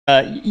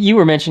You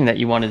were mentioning that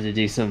you wanted to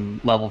do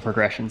some level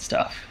progression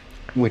stuff,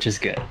 which is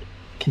good.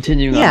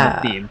 Continuing on the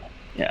Yeah, theme.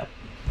 Yeah.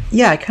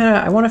 yeah.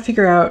 I want to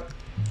figure out.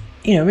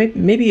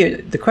 Maybe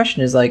the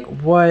question is like,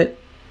 what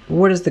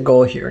is the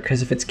goal here?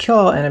 Because if it's kill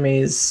all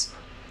enemies,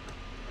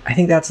 I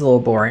think that's a little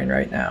boring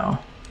right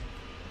now.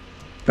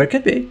 But it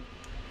could be.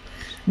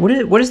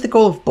 What is the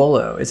goal of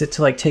Bolo? Is it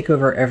to like take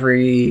over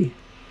every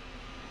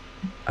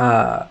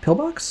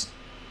pillbox?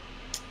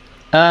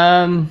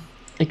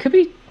 It could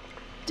be.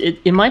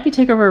 It might be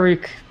take over every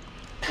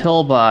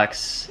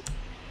pillbox.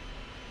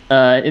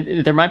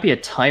 There might be a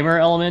timer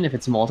element if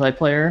it's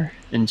multiplayer,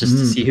 and just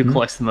to see who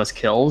collects the most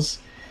kills.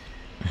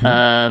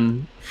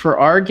 For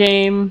our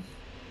game,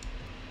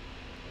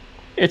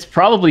 it's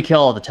probably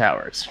kill all the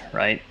towers,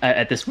 right?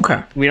 At this point,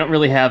 Okay. we don't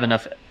really have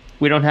enough.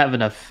 We don't have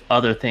enough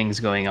other things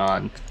going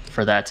on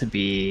for that to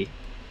be.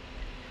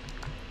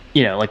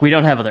 Like we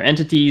don't have other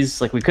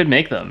entities. Like we could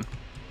make them.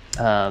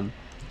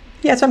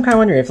 Yeah, so I'm kind of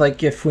wondering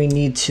if we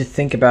need to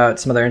think about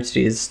some other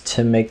entities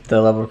to make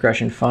the level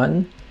progression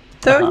fun.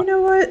 Though, you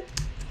know what?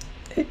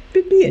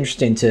 It'd be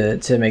interesting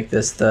to make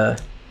this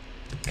the...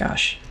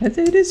 Gosh, it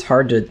is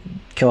hard to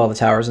kill all the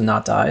towers and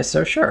not die,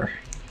 so sure.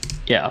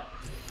 Yeah.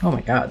 Oh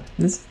my god.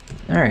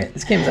 Alright,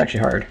 this game is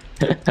actually hard.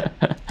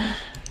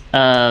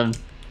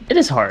 It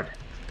is hard.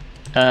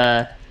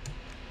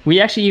 We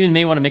actually even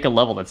may want to make a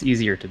level that's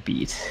easier to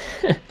beat.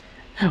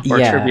 Or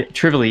Yeah.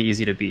 trivially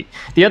easy to beat.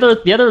 The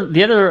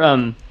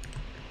other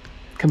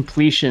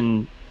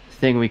completion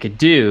thing we could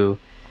do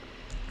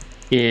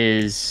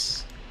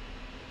is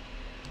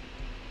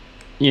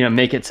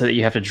make it so that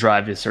you have to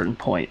drive to a certain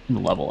point in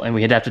the level, and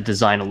we'd have to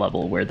design a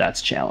level where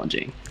that's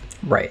challenging.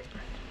 Right.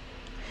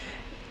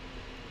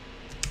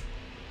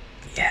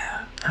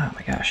 Yeah. Oh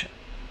my gosh.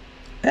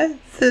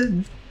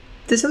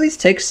 This at least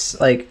takes,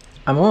 like,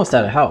 I'm almost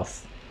out of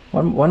health.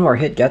 One more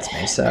hit gets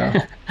me, so...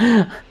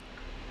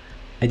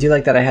 I do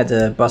like that I had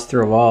to bust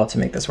through a wall to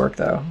make this work,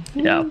 though.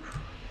 Yeah.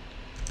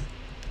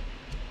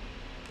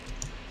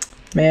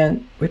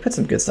 Man, we put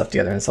some good stuff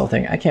together in this whole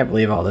thing. I can't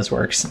believe all this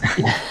works.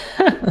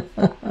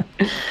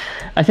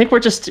 I think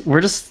we're just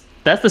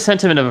that's the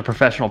sentiment of a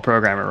professional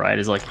programmer, right?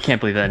 Is like, I can't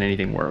believe that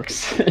anything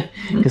works.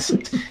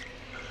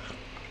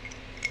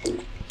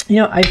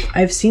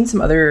 I've seen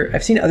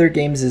other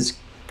games as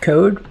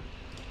code,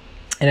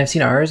 and I've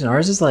seen ours, and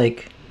ours is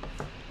like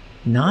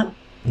not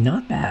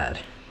bad.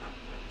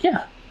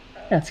 Yeah.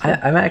 That's good.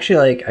 I'm actually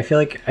like I feel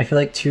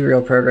like two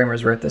real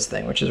programmers wrote this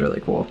thing, which is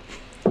really cool.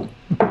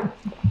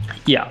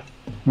 Yeah.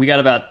 We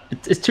got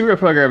it's two real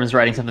programmers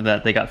writing something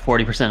that they got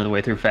 40% of the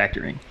way through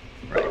factoring.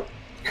 Right.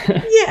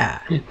 Yeah.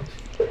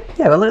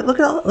 Yeah, but look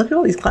at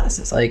all these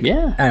classes. Like,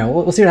 yeah. I don't know.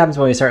 We'll see what happens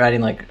when we start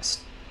adding like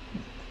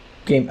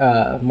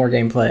more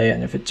gameplay,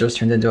 and if it just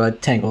turns into a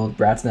tangled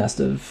rat's nest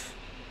of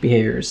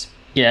behaviors.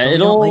 Yeah, but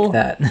it'll like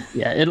that.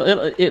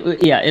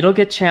 Yeah, it'll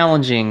get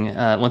challenging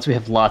once we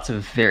have lots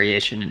of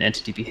variation in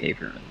entity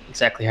behavior.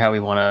 Exactly how we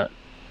want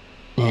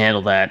to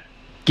handle that,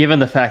 given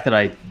the fact that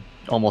I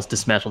almost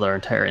dismantled our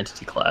entire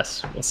entity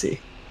class. We'll see.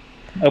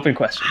 Open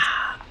questions.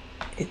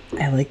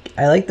 I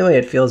like the way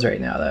it feels right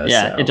now, though.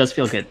 Yeah, so. It does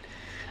feel good.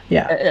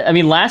 Yeah. I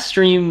mean, last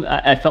stream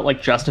I felt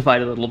like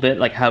justified a little bit,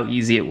 like how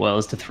easy it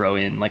was to throw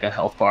in like a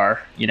health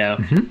bar,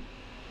 Mm-hmm.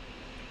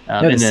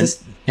 And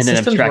then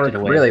abstract it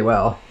away really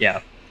well.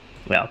 Yeah.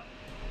 Well.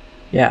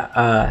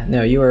 Yeah.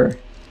 No, you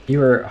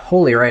were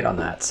wholly right on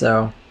that.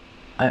 So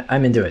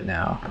I'm into it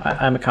now.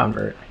 I'm a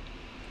convert.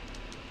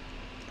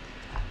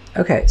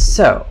 Okay,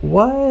 so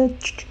what?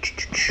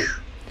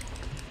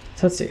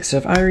 So let's see. So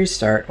if I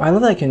restart, I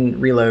love that I can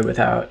reload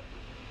without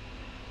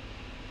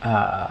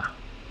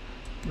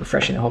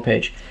refreshing the whole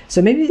page.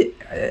 So maybe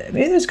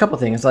there's a couple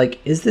things. Like,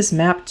 is this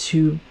map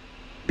too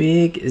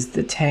big? Is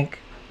the tank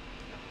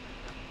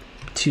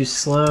too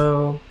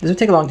slow? This would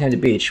take a long time to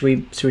beat. Should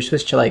we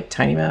switch to like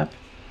tiny map?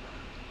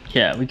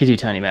 Yeah, we could do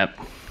tiny map.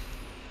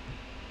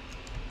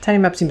 Tiny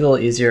map seems a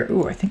little easier.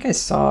 Ooh, I think I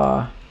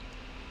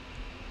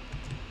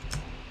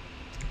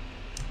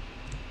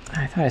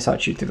thought I saw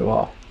it shoot through the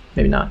wall.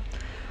 Maybe not.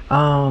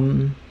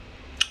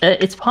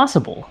 It's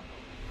possible.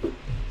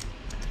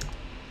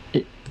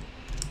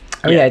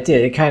 Yeah, it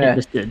did. It kind of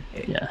just did.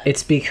 Yeah.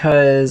 It's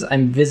because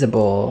I'm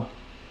visible.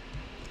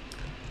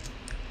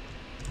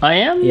 I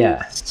am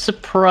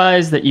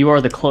surprised that you are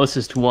the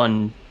closest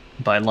one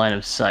by line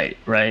of sight,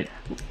 right?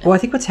 Well, I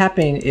think what's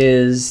happening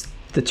is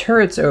the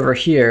turret's over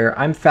here.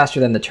 I'm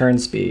faster than the turn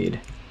speed.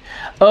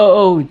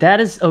 That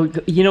is. Oh,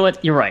 you know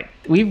what? You're right.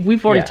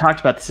 We've already talked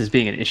about this as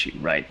being an issue,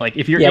 right? Like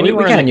if you're we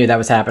kind of knew that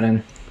was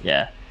happening.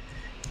 Yeah.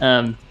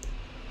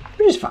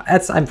 We're just fine.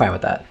 I'm fine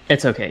with that.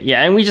 It's okay.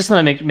 Yeah, and we just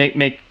want to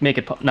make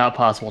it not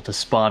possible to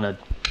spawn a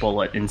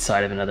bullet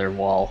inside of another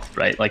wall,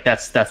 right? Like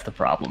that's the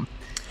problem.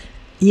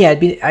 Yeah,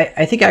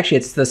 I think actually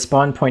it's the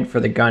spawn point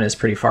for the gun is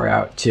pretty far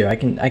out too. I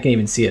can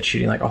even see it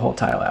shooting like a whole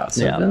tile out.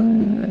 So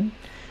I'm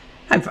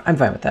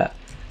fine with that.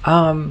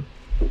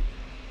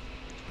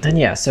 Then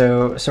yeah,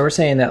 so we're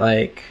saying that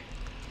like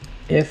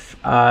if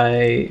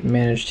I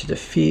manage to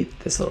defeat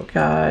this little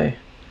guy,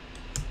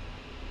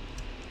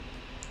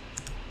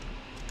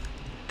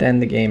 then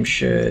the game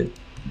should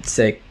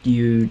say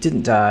you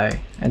didn't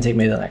die and take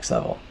me to the next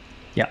level.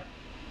 Yeah.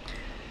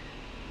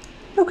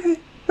 Okay,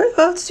 well,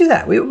 let's do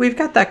that. We've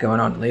got that going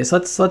on at least.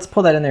 Let's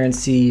pull that in there and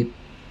see.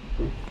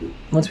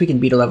 Once we can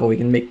beat a level, we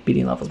can make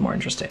beating levels more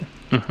interesting.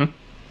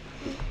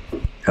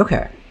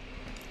 Okay.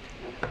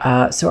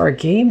 So our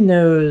game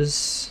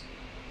knows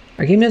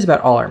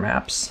about all our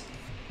maps.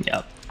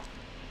 Yeah.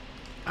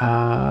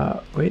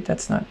 Wait,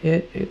 that's not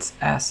it. It's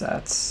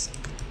assets.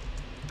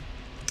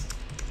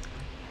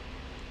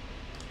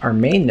 Our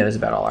main knows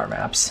about all our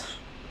maps.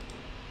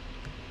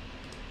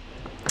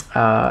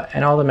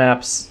 And all the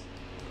maps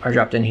are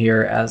dropped in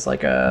here as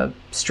like a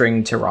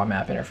string to raw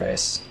map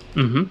interface.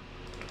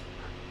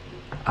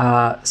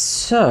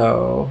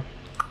 So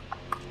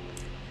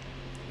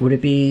would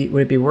it be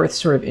worth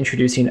sort of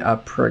introducing a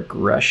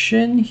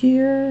progression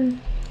here?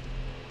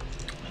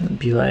 It'd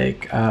be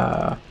like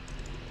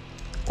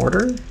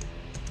order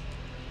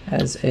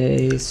as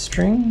a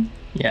string.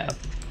 Yeah.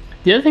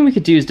 The other thing we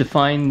could do is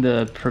define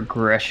the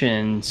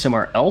progression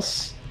somewhere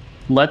else.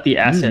 Let the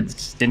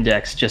assets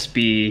index just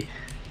be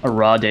a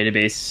raw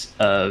database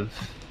of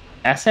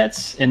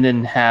assets, and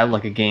then have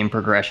like a game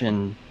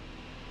progression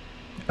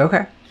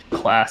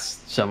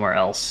class somewhere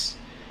else,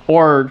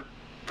 or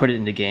put it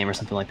into game or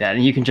something like that.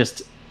 And you can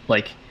just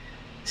like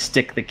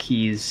stick the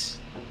keys.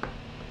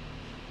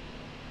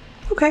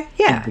 Okay,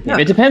 yeah. No.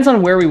 It depends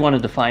on where we want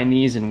to define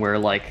these and where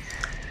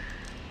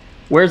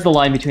where's the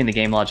line between the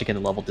game logic and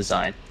the level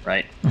design,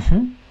 right?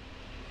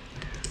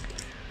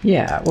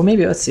 Yeah, well,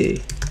 maybe, let's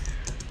see.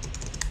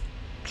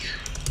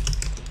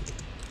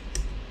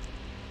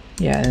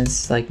 Yeah, and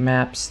it's like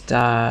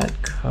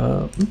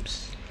maps.co.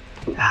 Oops.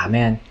 Ah,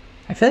 man.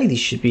 I feel like these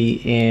should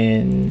be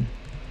in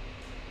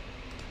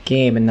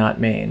game and not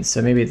main, so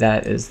maybe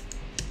that is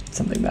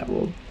something that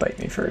will bite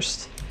me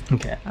first.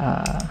 Okay.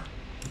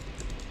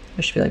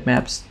 It should be like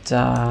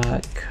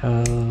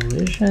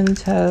maps.collision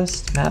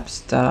test,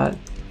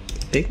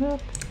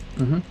 maps.bigmap?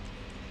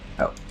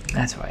 Oh,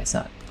 that's why it's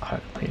not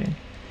auto-completing.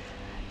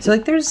 So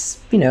like there's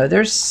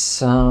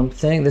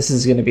something. This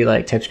is going to be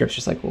like TypeScript's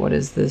just like, what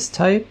is this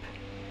type?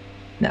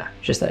 Nah,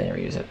 just that I never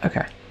use it.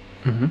 Okay.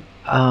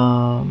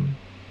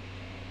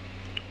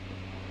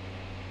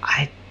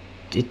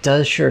 It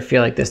does sure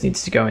feel like this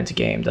needs to go into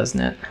game,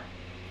 doesn't it?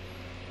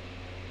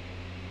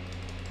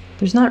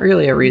 There's not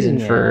really a reason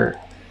for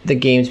the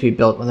game to be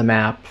built with a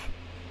map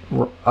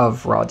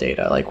of raw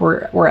data. Like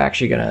we're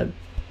actually gonna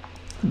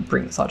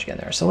bring this logic in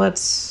there. So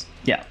let's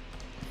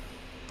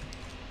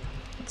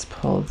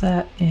pull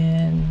that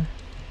in.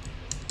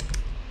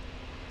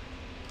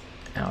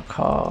 I'll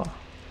call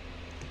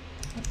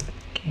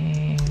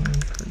game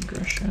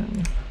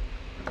progression.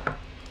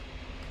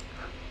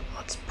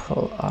 Let's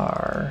pull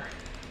our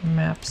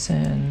maps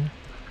in.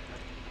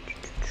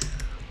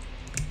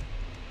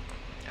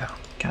 Oh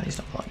god, these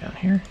don't belong down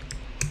here.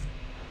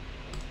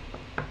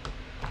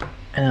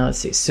 And now let's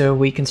see. So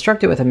we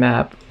construct it with a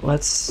map.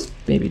 Let's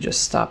maybe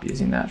just stop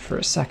using that for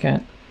a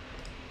second.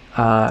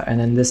 And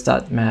then this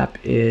dot map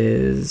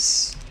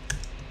is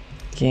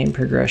game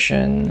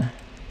progression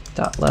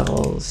dot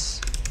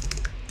levels,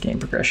 game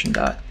progression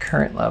dot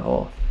current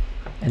level,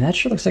 and that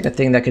sure looks like a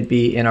thing that could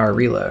be in our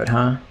reload,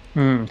 huh?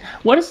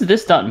 What does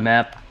this dot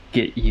map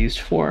get used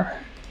for,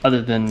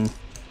 other than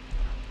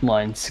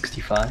line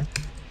 65?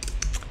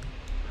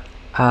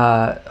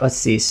 Let's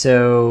see.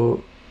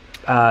 So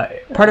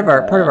part of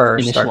our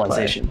initialization. Start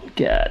play.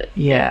 Got it.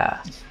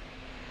 Yeah.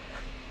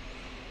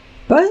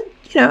 But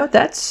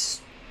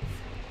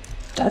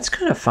that's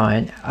kind of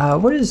fine.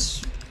 What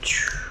is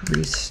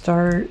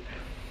restart?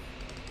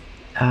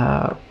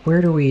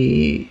 Where do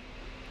we?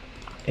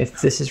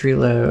 If this is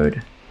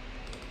reload,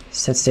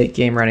 set state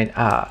game running.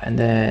 And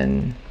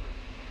then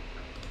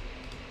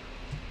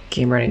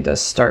game running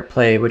does start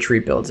play, which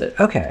rebuilds it.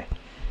 Okay.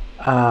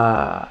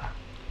 So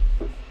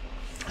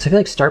I feel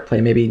like start play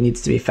maybe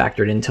needs to be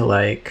factored into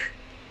like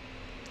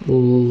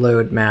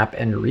load map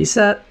and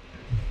reset.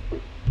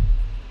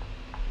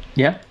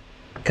 Yeah.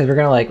 Because we're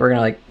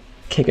gonna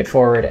kick it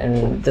forward,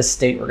 and the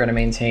state we're gonna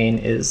maintain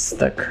is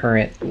the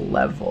current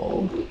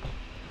level.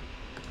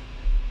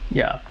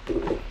 Yeah.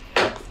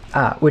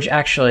 Which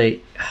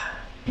actually,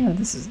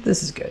 this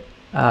is good.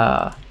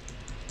 That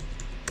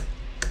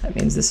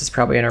means this is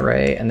probably an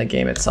array, and the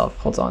game itself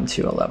holds on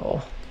to a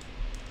level.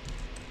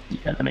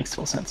 Yeah, that makes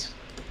total sense.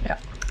 Yeah.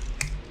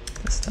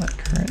 This dot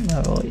current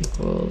level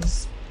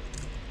equals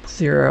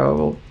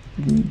 0.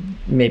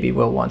 Maybe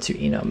we'll want to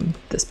enum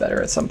this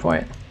better at some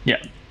point.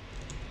 Yeah.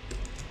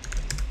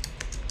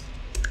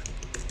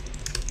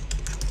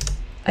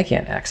 I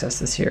can't access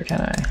this here,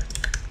 can I?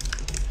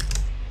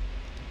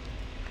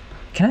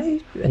 Can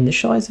I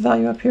initialize the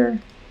value up here?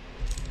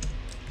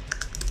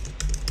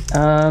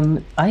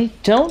 I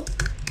don't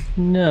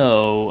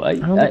know. I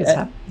don't think it's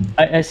happening.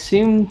 I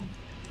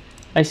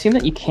assume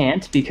that you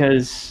can't,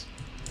 because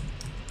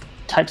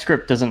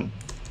TypeScript doesn't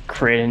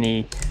create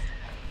any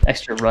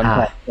extra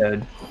runtime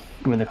code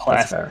when the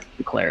class is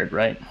declared,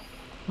 right?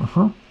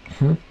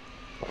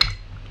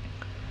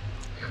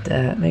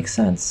 That makes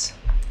sense.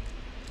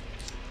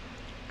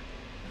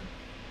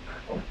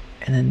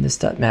 And then this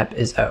dot map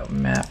is, oh,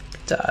 map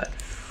dot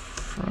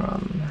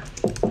from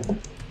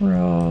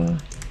raw.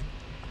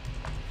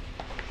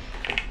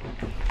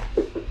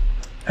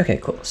 Okay,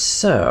 cool.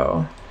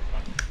 So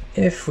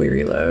if we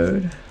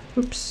reload,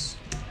 oops,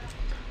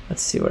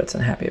 let's see what it's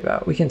unhappy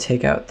about. We can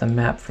take out the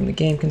map from the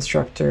game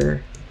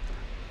constructor.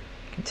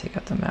 We can take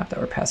out the map that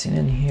we're passing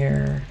in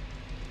here.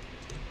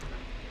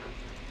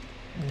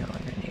 It no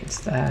longer needs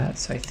that.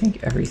 So I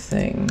think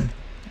everything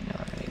no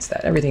longer needs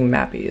that. Everything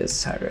mappy is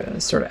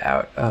sort of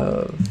out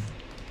of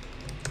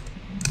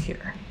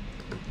here.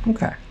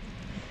 Okay.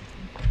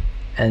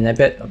 And I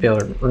bet I'll be able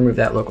to remove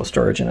that local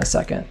storage in a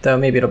second. Though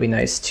maybe it'll be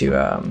nice to,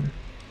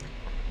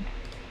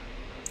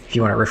 if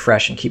you want to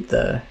refresh and keep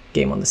the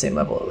game on the same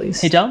level at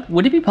least. Hey, John,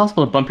 would it be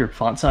possible to bump your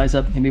font size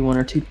up maybe one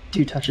or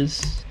two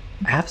touches?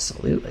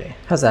 Absolutely.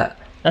 How's that?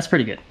 That's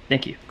pretty good.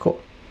 Thank you. Cool.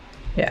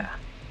 Yeah.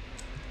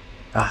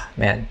 Ah,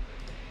 man.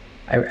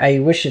 I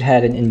wish it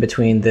had an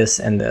in-between this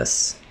and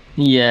this.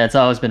 Yeah, it's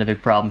always been a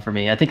big problem for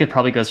me. I think it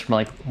probably goes from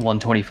like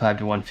 125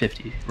 to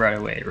 150 right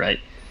away, right?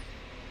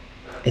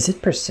 Is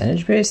it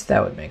percentage based?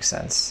 That would make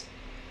sense.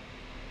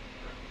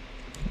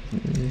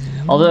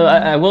 Although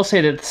I will say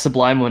that the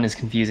Sublime one is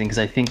confusing because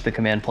I think the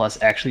Command Plus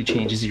actually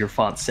changes your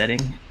font setting,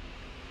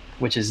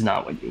 which is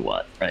not what you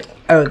want, right?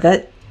 Oh,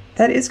 that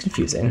is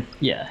confusing.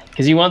 Yeah,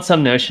 because you want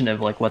some notion of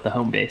like what the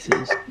home base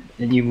is,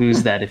 and you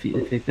lose that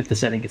if the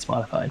setting gets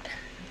modified.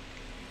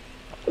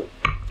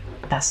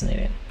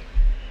 Fascinating.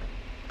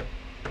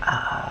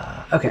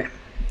 Okay,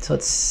 so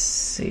let's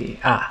see.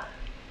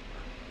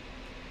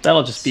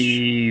 That'll just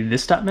be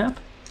this dot map.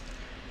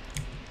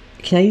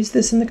 Can I use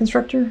this in the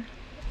constructor?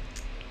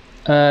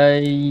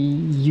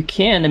 You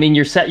can. I mean,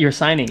 you're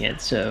signing it,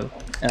 so.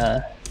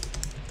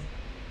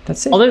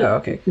 That's safe. Although,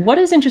 okay. What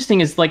is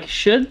interesting is like,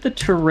 should the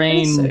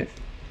terrain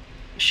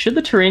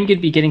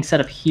be getting set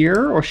up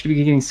here, or should it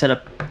be getting set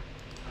up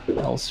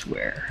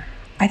elsewhere?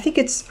 I think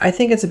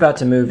it's about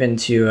to move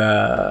into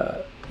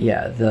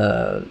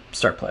the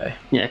start play.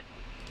 Yeah,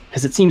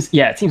 because it seems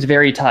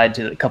very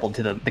coupled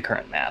to the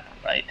current map,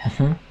 right?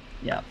 Mm-hmm.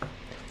 Yeah.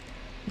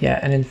 Yeah,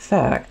 and in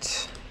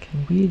fact,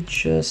 can we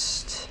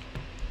just,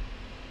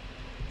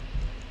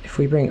 if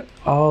we bring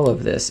all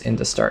of this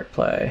into start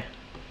play?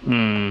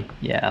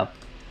 Yeah.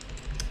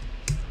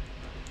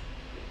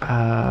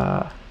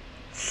 Can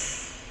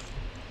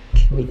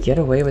we get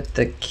away with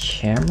the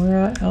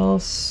camera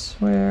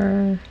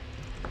elsewhere?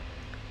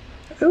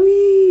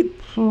 We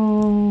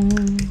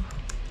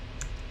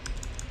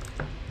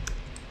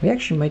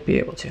actually might be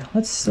able to.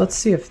 Let's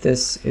see if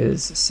this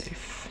is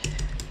safe.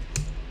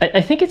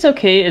 I think it's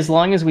okay as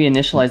long as we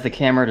initialize the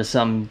camera to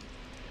some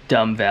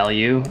dumb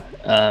value.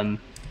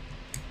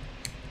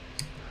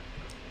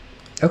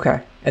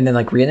 Okay, and then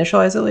like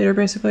reinitialize it later,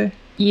 basically.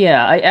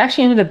 Yeah, I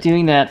actually ended up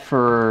doing that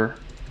for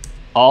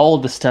all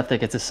of the stuff that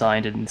gets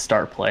assigned in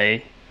start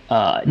play.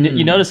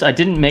 You notice I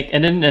didn't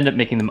end up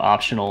making them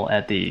optional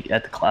at the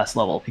class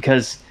level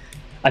because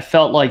I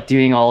felt like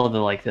doing all of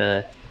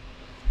the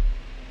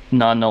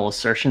non-null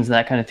assertions and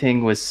that kind of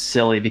thing was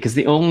silly because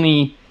the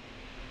only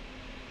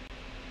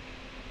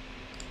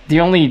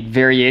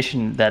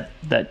variation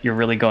that you're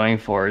really going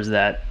for is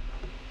that,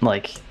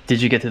 like,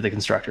 did you get to the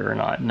constructor or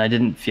not? And I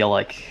didn't feel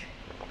like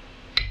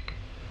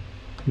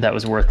that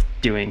was worth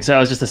doing. So I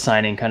was just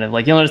assigning kind of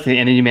like, you'll notice the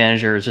entity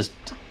manager is just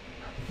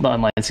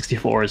on line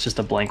 64 is just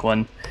a blank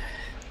one.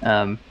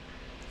 And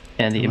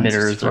the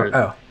emitters are,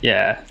 oh,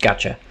 yeah.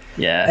 Gotcha.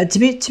 Yeah. To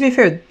be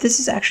fair,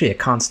 this is actually a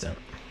constant.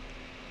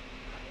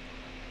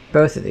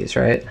 Both of these,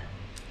 right?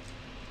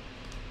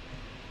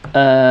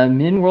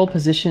 Min world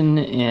position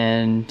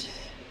and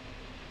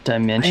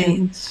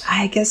dimensions.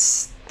 I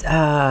guess.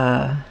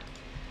 Yeah,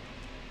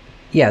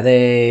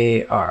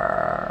 they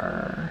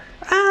are.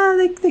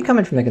 They come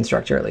in from the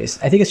constructor at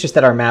least. I think it's just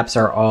that our maps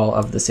are all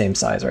of the same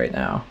size right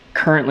now.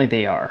 Currently,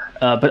 they are,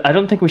 but I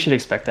don't think we should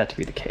expect that to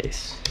be the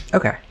case.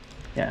 Okay.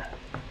 Yeah.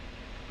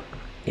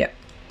 Yeah.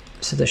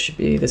 So this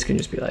can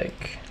just be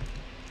like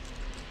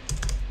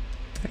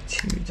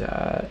 2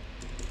 dot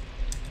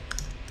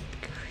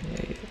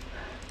create.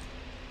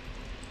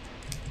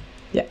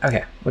 Yeah.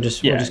 Okay. We'll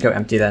just go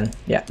empty then.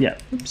 Yeah. Yeah.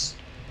 Oops.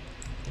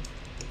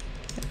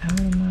 Get out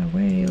of my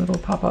way, little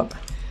pop up.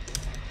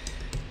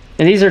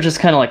 And these are just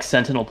kind of like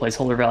Sentinel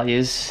placeholder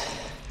values,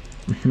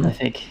 I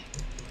think.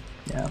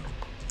 Yeah.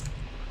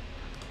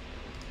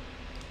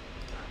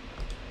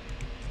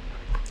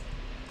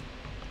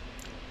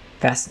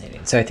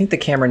 Fascinating. So I think the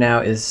camera now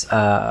is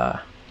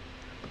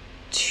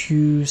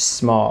too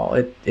small.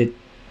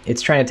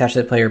 It's trying to attach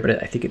to the player,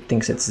 but I think it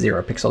thinks it's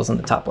 0 pixels on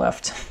the top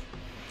left.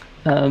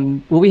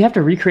 Well, we have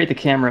to recreate the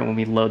camera when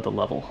we load the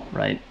level,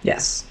 right?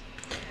 Yes.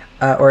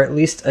 Or at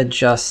least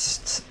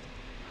adjust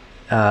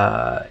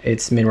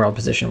its min world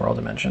position world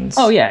dimensions.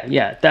 Oh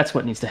yeah, that's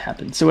what needs to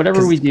happen. So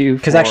whatever we do,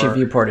 because actually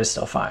viewport is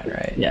still fine,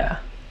 right? Yeah.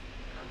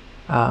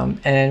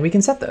 And we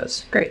can set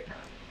those. Great.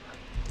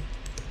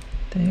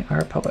 They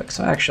are public.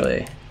 So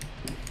actually,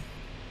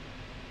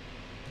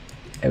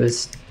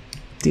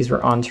 these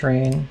were on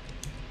terrain.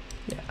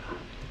 Yeah.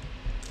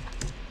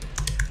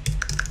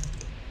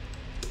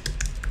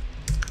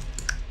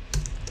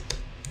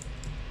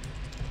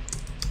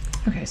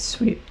 Okay,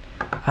 sweet.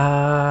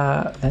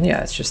 Then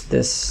yeah, it's just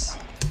this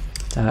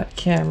dot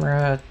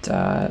camera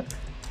dot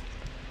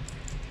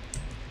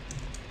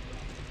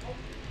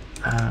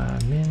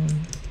min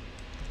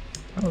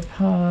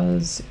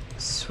pause.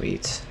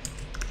 Sweet.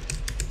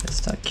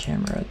 This dot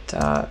camera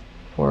dot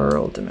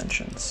world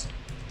dimensions.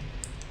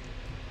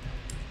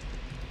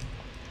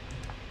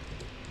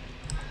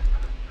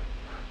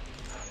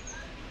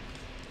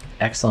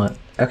 Excellent.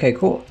 Okay,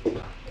 cool.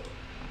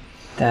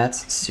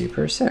 That's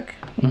super sick.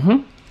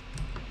 Mm-hmm.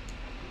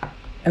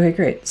 Okay,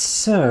 great.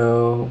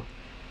 So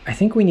I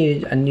think we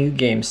need a new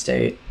game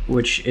state,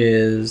 which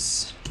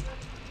is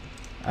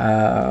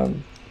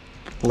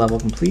level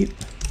complete.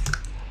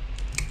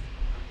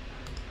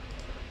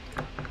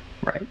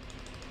 Right.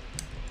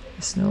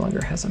 This no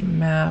longer has a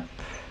map.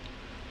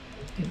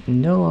 It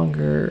no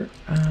longer...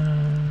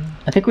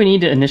 I think we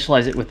need to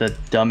initialize it with a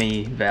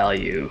dummy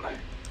value.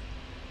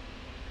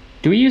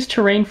 Do we use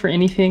terrain for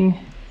anything?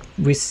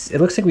 It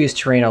looks like we use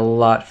terrain a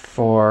lot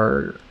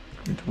for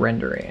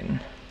rendering.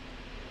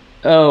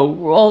 Oh,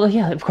 well,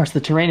 yeah, of course, the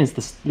terrain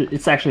is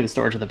it's actually the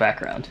storage of the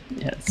background.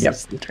 Yeah, it's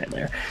just the terrain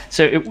layer.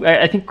 So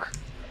I think...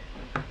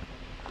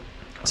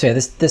 So yeah,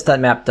 this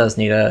map does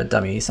need a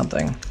dummy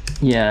something.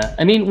 Yeah,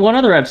 I mean, one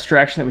other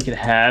abstraction that we could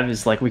have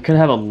is, like, we could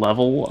have a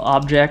level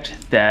object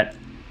that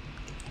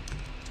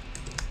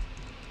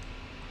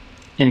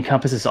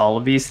encompasses all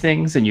of these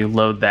things, and you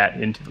load that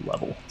into the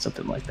level,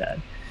 something like that.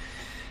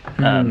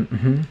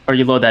 Or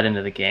you load that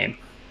into the game.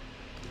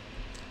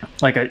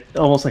 Like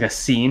almost like a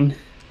scene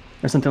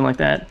or something like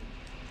that.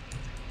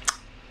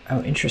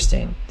 Oh,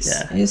 interesting.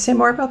 Yeah. Can you say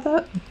more about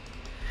that?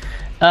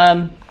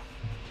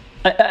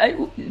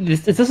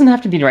 This doesn't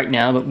have to be right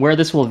now, but where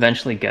this will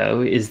eventually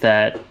go is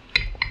that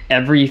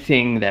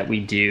everything that we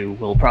do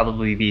will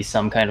probably be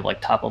some kind of like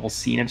top level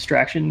scene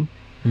abstraction.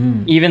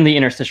 Even the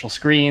interstitial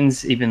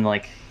screens, even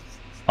like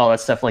all that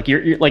stuff. Like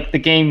you're like the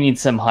game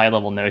needs some high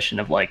level notion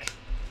of like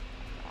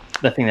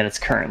the thing that it's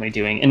currently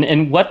doing,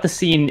 and what the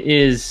scene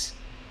is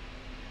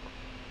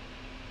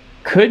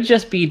could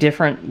just be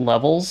different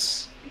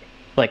levels,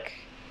 like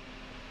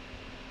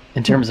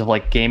in terms of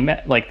like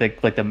like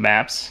the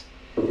maps.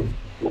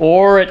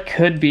 Or it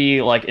could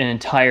be like an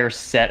entire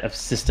set of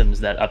systems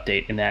that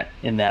update at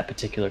that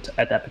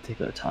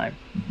particular time.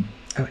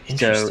 Oh,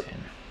 interesting.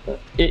 So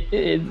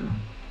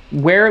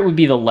where it would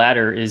be the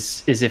latter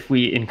is if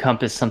we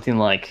encompass something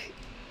like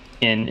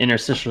an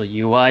interstitial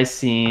UI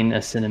scene, a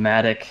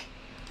cinematic,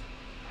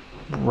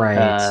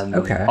 right?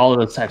 Okay, all of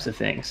those types of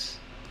things.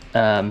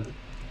 Huh.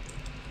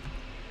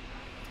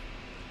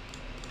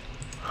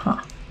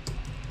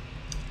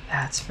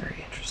 That's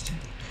very interesting.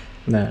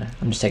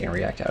 I'm just taking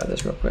React out of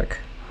this real quick.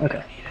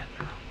 Okay.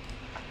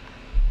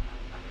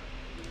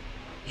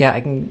 Yeah, I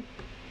can.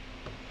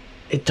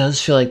 It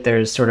does feel like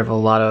there's sort of a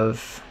lot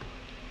of.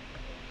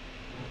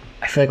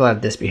 I feel like a lot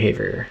of this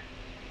behavior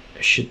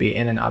should be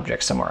in an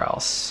object somewhere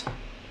else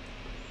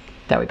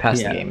that we pass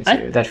the game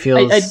to. That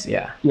feels,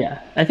 yeah.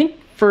 I think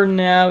for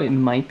now it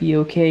might be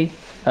okay,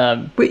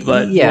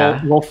 but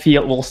yeah,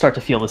 we'll start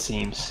to feel the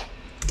seams.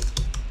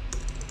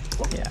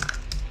 Yeah.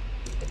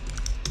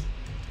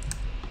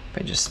 If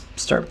I just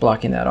start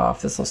blocking that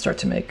off, this will start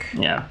to make.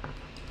 Yeah.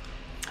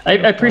 I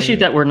appreciate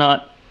that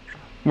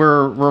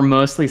we're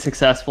mostly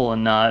successful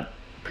in not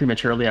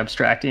prematurely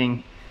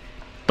abstracting,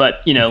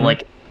 but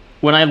like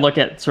when I look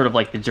at sort of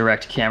like the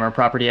direct camera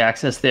property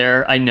access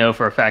there, I know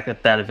for a fact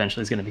that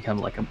eventually is going to become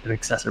like an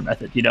accessor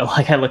method.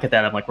 Like I look at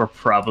that, I'm like, we're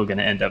probably going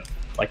to end up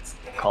like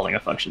calling a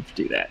function to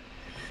do that.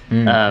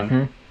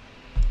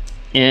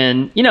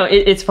 And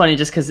it's funny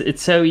just because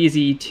it's so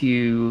easy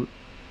to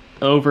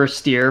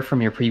oversteer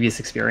from your previous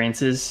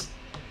experiences.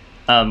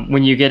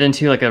 When you get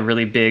into like a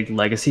really big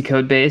legacy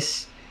code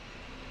base,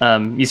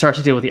 you start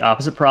to deal with the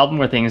opposite problem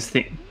where things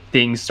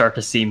start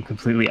to seem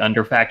completely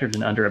underfactored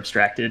and under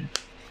abstracted.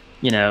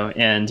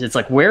 And it's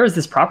like, where is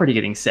this property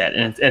getting set?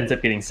 And it ends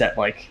up getting set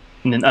like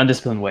in an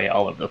undisciplined way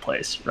all over the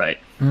place, right?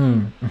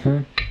 God,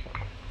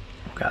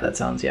 that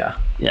sounds yeah.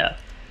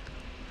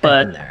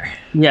 But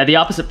yeah, the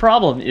opposite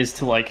problem is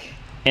to like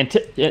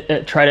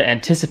try to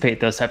anticipate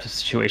those types of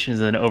situations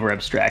and then over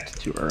abstract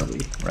too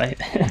early, right?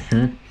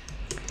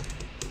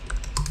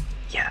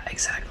 Yeah,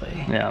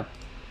 exactly. Yeah.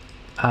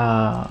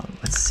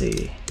 Let's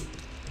see.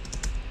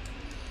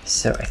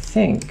 So I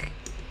think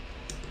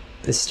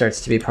this starts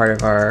to be part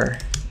of our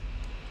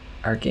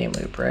game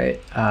loop,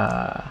 right?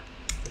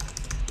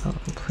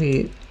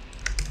 Complete.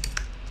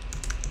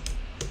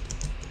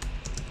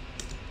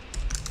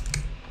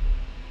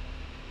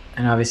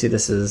 And obviously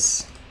this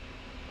is,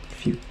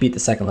 if you beat the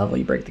second level,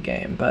 you break the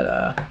game,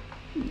 but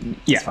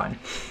it's fine.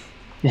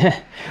 Yeah.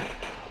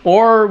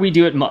 Or we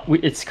do it,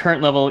 its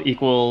current level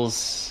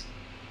equals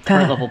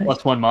current level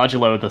plus one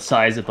modulo the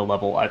size of the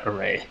level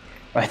array,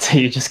 right? So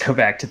you just go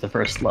back to the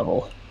first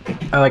level.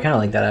 Oh, I kind of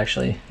like that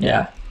actually.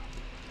 Yeah.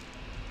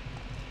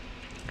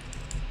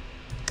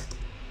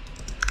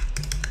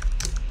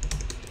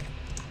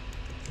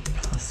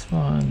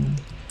 One,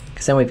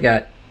 because then we've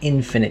got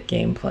infinite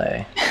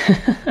gameplay.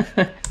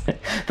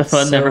 The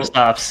fun never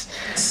stops.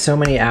 So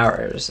many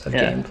hours of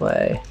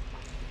gameplay.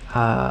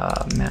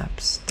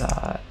 Maps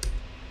dot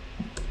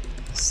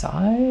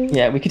size.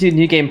 Yeah, we could do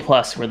New Game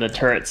Plus where the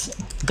turrets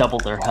double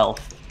their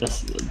health.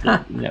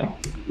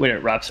 When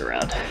it wraps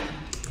around.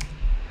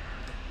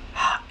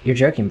 You're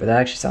joking, but that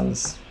actually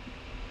sounds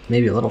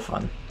maybe a little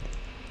fun.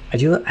 I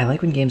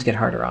like when games get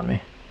harder on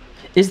me.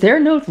 Is there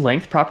no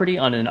length property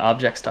on an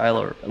object style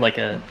or like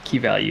a key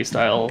value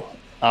style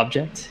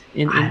object?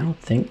 I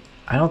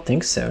don't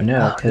think so.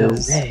 No,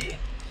 because no way.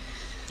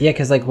 Yeah,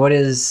 because like what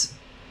is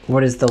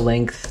the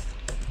length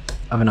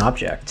of an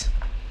object?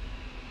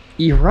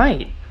 You're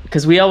right,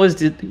 because we would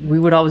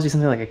always do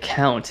something like a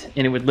count,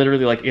 and it would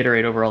literally like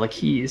iterate over all the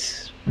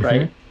keys,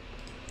 right?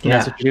 Mm-hmm. Yeah,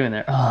 that's what you're doing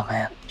there. Oh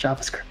man,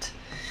 JavaScript.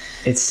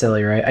 It's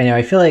silly, right? I know.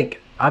 I feel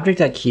like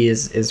object.key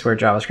is where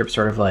JavaScript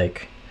sort of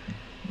like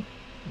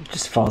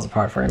just falls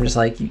apart for him. Just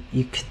like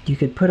you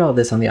could put all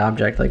this on the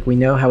object, like we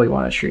know how we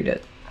want to treat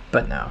it,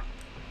 but no.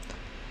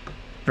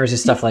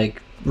 Versus stuff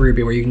like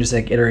Ruby, where you can just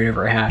like iterate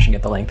over a hash and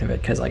get the length of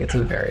it because like it's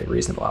a very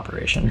reasonable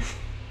operation.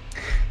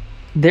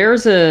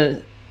 There's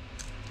sort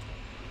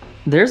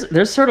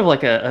of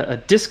like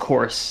a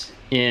discourse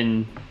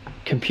in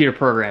computer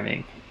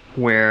programming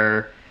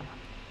where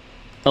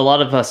a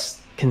lot of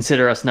us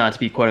consider us not to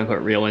be quote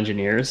unquote real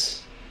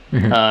engineers,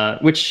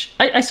 which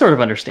I sort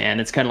of understand.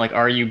 It's kind of like,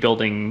 are you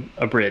building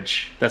a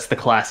bridge? That's the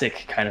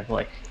classic kind of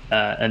like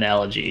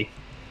analogy.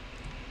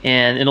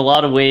 And in a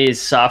lot of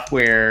ways,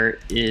 software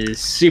is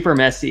super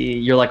messy.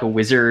 You're like a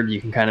wizard.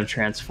 You can kind of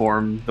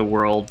transform the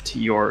world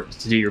to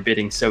do your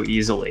bidding so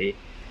easily.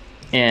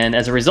 And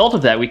as a result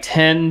of that, we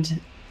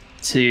tend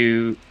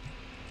to,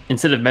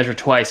 instead of measure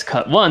twice,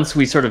 cut once,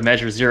 we sort of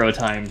measure 0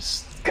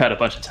 times, cut a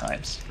bunch of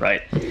times,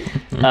 right?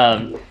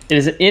 It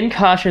is an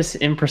incautious,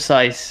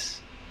 imprecise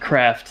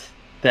craft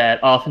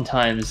that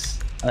oftentimes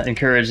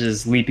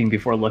encourages leaping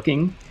before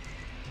looking.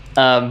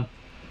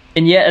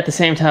 And yet, at the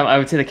same time, I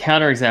would say the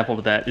counterexample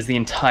to that is the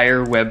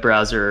entire web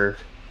browser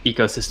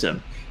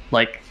ecosystem.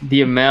 Like,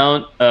 the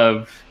amount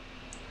of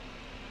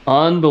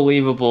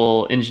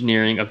unbelievable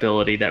engineering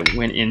ability that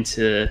went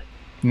into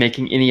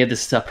making any of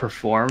this stuff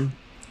perform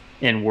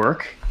and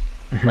work.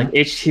 Like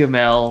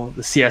HTML,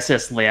 the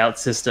CSS layout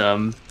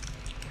system,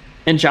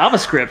 and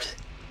JavaScript,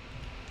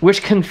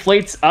 which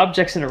conflates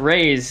objects and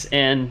arrays,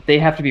 and they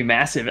have to be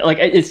massive. Like,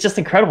 it's just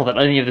incredible that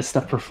any of this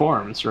stuff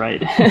performs,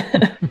 right?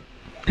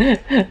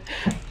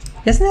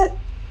 Isn't it?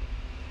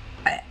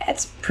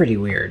 It's pretty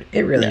weird.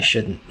 It really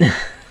shouldn't.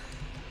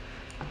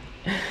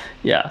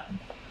 Yeah,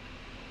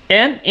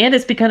 and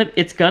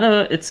it's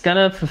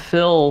gonna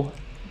fulfill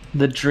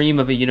the dream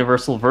of a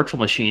universal virtual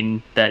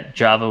machine that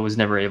Java was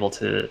never able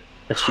to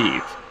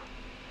achieve,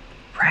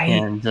 right?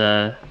 And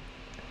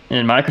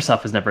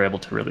Microsoft was never able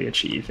to really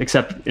achieve,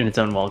 except in its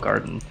own walled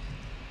garden.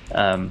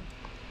 Right?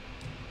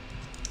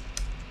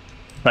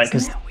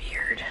 Because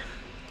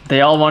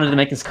they all wanted to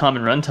make this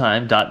common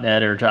runtime,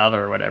 .NET or Java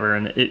or whatever,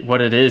 and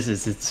what it is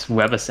it's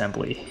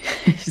WebAssembly.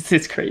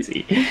 It's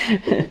crazy.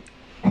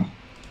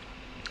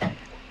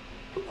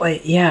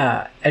 Wait,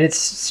 yeah, and it's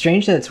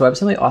strange that it's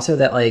WebAssembly. Also,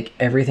 that like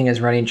everything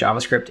is running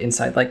JavaScript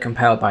inside like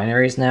compiled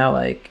binaries now.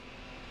 Like,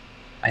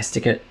 I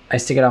stick it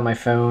on my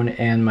phone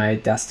and my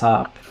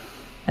desktop,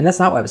 and that's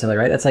not WebAssembly,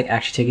 right? That's like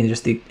actually taking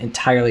just the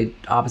entirely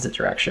opposite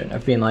direction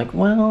of being like,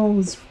 well,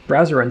 this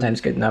browser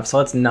runtime's good enough, so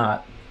let's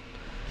not.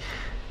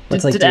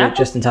 Let's do it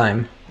just in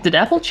time. Did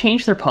Apple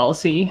change their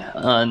policy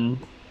on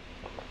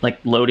like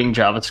loading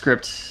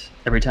JavaScript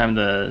every time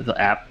the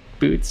app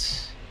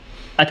boots?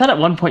 I thought at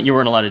one point you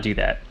weren't allowed to do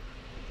that.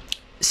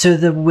 So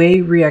the way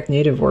React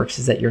Native works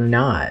is that you're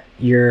not.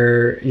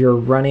 You're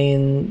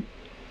running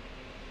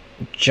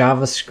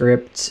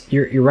JavaScript.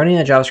 You're running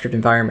a JavaScript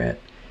environment,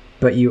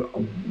 but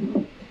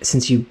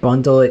since you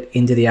bundle it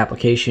into the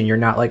application, you're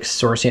not like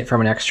sourcing it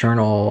from an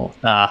external.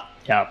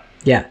 Yeah.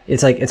 Yeah,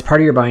 it's like it's part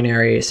of your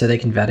binary, so they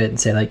can vet it and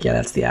say like, yeah,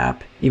 that's the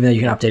app, even though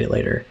you can update it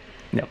later.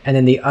 No. And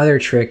then the other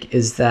trick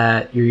is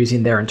that you're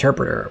using their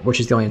interpreter, which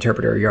is the only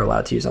interpreter you're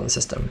allowed to use on the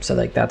system. So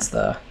like that's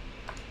the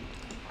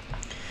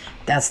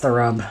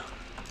rub.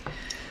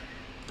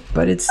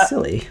 But it's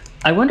silly.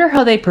 I wonder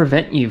how they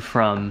prevent you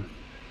from.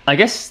 I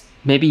guess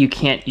maybe you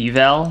can't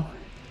eval.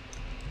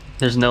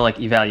 There's no like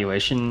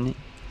evaluation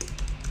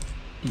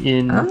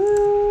in.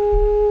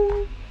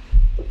 I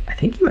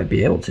think you might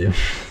be able to.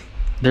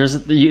 There's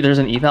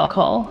an eval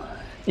call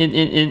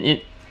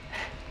in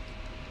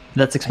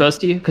that's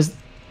exposed to you, because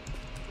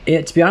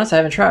to be honest, I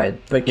haven't tried.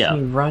 But can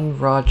you run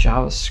raw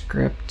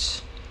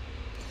JavaScript?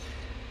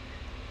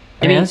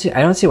 I mean,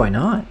 I don't see why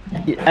not.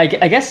 I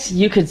guess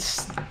you could.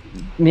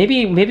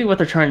 Maybe what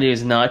they're trying to do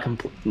is not.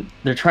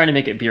 They're trying to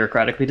make it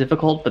bureaucratically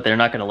difficult, but they're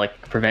not going to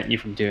like prevent you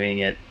from doing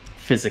it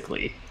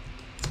physically,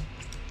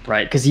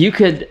 right? Because you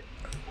could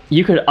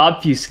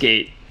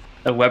obfuscate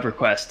a web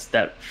request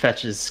that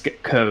fetches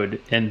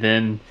code and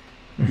then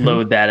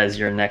load that as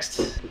your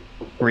next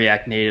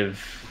React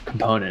Native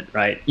component,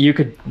 right? You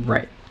could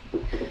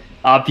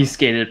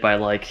obfuscate it by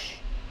like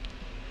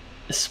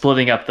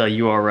splitting up the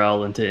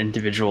URL into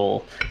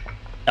individual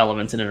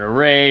elements in an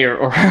array,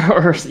 or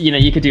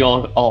you could do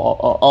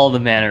all the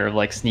manner of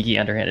like sneaky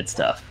underhanded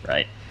stuff,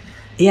 right?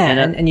 Yeah,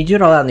 and you do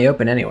it all out in the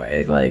open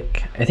anyway.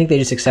 Like, I think they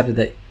just accepted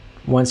that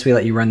once we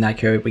let you run that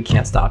code, we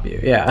can't stop you.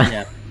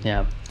 Yeah.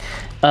 Yeah.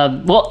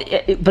 Well,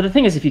 but the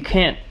thing is, if you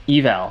can't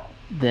eval,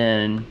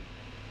 then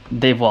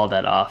they've walled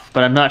that off.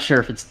 But I'm not sure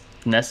if it's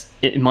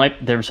it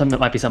might be some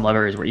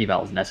libraries where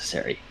eval is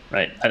necessary,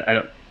 right? I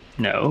don't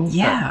know.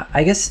 Yeah,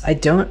 I guess I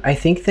don't. I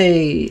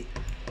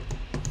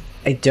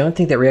don't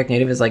think that React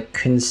Native is like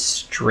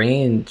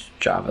constrained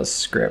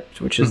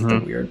JavaScript, which is the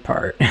weird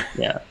part.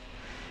 Yeah.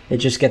 It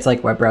just gets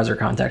like web browser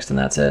context and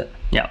that's it.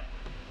 Yeah.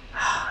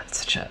 It's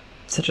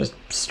such a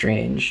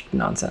strange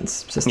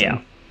nonsense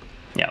system.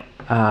 Yeah.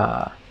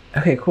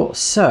 Okay, cool.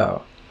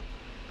 So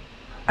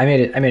I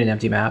made an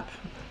empty map.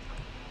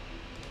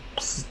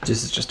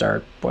 This is just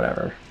our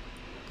whatever.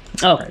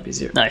 Oh,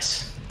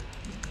 nice.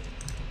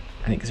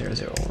 I think 0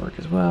 will work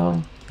as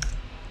well.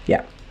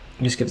 Yeah.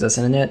 It just gives us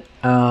an init.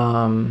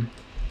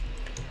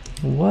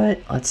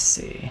 Let's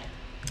see.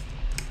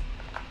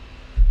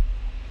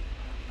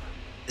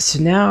 So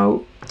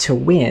now to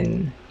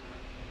win,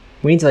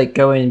 we need to like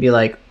go in and be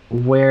like,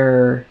 we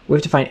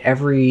have to find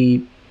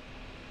every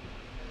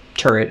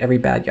turret, every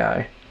bad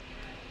guy,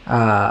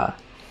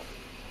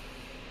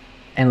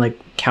 and like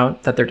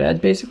count that they're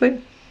dead,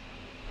 basically.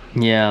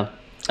 Yeah.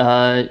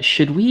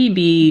 Should we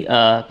be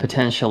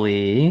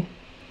potentially?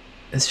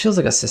 This feels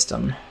like a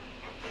system.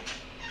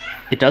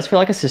 It does feel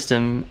like a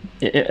system.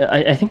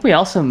 I think we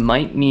also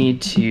might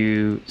need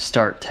to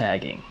start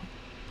tagging.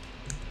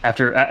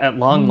 At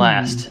long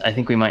last, I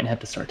think we might have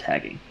to start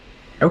tagging.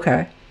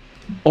 Okay.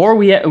 Or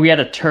we had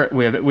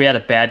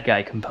a bad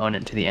guy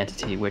component to the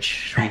entity,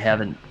 which we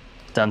haven't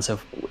done so.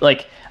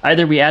 Like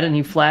either we add a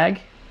new flag.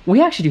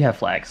 We actually do have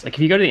flags. Like if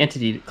you go to the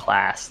entity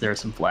class, there are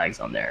some flags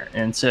on there,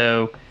 and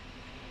so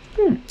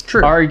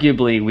true.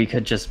 Arguably we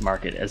could just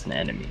mark it as an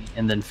enemy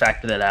and then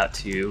factor that out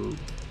to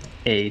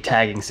a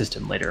tagging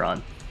system later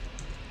on.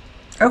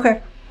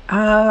 Okay.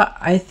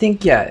 I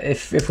think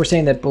if we're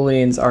saying that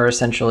booleans are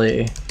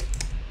essentially.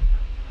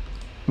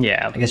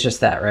 Yeah, I guess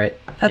just that, right?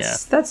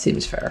 That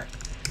seems fair.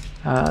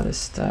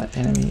 This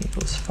enemy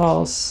equals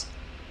false,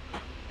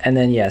 and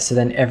then so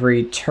then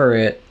every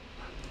turret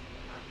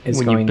is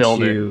when going you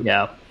build to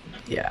it,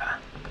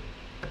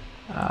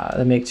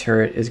 the make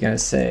turret is going to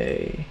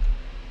say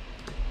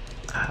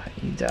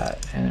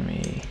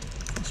e.enemy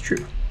is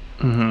true.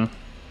 Mm-hmm.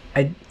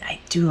 I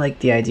do like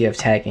the idea of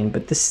tagging,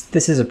 but this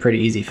is a pretty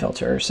easy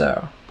filter,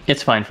 so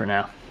it's fine for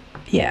now.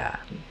 Yeah.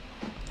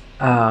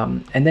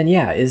 And then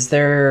is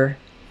there?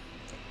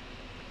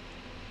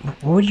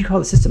 What would you call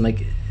the system?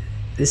 Like,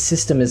 this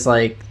system is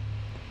like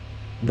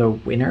the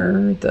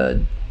winner,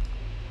 the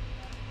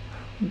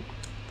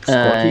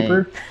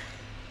scorekeeper.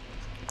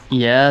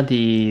 Yeah,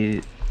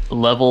 the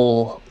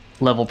level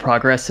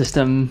progress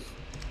system.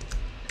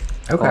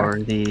 Okay. Or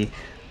the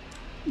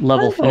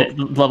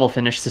level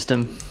finish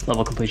system,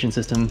 level completion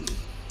system.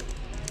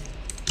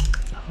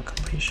 Level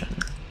completion.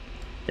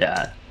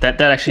 Yeah, that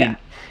actually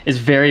is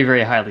very,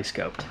 very highly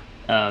scoped.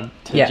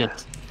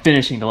 Just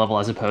finishing the level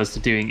as opposed to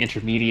doing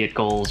intermediate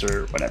goals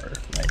or whatever,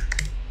 right?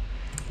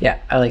 Yeah,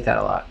 I like that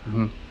a lot.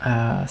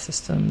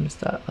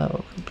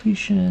 Systems.level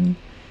completion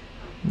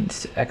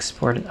needs to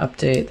export an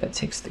update that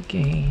takes the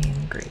game.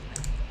 Great.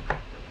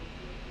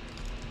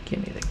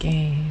 Give me the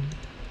game.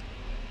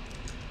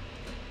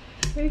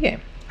 Give me the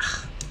game.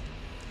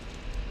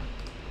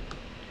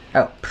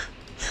 Oh.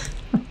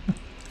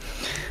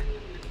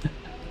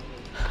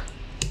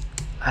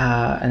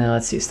 And then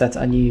let's see. So that's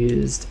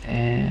unused,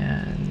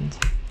 and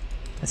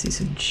let's see.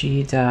 So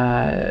g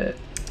dot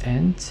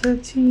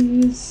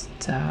entities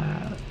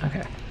dot.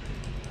 Okay.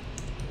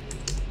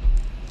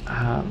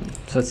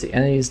 So let's see.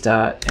 Entities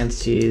dot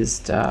entities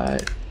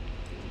dot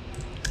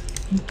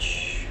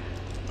each.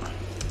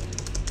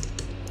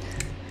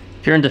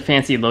 If you're into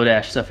fancy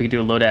Lodash stuff, we could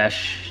do a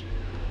Lodash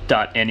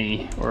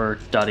 .any or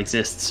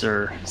 .exists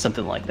or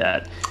something like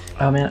that.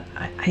 Oh man,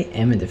 I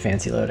am into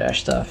fancy Lodash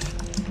stuff.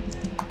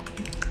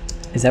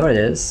 Is that what it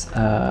is?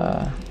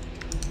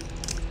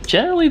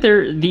 Generally,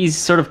 these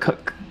sort of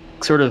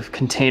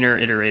container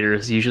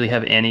iterators usually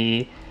have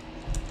any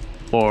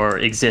or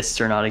exists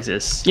or not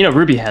exists. You know,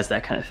 Ruby has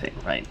that kind of thing,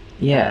 right?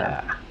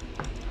 Yeah.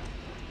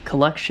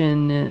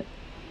 Collection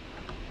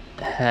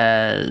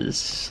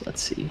has,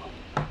 let's see.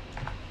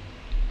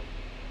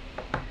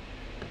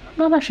 I'm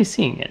not actually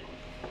seeing it.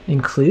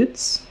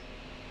 Includes?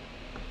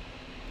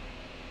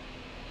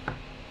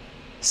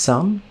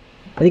 Some?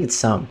 I think it's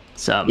some.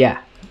 Some.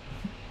 Yeah.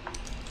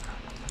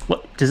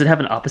 What does it have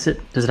an opposite?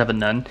 Does it have a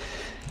none?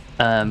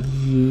 Yes.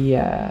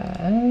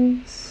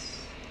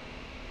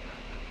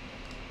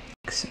 I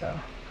think so.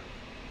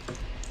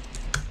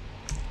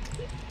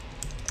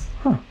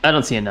 Huh. I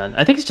don't see a none.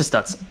 I think it's just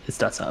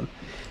 .sum.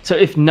 So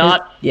if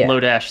not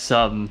Lodash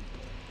sum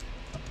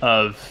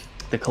of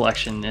the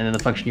collection, and then the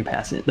function you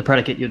pass in, the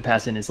predicate you would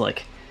pass in is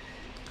like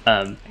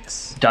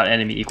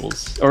 .enemy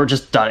equals, or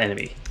just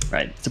 .enemy,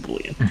 right? It's a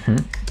boolean.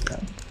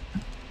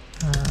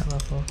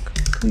 Level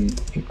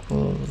complete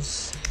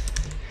equals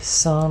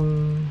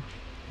some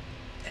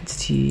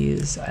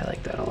entities. I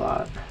like that a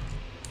lot.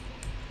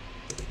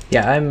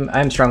 Yeah,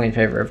 I'm strongly in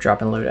favor of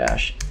dropping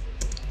Lodash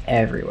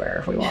everywhere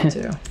if we want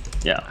to.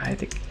 Yeah, I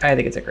think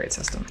it's a great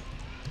system.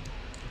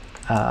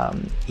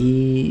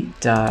 E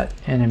dot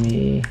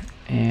enemy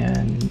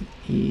and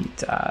E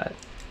dot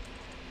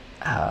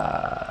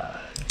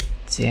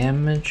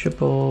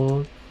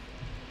damageable.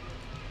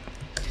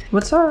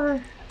 What's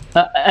our?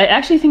 I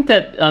actually think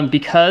that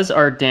because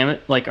our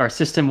our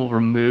system will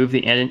remove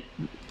the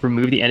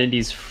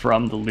entities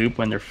from the loop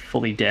when they're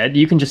fully dead,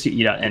 you can just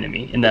eat out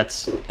enemy, and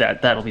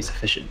that'll be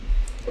sufficient.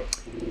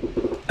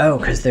 Oh,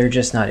 because they're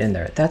just not in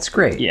there. That's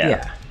great.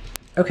 Yeah.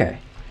 Okay.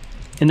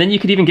 And then you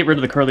could even get rid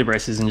of the curly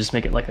braces and just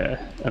make it like a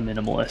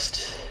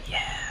minimalist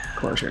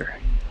closure.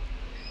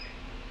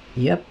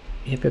 Yep.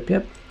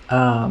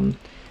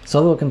 So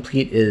level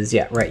complete is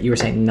right. You were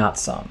saying not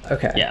some.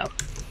 Okay. Yeah.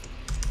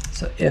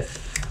 So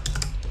if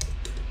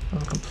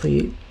level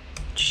complete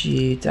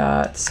g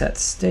dot set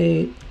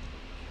state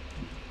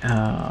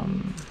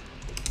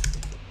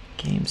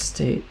game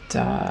state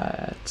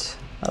dot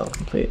level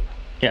complete.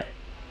 Yeah.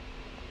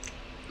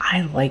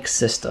 I like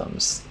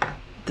systems.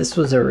 This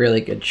was a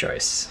really good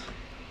choice.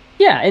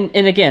 Yeah,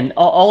 and again,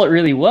 all it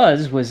really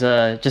was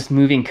just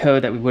moving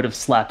code that we would have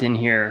slapped in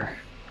here,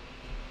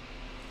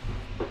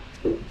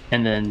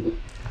 and then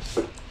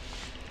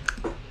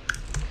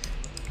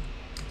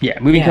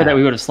moving code that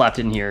we would have slapped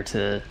in here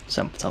to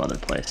some other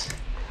place.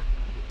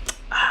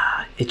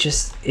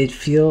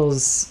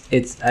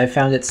 I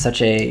found it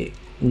such a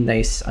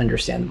nice,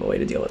 understandable way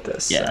to deal with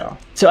this. Yeah.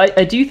 So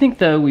I do think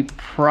though we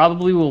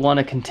probably will want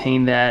to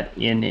contain that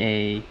in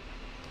a.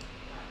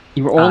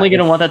 You were only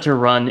going to want that to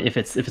run if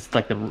it's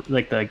like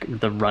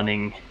the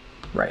running.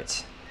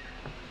 Right.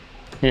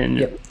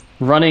 And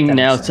running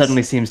now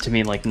suddenly seems to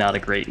me like not a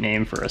great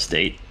name for a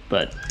state,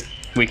 but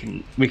we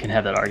can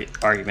have that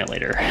argument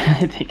later.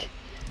 I think.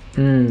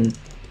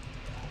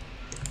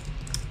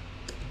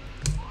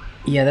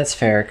 Yeah, that's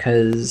fair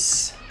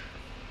because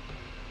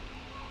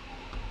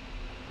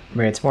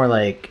it's more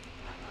like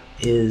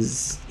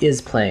is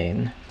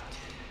plain.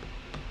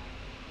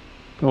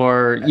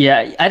 Or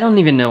I don't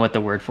even know what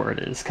the word for it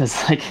is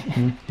because like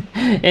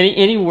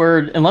any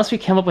word, unless we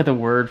come up with a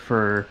word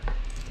for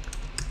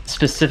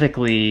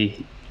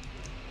specifically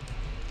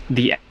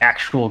the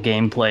actual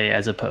gameplay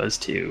as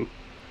opposed to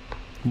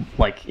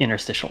like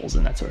interstitials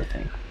and that sort of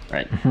thing,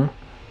 right?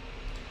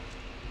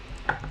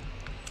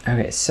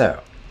 Okay, so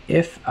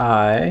if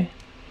I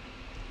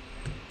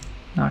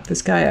knock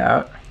this guy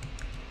out,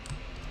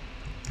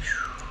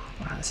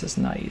 wow, this is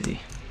not easy.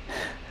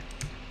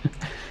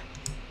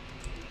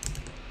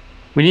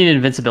 We need an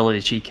invincibility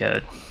cheat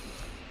code.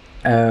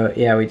 Oh,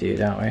 yeah, we do,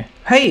 don't we?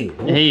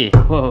 Hey!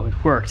 Whoa,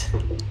 it worked.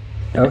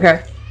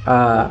 Okay.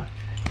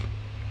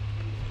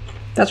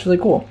 That's really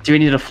cool. Do we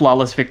need a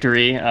flawless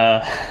victory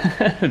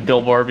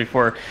billboard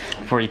before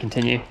you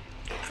continue?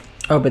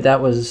 Oh, but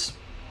that was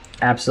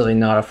absolutely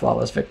not a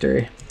flawless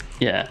victory.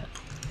 Yeah.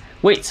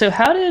 Wait, so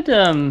how did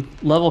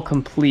level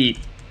complete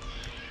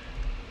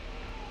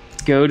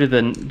go to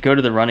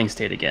the running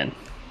state again?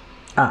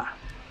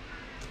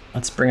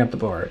 Let's bring up the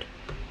board.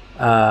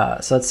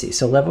 So let's see.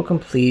 So level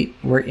complete.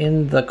 We're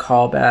in the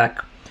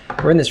callback.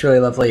 We're in this really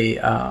lovely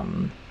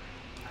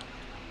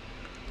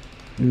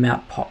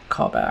map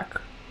callback.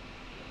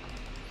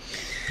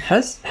 How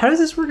does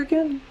this work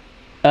again?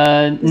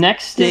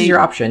 Next state. This is your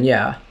option,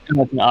 yeah.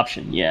 That's an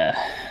option, yeah.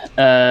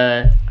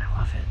 I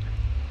love it.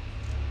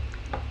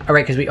 All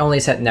right, because we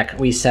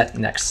set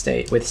next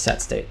state with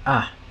set state.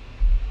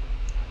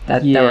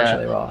 That works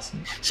really well.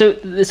 So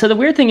the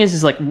weird thing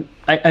is like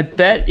I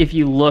bet if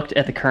you looked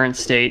at the current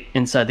state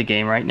inside the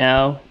game right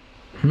now,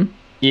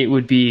 it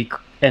would be,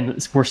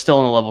 and we're still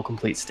in a level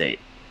complete state.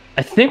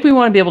 I think we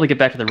want to be able to get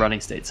back to the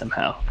running state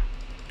somehow.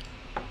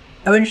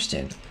 Oh,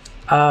 interesting.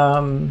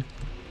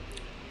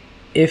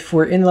 If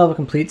we're in the level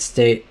complete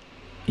state,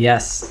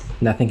 yes,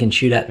 nothing can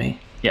shoot at me.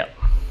 Yep.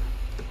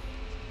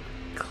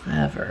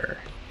 Clever.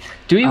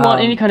 Do we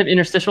want any kind of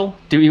interstitial?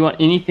 Do we want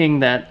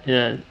anything that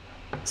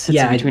sits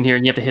in between here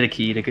and you have to hit a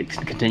key to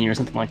continue or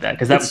something like that?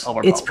 Because that would solve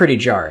our problem. It's pretty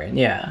jarring,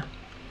 yeah.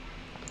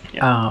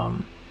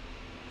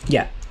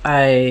 Yeah,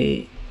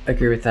 I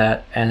agree with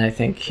that, and I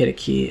think hit a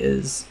key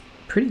is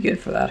pretty good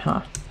for that,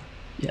 huh?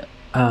 Yeah.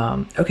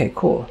 Okay,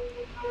 cool.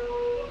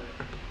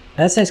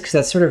 That's nice because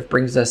that sort of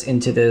brings us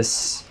into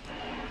this.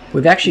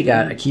 We've actually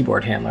got a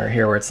keyboard handler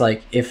here where it's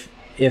like if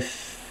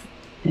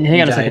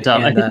hang on a second,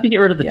 Tom. I think if you get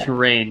rid of the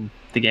terrain,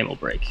 the game will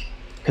break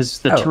because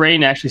the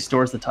terrain actually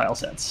stores the tile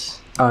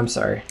sets. Oh, I'm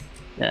sorry.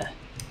 Yeah.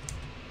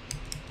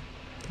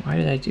 Why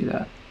did I do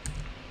that?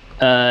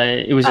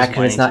 It was just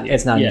it's not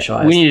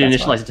initialized. We need to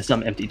initialize it to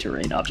some empty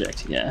terrain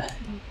object. Yeah.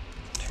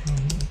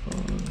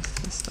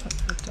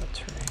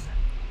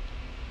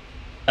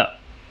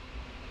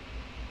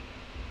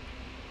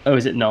 Oh,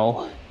 is it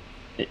null?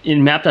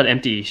 In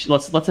map.empty,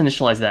 let's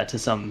initialize that to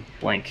some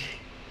blank.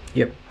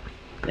 Yep.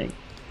 Thing.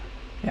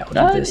 Yeah,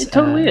 we'll do this. It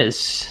totally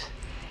is.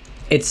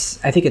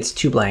 I think it's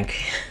too blank.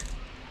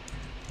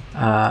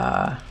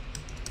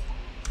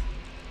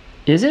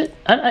 Is it?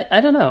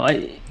 I don't know.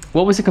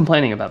 What was it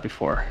complaining about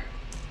before?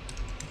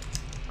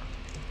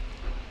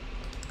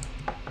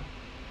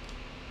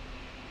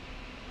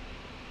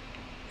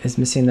 is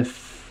missing the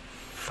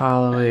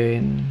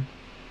following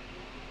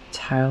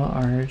tile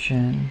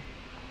origin.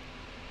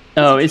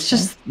 Oh, it's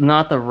just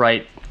not the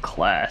right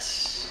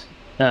class.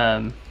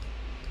 But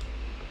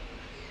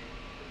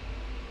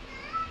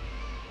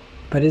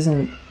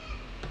isn't...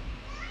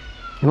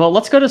 Well,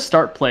 let's go to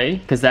start play,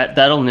 because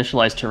that'll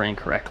initialize terrain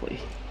correctly.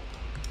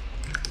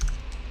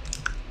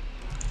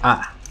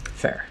 Ah,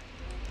 fair.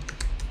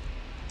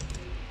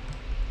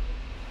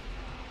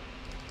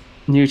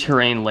 New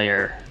terrain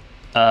layer.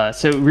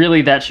 So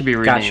really that should be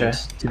renamed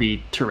Gotcha. to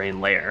be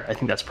terrain layer. I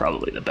think that's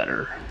probably the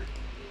better.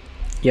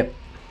 Yep.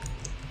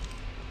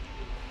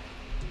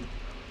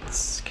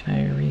 Can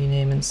I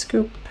rename in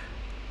scope?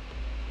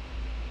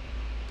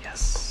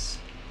 Yes.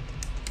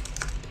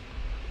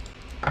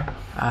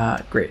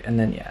 Great. And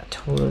then, yeah,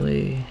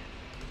 totally.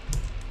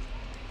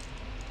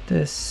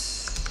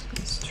 This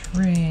is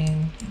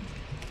terrain.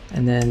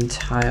 And then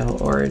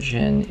tile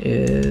origin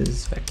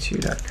is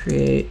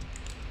vec2.create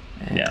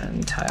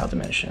and tile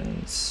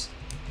dimensions.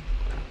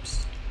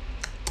 Oops.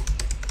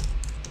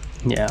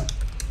 Yeah.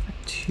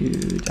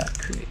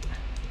 Vec2.create.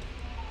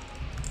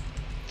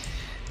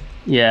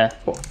 Yeah.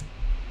 Cool.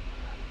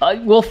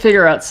 We'll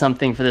figure out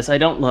something for this. I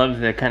don't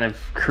love the kind of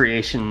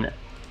creation.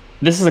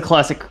 This is a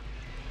classic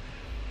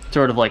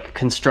sort of like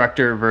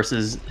constructor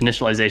versus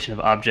initialization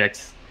of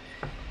objects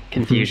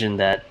confusion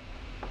that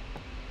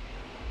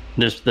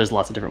there's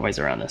lots of different ways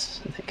around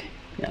this, I think.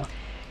 Yeah.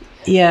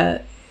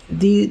 Yeah,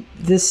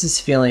 this is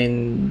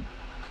feeling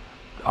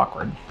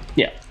awkward.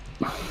 Yeah.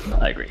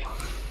 I agree.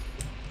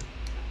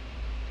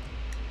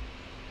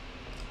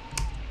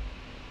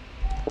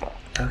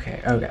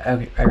 Okay.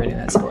 Everything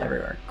that's still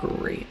everywhere.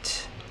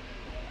 Great.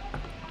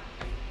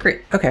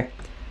 Okay.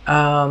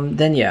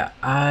 Then yeah,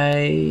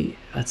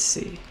 let's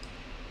see.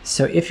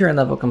 So if you're in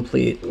level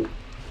complete, we're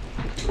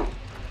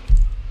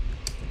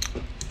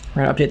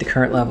gonna update the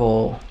current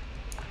level,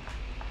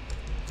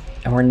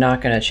 and we're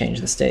not gonna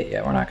change the state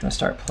yet. We're not gonna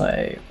start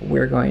play.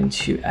 We're going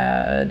to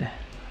add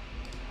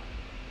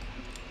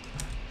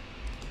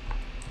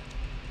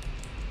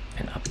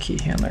an upkey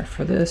handler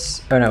for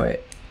this. Oh no, wait.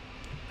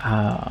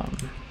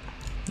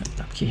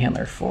 Upkey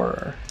handler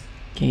for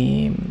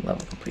game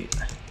level complete.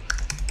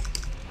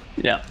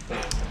 Yeah.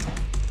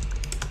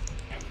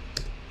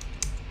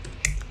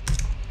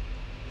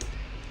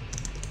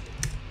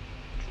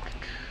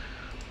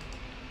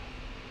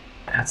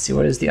 Let's see,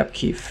 what is the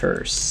upkey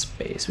for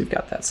space? We've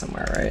got that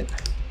somewhere, right?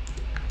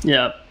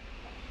 Yeah.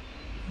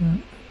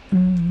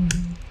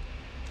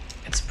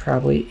 It's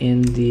probably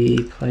in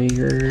the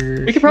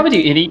player. We could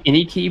probably do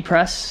any key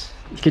press.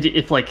 You could,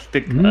 if like the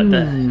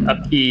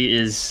upkey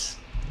is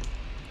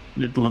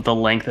the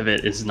length of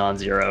it is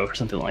non-zero or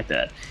something like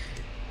that.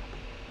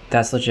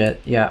 That's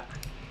legit, yeah.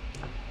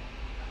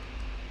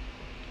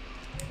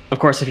 Of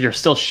course, if you're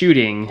still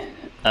shooting,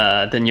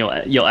 then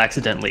you'll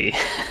accidentally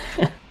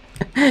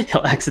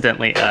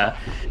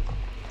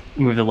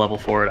move the level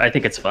forward. I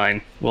think it's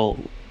fine. We'll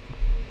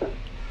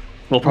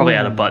probably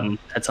add a button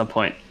at some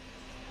point.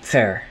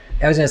 Fair.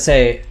 I was gonna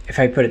say if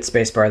I put it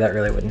spacebar, that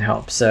really wouldn't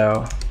help.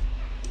 So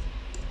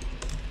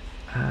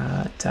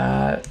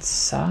dot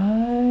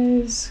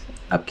size.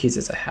 Upkeys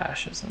is a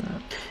hash, isn't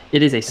it?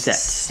 It is a set.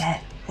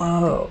 Set.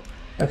 Whoa.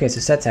 Okay, so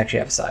sets actually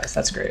have a size.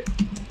 That's great.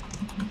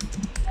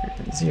 Greater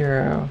than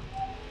 0.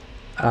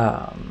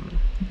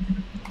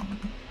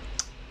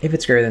 If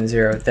it's greater than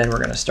 0, then we're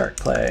gonna start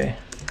play.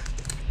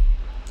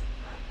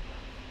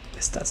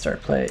 This dot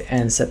start play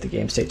and set the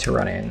game state to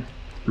running.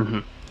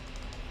 Mm-hmm.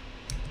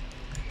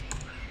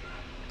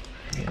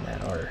 Maybe in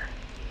that order.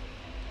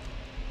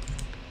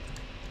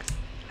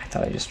 I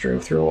thought I just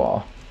drove through a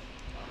wall.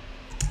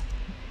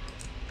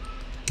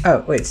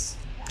 Oh wait,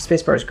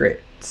 spacebar is great.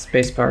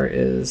 Spacebar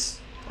is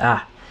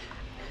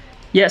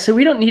Yeah, so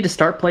we don't need to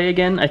start play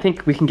again. I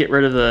think we can get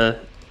rid of the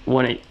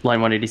line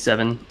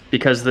 187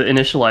 because the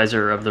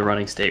initializer of the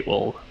running state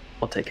will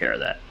take care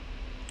of that.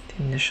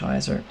 The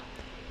initializer.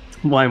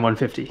 Line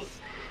 150.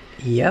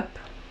 Yep.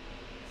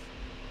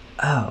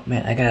 Oh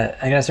man, I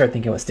gotta start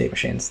thinking with state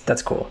machines.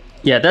 That's cool.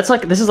 Yeah, this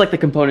is like the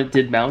component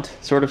did mount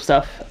sort of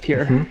stuff up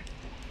here.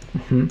 Mm-hmm.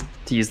 Mm-hmm.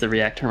 To use the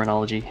React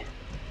terminology.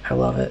 I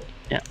love it.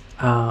 Yeah.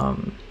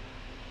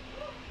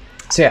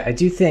 So yeah, I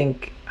do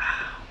think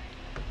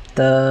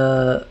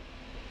the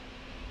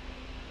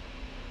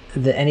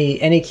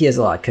any key is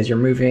a lot because you're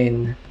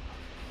moving.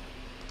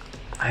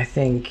 I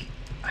think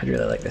I'd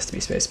really like this to be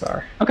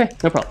spacebar. Okay,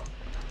 no problem.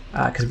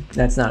 Because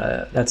that's not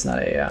a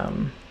ASCII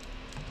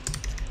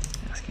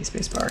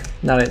spacebar.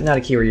 Not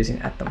a key we're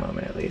using at the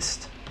moment, at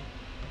least.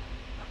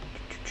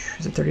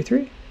 Is it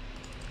 33?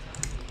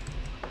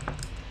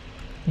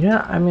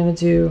 Yeah, I'm gonna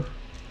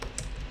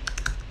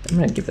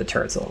give the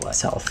turrets a little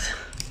less health.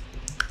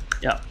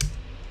 Yeah,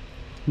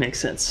 makes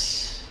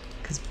sense.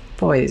 Because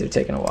boy, these are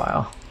taking a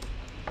while.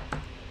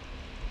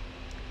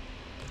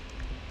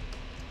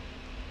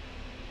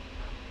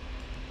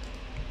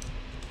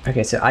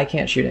 Okay, so I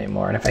can't shoot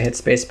anymore, and if I hit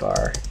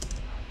spacebar,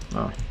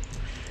 well,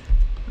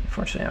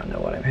 unfortunately I don't know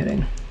what I'm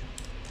hitting.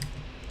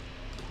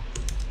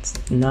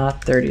 It's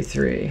not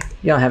 33. You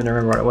don't have to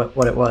remember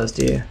what it was,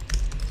 do you?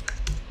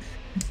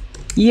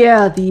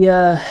 Yeah,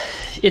 the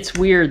it's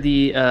weird.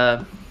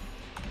 The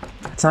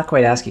It's not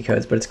quite ASCII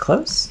codes, but it's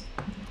close.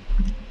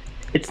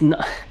 it's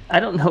not. I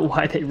don't know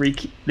why they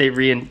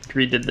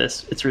redid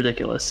this. It's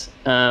ridiculous.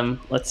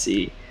 Let's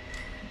see.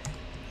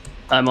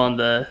 I'm on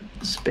the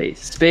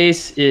space.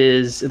 Space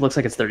is. It looks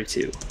like it's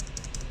 32.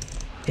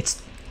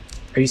 It's.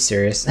 Are you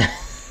serious?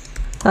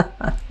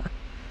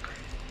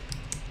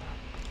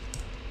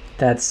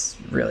 That's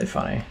really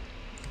funny.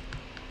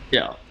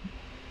 Yeah.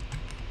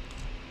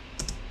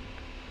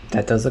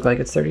 That does look like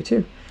it's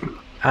 32.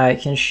 I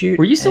can shoot.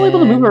 Were you still able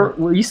to move, or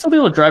were you still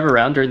able to drive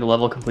around during the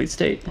level complete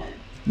state?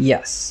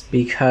 Yes,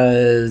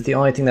 because the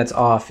only thing that's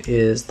off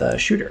is the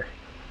shooter.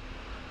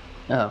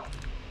 Oh,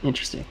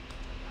 interesting.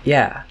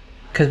 Yeah,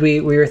 because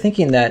we were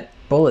thinking that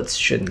bullets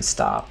shouldn't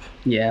stop.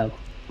 Yeah.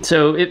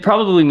 So it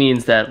probably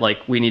means that like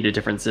we need a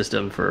different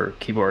system for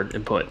keyboard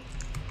input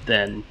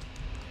than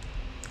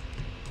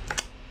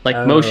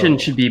like motion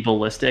should be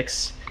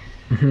ballistics.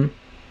 Mm-hmm.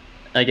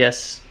 I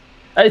guess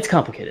it's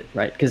complicated,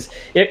 right? Because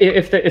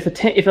if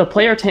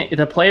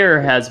the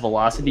player has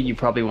velocity, you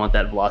probably want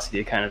that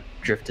velocity to kind of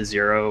drift to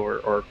 0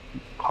 or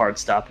hard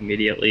stop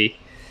immediately.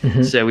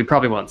 Mm-hmm. So we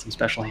probably want some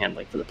special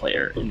handling for the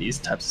player in these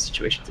types of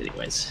situations,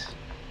 anyways.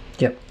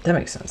 Yep, that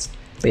makes sense.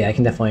 But yeah, I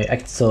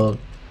can still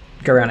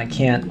go around. I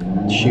can't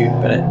shoot,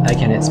 but I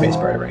can hit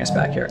spacebar to bring us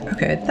back here.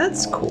 Okay,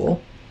 that's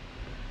cool.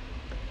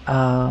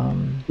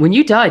 When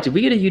you died, did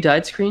we get a you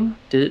died screen?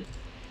 Did it?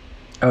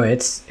 Oh,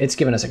 it's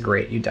given us a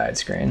great you died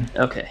screen.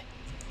 Okay.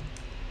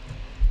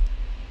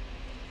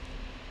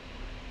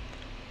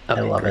 I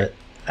love it.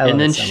 I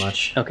love it so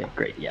much. Okay,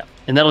 great. Yeah,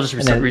 and that'll just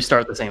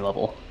restart the same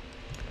level.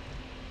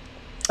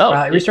 Oh,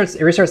 it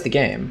restarts the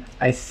game.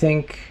 I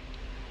think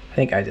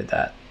I did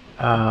that.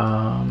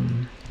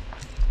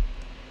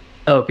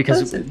 Oh,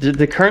 because did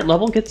the current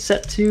level get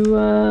set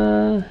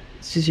to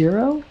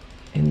 0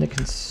 in the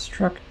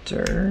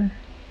constructor?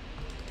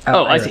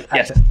 Oh, I see.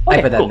 Yes,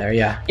 I put that in there.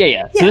 Yeah.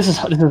 Yeah. So this is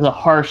a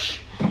harsh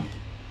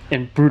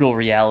and brutal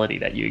reality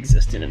that you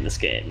exist in this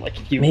game. Like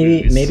if you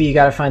maybe you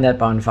got to find that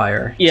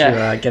bonfire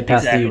to get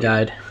past the you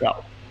died. Yeah.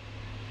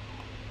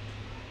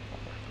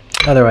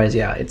 Otherwise,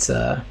 yeah, it's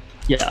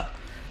yeah.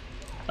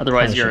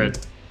 Otherwise, you're an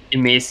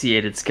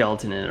emaciated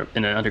skeleton in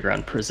an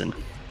underground prison.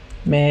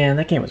 Man,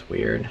 that game was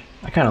weird.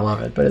 I kind of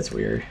love it, but it's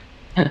weird.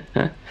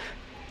 Okay,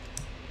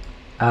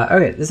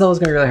 this level is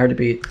gonna be really hard to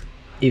beat,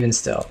 even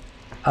still.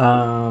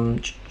 So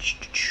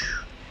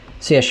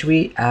yeah, should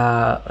we?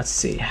 Let's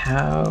see.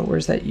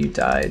 Where's that you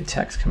died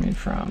text coming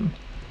from?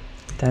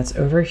 That's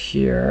over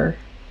here.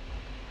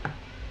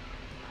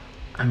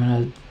 I'm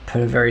gonna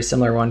put a very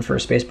similar one for a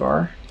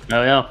spacebar.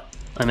 Oh yeah,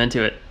 I'm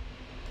into it.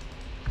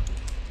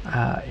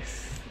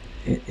 If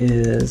it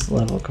is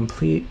level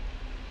complete,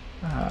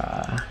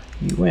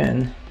 you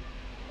win.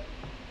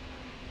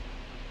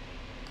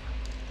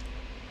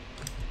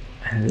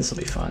 And this will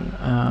be fun.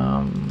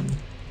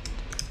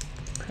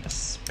 Press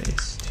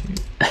space to.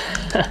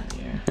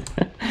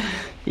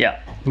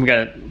 Yeah, we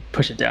gotta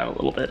push it down a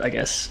little bit, I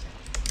guess.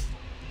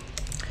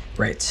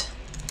 Right.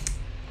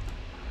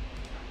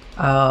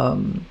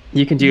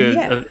 You can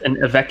do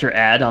a vector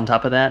add on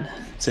top of that.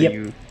 So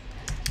you.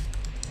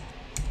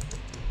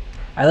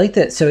 I like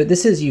that. So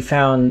this is you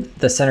found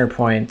the center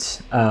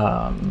point,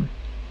 and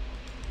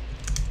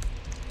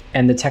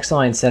the text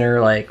align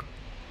center like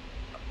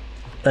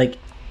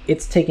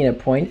it's taking a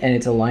point and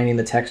it's aligning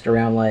the text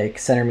around like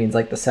center means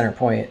like the center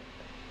point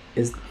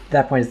is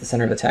that point is the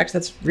center of the text.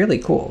 That's really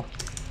cool.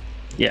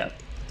 Yeah.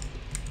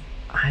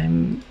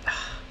 I'm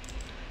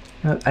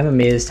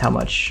amazed how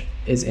much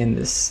is in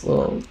this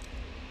little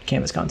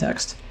canvas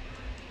context.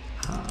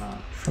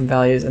 From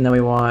values, and then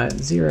we want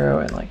 0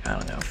 and like, I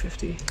don't know,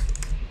 50.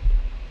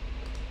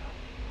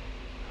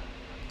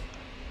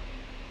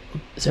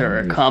 Is there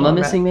a comma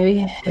missing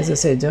maybe? As I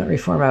say, don't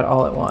reformat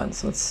all at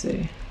once. Let's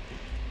see.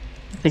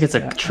 I think it's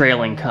a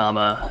trailing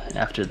comma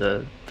after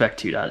the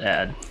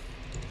vec2.add.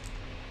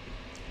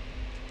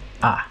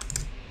 Ah.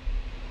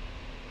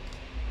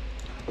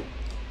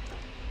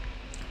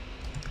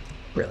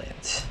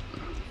 Brilliant.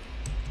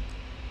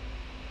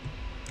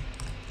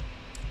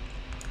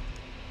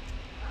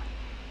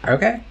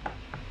 Okay.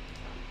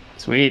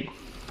 Sweet.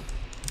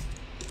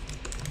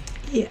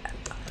 Yeah.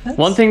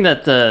 One thing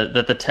that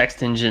the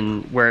text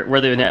engine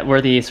where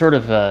the sort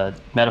of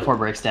metaphor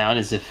breaks down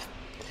is if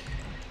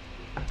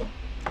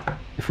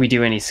we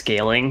do any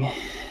scaling,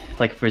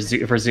 like if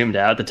we're zoomed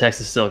out, the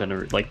text is still going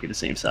to like be the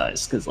same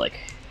size because like.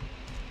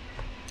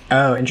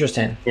 Oh,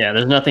 interesting. Yeah,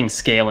 there's nothing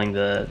scaling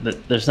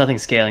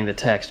the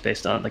text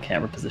based on the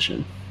camera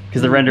position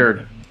because the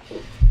render,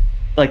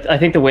 like I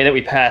think the way that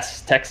we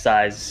pass text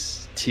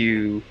size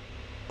to.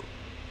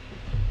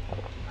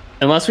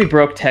 Unless we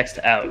broke text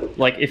out,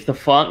 like if the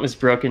font was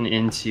broken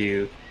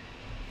into,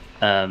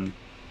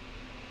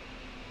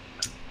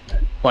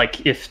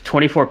 like if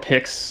 24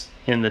 pix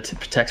in the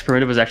text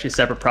primitive was actually a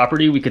separate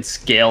property, we could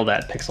scale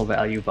that pixel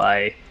value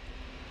by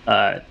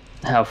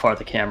how far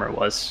the camera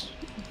was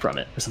from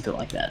it, or something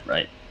like that,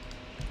 right?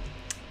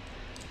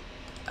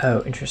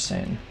 Oh,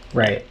 interesting.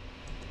 Right.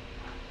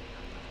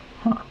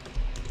 Huh.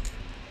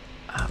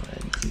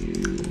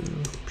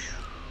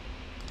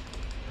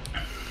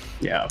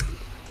 Yeah.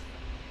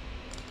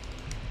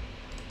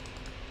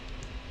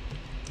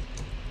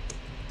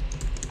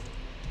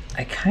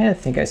 I kind of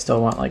think I still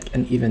want like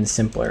an even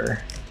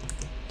simpler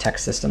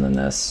text system than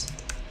this.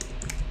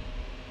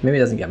 Maybe it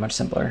doesn't get much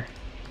simpler.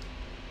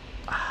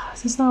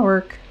 Does this not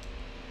work?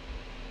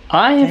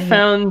 I have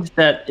found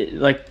that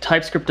like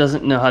TypeScript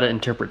doesn't know how to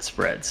interpret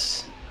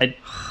spreads.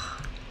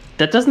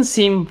 That doesn't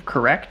seem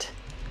correct,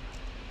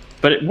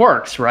 but it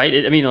works,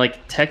 right? I mean, like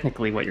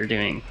technically, what you're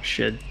doing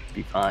should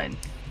be fine.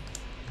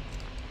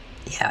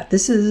 Yeah,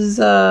 this is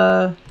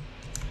it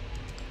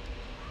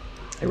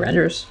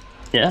renders.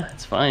 Yeah,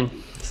 it's fine.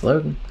 It's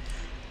loading.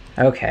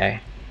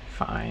 Okay,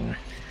 fine.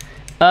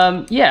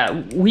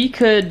 Yeah, we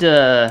could.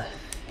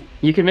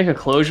 You could make a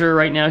closure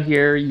right now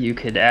here. You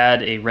could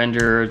add a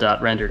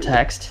render.render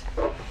text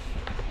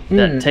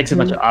that takes a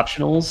bunch of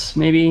optionals,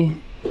 maybe.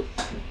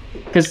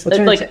 Because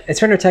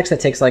it's render text that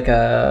takes like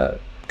a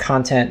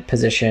content,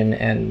 position,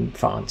 and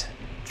font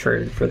for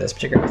this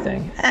particular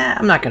thing.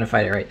 I'm not going to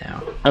fight it right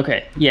now.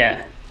 Okay,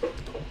 yeah.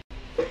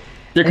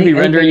 There could be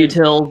render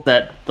util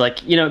that,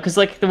 like, you know, because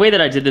like the way that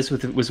I did this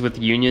was with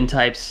union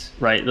types,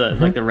 right?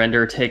 Like the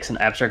render takes an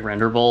abstract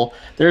renderable.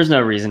 There's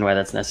no reason why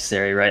that's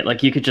necessary, right?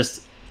 Like you could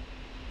just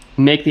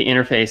make the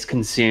interface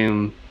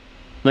consume,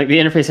 like the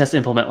interface has to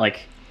implement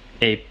like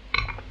a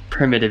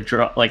primitive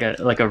like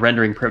a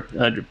rendering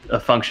a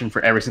function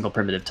for every single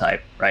primitive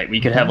type, right?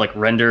 We could have like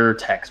render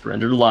text,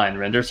 render line,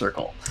 render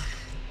circle.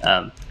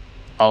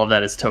 All of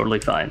that is totally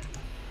fine.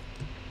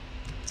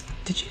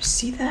 Did you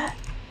see that?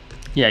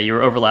 Yeah, you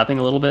were overlapping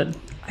a little bit.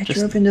 I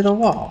drove into the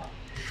wall.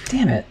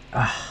 Damn it.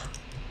 Ugh.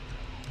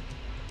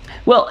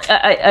 Well,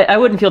 I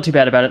wouldn't feel too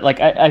bad about it.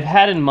 Like I've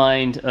had in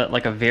mind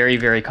like a very,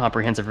 very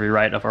comprehensive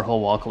rewrite of our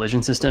whole wall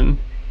collision system.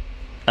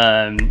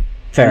 Fair.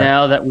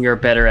 Now that we are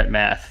better at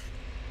math,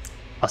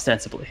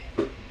 ostensibly.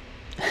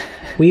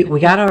 we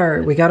got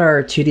our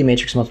 2D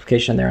matrix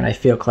multiplication there, and I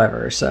feel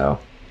clever. So.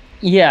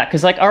 Yeah,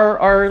 because like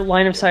our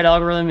line of sight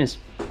algorithm is,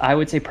 I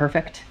would say,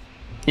 perfect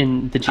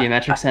in the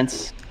geometric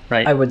sense.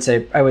 Right. I would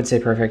say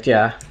perfect.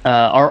 Yeah.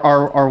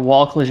 Our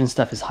wall collision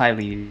stuff is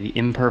highly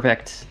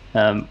imperfect.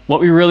 What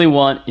we really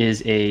want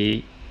is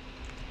a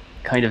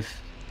kind of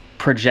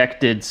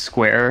projected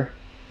square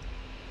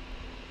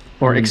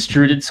or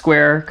extruded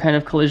square kind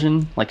of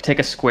collision. Like take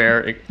a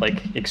square,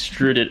 like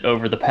extrude it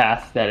over the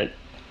path that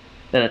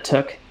it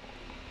took,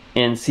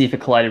 and see if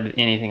it collided with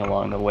anything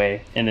along the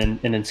way, and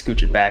then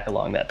scooch it back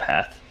along that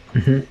path.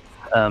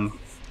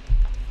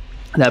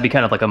 That'd be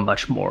kind of like a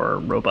much more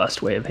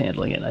robust way of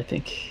handling it, I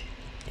think.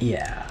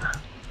 Yeah,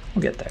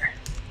 we'll get there.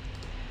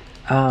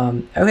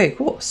 Okay,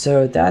 cool.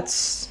 So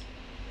that's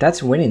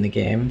winning the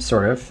game,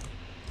 sort of.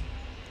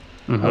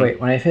 Oh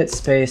wait, when I hit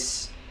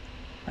space,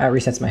 it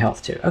resets my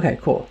health too. Okay,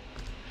 cool.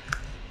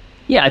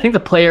 Yeah, I think the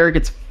player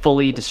gets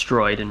fully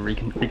destroyed and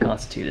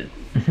reconstituted.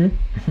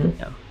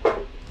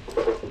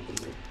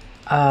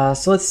 Yeah.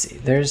 So let's see.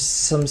 There's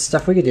some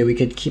stuff we could do. We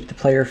could keep the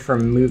player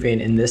from moving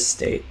in this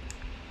state.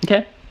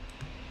 Okay.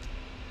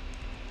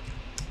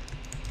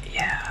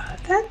 Yeah,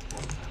 that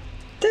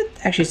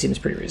actually seems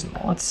pretty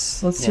reasonable. Let's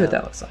see what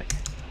that looks like.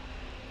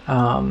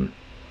 And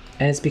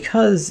it's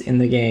because in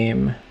the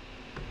game,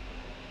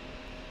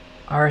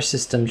 our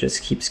system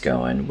just keeps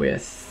going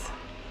with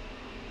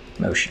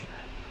motion.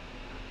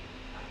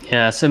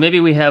 Yeah, so maybe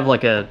we have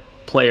like a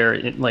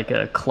player, like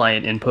a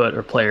client input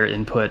or player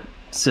input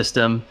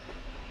system,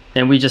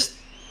 and we just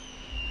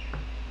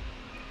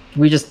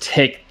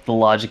take the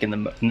logic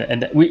and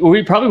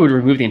we probably would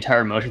remove the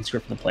entire motion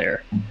script from the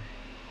player.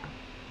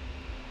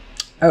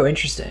 Oh,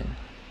 interesting.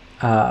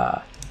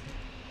 So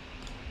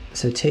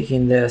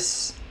taking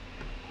this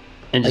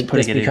and just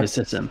putting it into the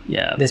system.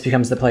 Yeah. This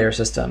becomes the player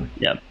system.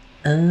 Yeah.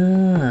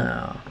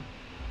 Oh.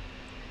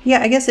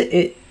 Yeah, I guess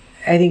I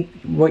think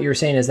what you're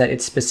saying is that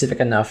it's specific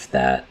enough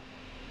that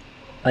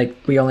like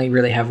we only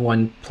really have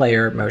one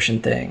player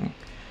motion thing.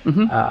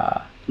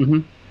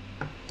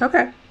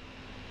 Okay.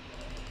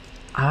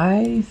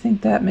 I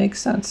think that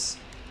makes sense.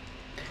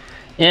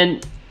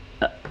 And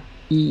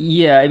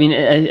yeah, I mean,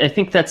 I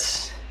think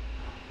that's,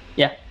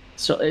 yeah.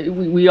 So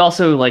we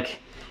also like,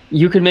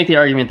 you could make the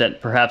argument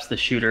that perhaps the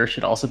shooter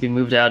should also be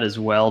moved out as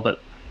well,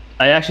 but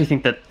I actually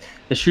think that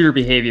the shooter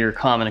behavior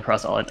common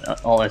across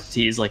all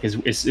entities like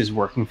is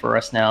working for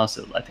us now,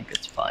 so I think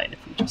it's fine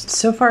if we just.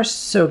 So far,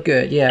 so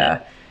good.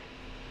 Yeah.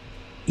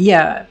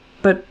 Yeah,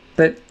 but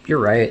you're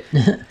right.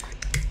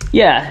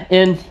 Yeah,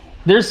 and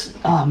there's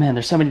so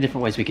many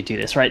different ways we could do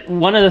this, right?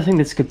 One other thing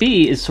this could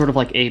be is sort of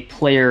like a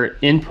player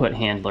input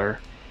handler,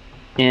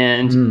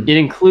 and it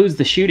includes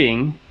the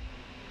shooting,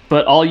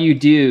 but all you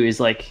do is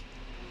like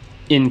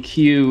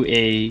enqueue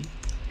a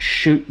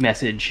shoot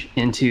message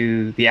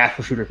into the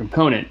actual shooter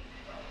component.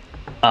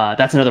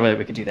 That's another way that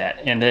we could do that.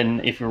 And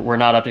then if we're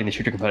not updating the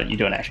shooter component, you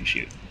don't actually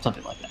shoot.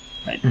 Something like that,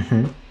 right?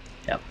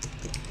 Yeah.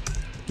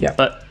 Yeah.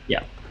 But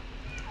yeah.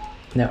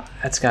 No,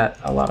 that's got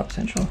a lot of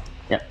potential.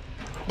 Yeah.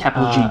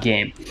 Capital G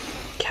game.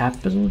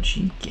 Capital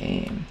G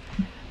game.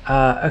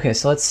 Okay,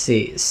 so let's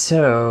see.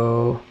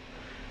 So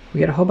we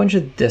got a whole bunch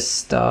of this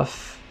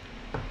stuff.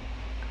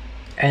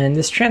 And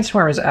this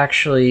transform is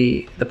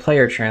actually the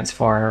player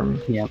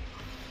transform. Yep.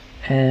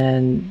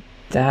 And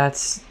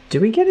that's... Do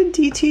we get a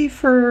DT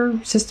for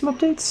system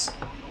updates?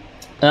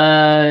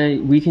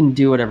 We can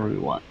do whatever we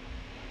want.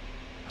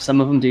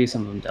 Some of them do,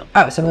 some of them don't.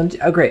 Oh, some of them do.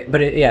 Oh, great.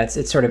 But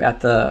it's sort of at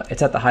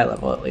the high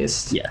level at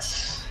least.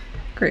 Yes.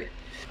 Great.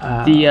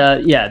 I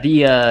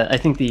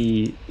think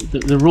the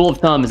rule of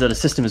thumb is that a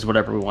system is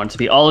whatever we want it to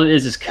be. All it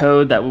is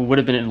code that would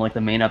have been in like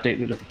the main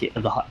update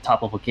of the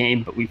top level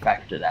game, but we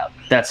factored it out.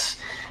 That's,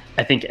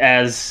 I think,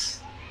 as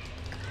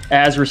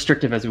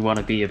restrictive as we want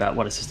to be about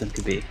what a system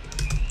could be.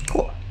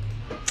 Cool.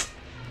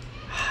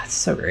 It's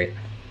so great.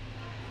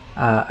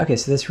 Okay,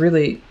 so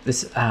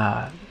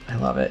I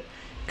love it,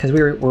 because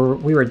we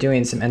were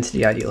doing some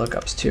entity ID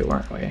lookups too,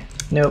 weren't we?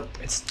 Nope,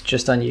 it's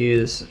just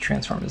unused.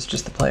 Transform is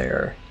just the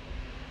player.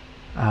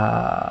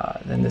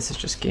 Then this is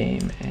just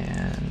game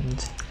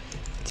and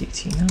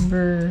DT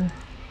number.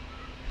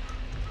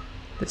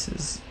 This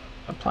is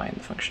applying the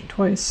function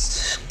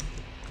twice.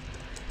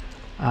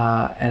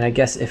 And I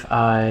guess if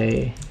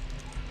I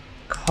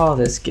call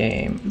this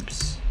game,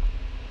 oops,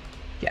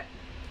 yeah,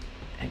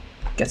 it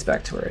gets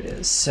back to where it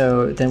is.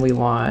 So then we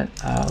want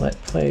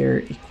let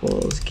player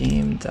equals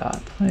game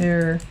dot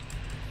player,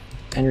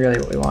 and really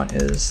what we want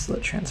is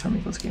let transform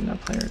equals game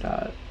dot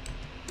player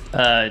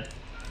dot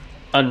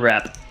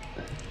unwrap.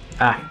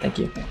 Ah, thank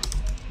you.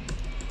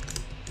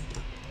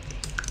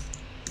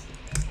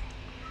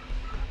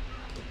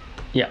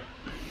 Yeah.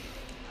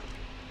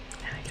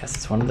 I guess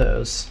it's one of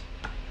those.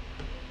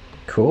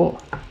 Cool.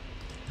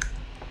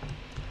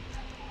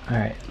 All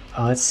right,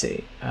 let's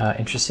see.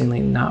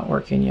 Interestingly, not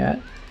working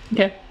yet.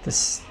 Okay. The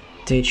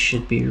stage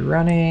should be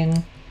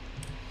running.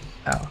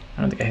 Oh,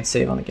 I don't think I hit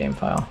save on the game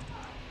file.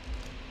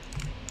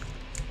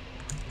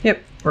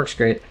 Yep, works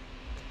great.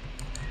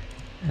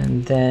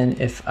 And then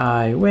if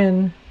I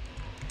win,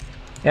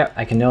 yep,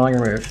 I can no longer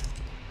move.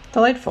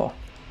 Delightful.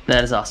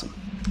 That is awesome.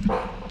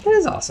 That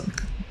is awesome.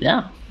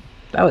 Yeah.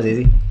 That was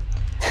easy.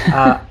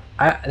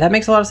 That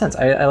makes a lot of sense.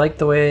 I like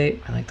the way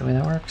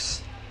that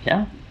works.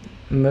 Yeah.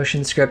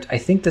 Motion script. I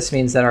think this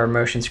means that our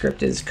motion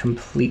script is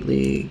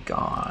completely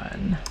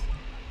gone.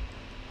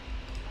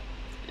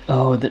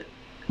 Oh,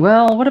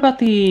 well, what about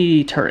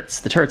the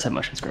turrets? The turrets have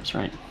motion scripts,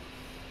 right?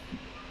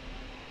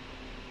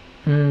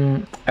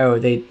 Oh,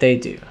 they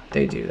do.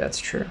 They do. That's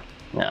true.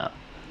 Yeah.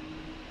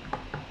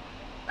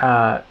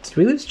 Did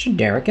we lose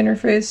generic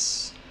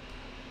interface?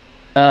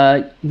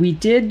 We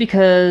did,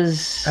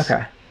 because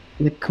Okay.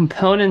 the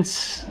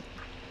components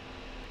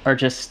are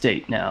just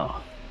state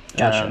now.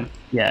 Gotcha.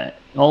 Yeah,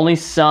 only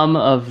some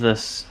of the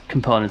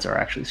components are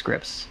actually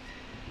scripts.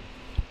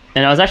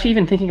 And I was actually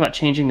even thinking about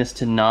changing this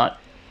to not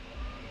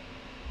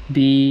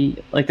be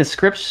like the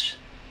scripts.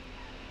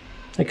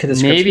 Like, could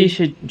the Maybe scripts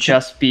should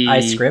just be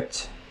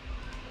iScript.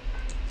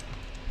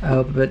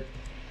 Oh, but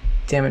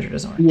Damager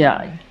doesn't work.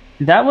 Yeah,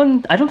 that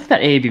one. I don't think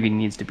that AABB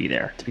needs to be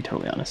there, to be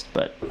totally honest.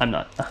 But I'm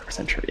not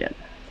 100% sure yet.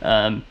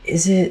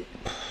 Is it?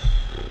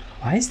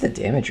 Why is the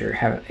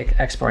Damager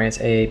exporting its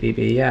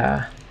AABB?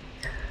 Yeah.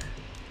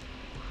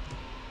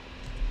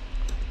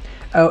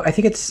 Oh, I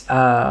think it's.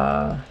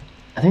 I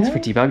think it's for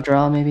debug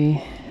draw,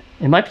 maybe.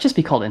 It might just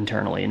be called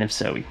internally, and if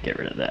so, we can get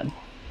rid of that.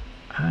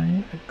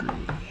 I agree.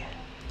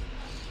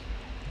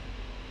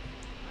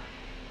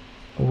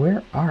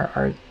 Where are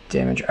our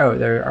Damager? Oh,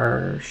 there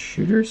are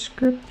shooter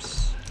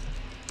scripts.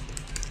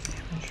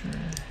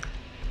 Damager.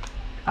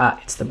 Ah,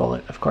 it's the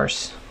bullet, of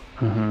course.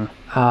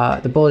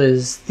 Mm-hmm. The bullet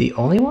is the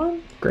only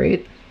one?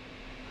 Great.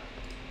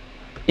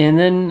 And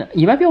then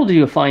you might be able to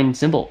do a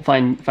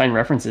find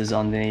references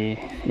on the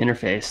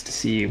interface to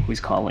see who's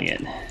calling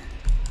it.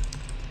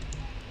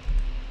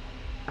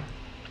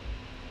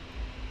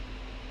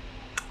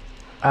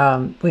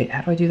 Wait,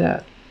 how do I do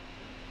that?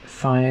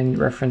 Find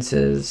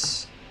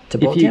references to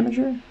bullet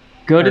Damager?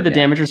 Go to the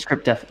Damager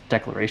script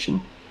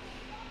declaration.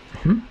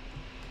 Mm-hmm.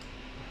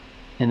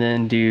 And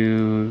then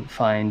do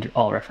find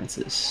all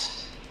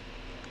references.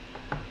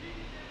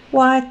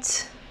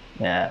 What?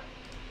 Yeah.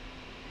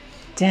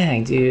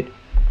 Dang, dude.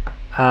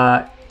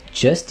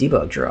 Just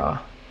debug draw.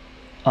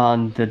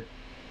 On the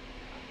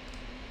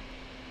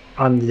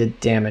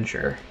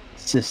Damager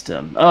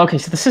system. Oh, okay,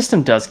 so the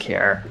system does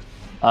care.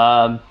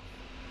 All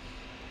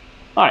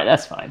right,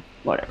 that's fine.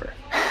 Whatever.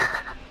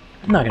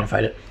 I'm not gonna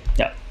fight it.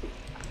 Yeah.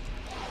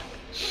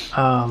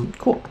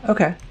 Cool.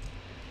 Okay.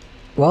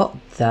 Well,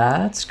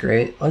 that's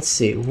great. Let's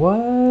see.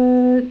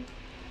 What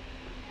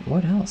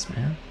else,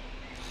 man?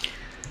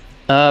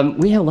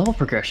 We have level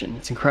progression.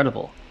 It's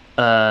incredible.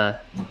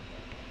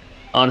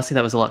 Honestly,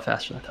 that was a lot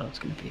faster than I thought it was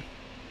going to be.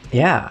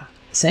 Yeah,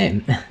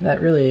 same.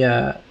 That really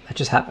that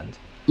just happened.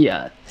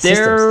 Yeah,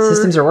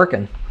 systems are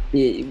working.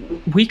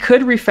 We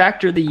could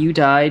refactor the You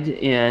Died,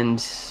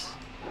 and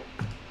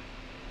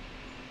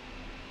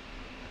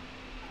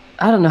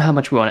I don't know how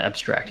much we want to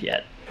abstract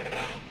yet.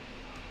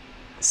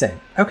 Same.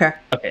 Okay.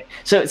 Okay.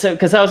 So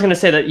because I was going to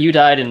say that You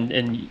Died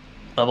and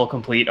Level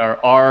Complete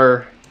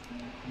are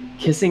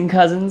kissing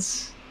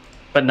cousins,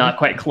 but not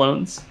quite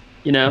clones.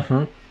 You know.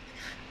 Mm-hmm.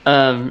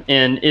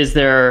 And is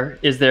there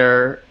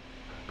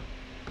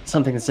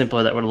something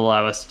simpler that would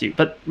allow us to do.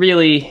 But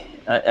really,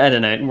 I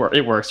don't know.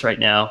 It works right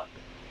now.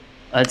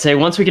 I'd say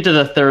once we get to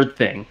the third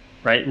thing,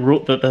 right?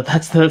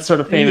 That's the sort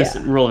of famous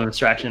rule of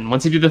abstraction.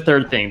 Once you do the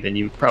third thing, then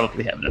you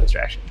probably have an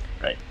abstraction,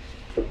 right?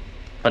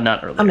 But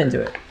not earlier. I'm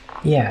into it.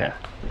 Yeah.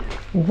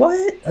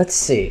 What? Let's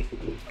see.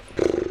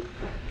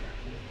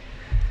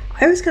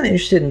 I was kind of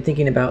interested in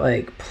thinking about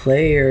like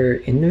player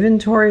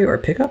inventory or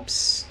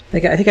pickups.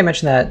 Like I think I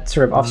mentioned that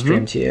sort of off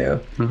stream to you.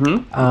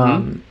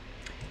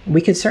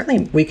 We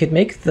could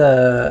make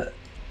the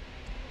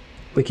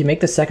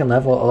second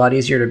level a lot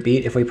easier to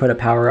beat if we put a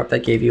power up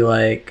that gave you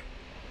like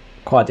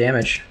quad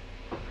damage.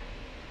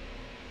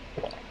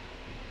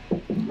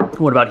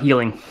 What about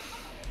healing?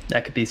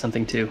 That could be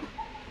something too.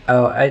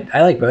 Oh,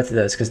 I like both of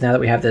those because now that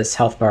we have this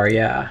health bar,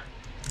 yeah.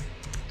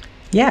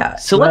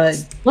 So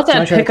let's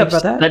add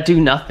pickups that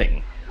do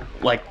nothing.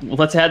 Like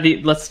let's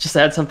just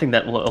add something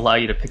that will allow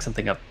you to pick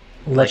something up.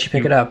 Let you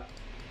pick it up.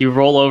 You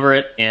roll over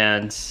it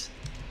and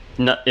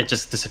it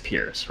just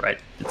disappears, right?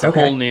 It's a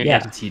whole new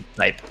entity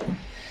type.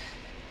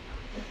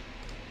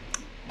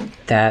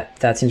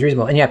 That seems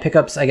reasonable. And yeah,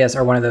 pickups I guess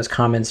are one of those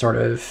common sort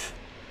of.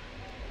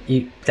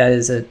 That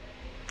is a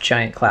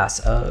giant class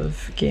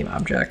of game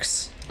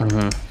objects.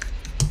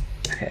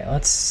 Okay,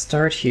 let's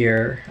start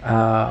here.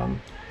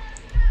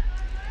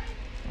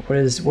 What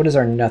is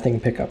our nothing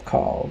pickup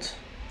called?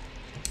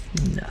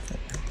 Nothing.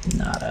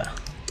 Nada.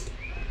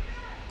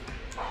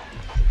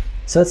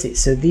 So let's see.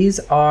 So these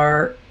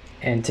are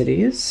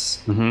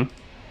entities.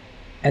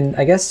 And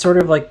I guess sort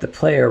of like the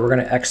player, we're going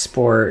to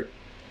export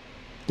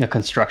a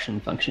construction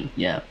function.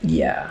 Yeah,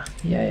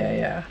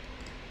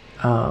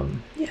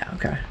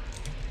 okay.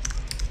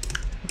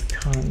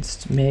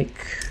 Const make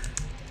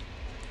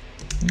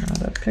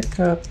nada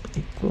pickup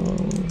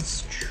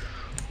equals,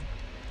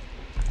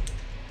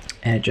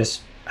 and it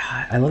just,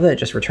 I love that it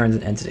just returns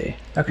an entity.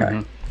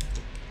 Okay.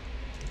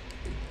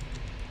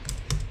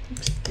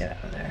 Just get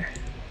out of there.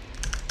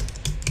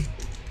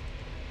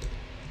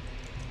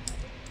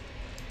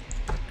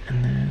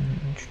 And then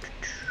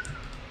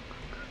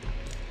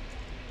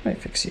I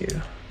fix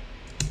you.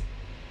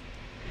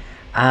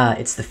 Ah,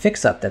 it's the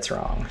fix up that's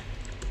wrong.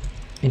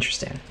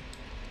 Interesting.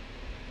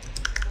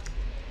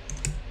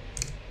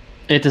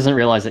 It doesn't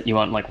realize that you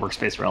want like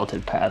workspace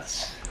relative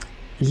paths.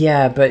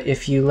 Yeah, but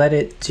if you let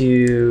it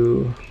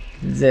do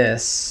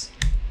this,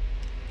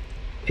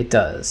 it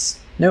does.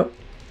 Nope.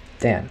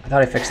 Damn, I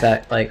thought I fixed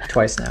that like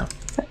twice now.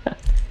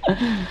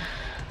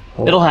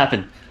 It'll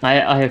happen.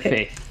 I have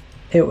faith.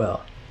 It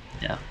will.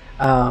 Yeah.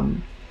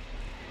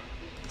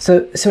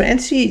 So an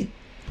entity,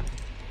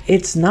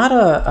 it's not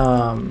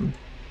a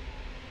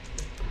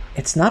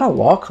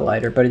wall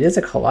collider, but it is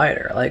a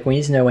collider. Like we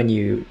need to know when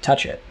you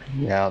touch it.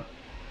 Yeah.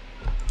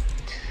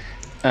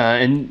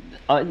 And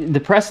the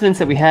precedence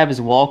that we have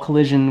is wall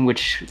collision,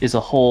 which is a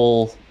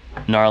whole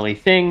gnarly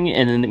thing,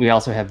 and then we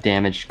also have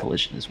damaged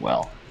collision as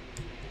well.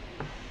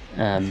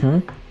 Yeah.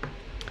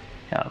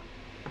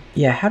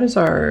 Yeah. How does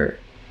our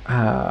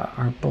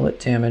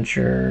bullet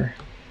damager?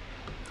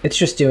 It's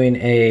just doing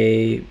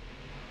a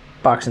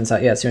box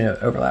inside. Yeah, it's doing an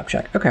overlap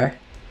check. Okay.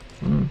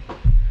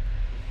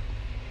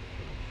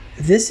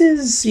 This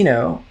is, you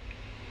know,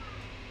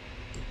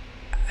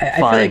 I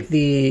feel like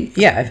the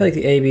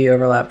AB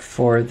overlap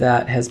for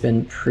that has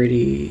been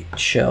pretty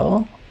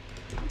chill.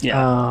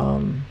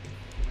 Yeah.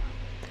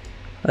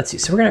 Let's see.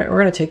 So we're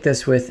gonna take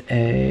this with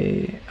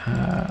a.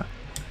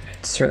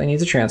 It certainly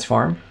needs a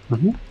transform.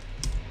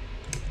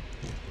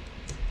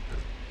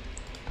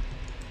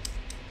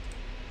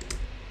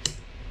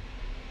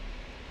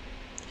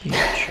 You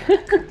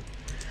jerk.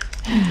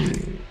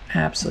 You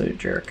absolute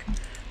jerk.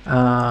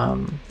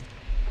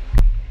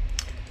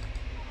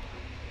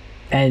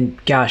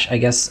 And gosh, I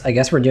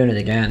guess we're doing it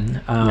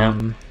again.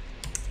 All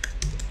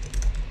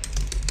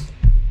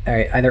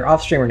right, either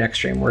off stream or next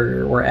stream,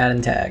 we're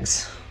adding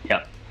tags.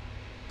 Yeah.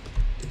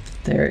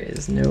 There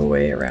is no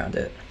way around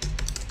it.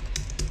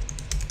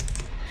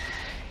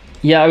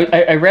 Yeah,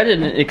 I read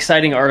an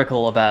exciting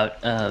article about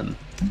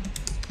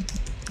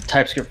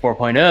TypeScript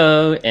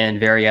 4.0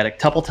 and variadic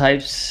tuple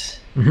types,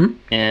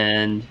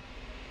 and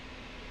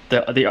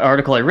the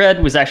article I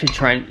read was actually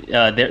trying.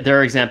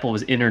 Their example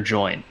was inner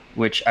join,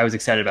 which I was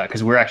excited about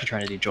because we're actually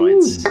trying to do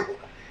joins.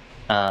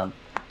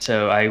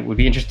 So I would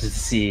be interested to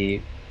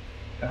see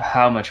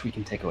how much we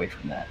can take away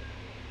from that.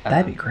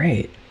 That'd be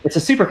great. It's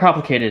a super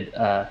complicated.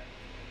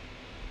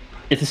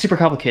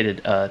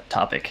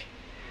 Topic.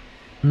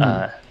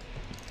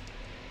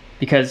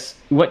 Because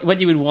what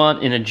you would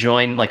want in a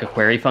join, like a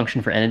query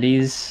function for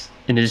entities,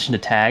 in addition to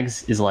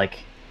tags, is like,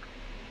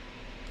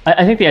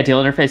 I think the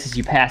ideal interface is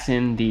you pass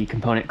in the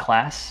component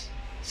class.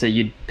 So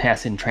you'd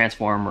pass in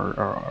transform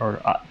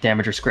or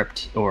damager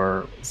script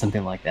or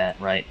something like that,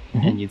 right?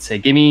 And you'd say,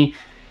 give me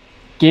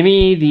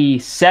the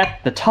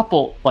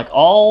tuple, like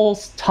all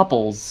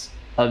tuples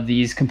of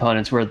these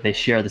components where they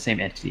share the same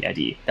entity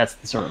ID. That's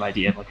the sort of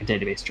idea of like a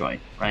database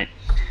join, right?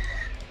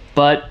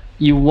 But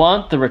you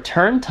want the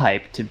return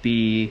type to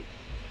be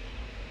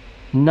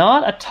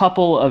not a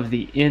tuple of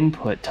the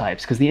input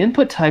types, because the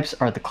input types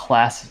are the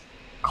class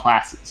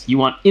classes. You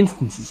want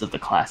instances of the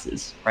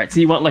classes, right? So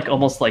you want like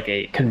almost like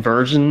a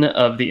conversion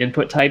of the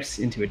input types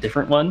into a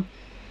different one,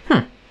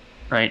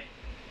 right?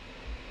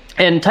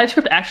 And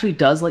TypeScript actually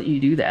does let you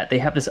do that. They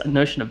have this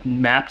notion of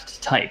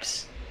mapped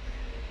types.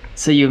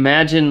 So you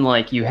imagine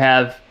like you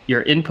have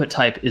your input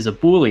type is a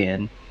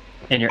Boolean,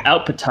 and your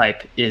output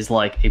type is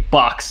like a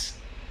box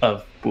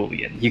of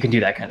Boolean. You can do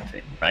that kind of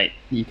thing, right?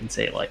 You can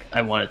say like,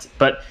 I want it to,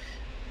 but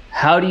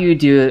how do you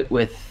do it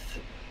with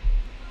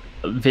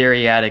a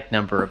variadic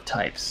number of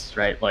types,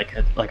 right? Like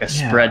a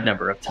spread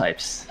number of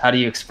types. How do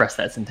you express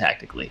that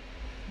syntactically?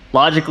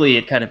 Logically,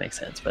 it kind of makes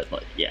sense, but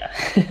like, yeah.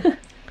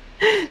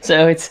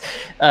 So it's,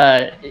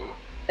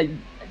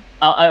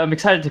 I'm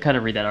excited to kind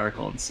of read that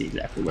article and see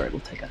exactly where it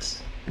will take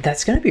us.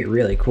 That's going to be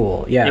really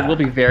cool. Yeah. It will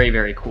be very,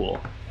 very cool.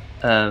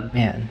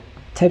 Man,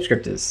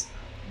 TypeScript is,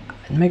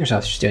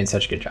 Microsoft's just doing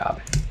such a good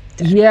job.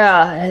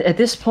 Yeah, at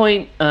this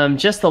point,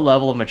 just the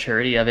level of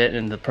maturity of it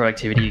and the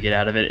productivity you get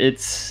out of it,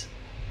 it's...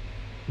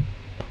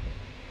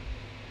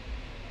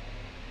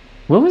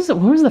 When was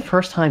the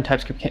first time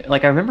TypeScript came?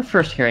 Like, I remember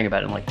first hearing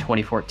about it in like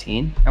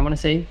 2014, I want to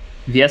say.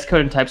 VS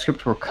Code and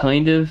TypeScript were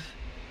kind of...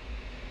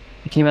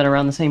 It came out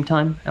around the same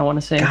time, I want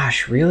to say.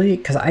 Gosh, really?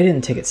 Because I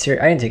didn't take it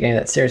I didn't take any of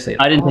that seriously at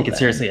all. I didn't take it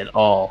seriously at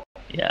all,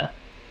 yeah.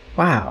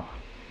 Wow.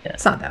 Yeah.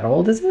 It's not that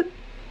old, is it?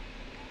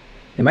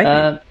 It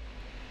might be.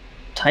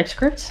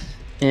 TypeScript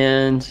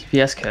and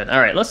VS Code. All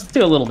right, let's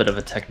do a little bit of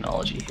a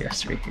technology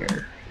history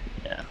here.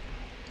 Yeah.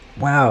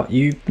 Wow,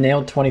 you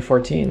nailed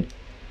 2014.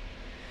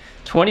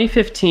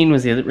 2015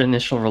 was the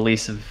initial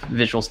release of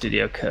Visual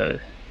Studio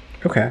Code.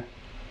 Okay.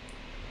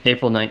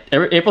 April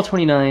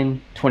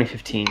 29,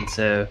 2015.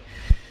 So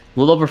a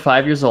little over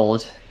 5 years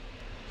old.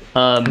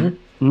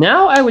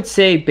 Now I would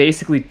say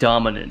basically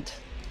dominant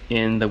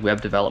in the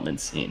web development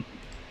scene.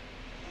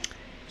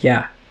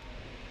 Yeah.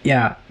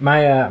 Yeah,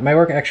 my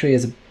work actually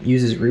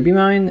uses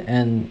RubyMine,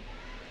 and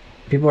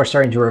people are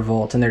starting to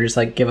revolt, and they're just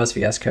like, give us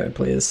VS Code,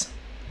 please.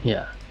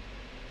 Yeah.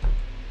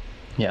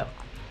 Yeah.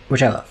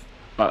 Which I love.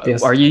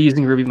 Are you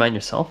using RubyMine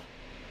yourself?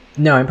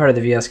 No, I'm part of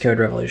the VS Code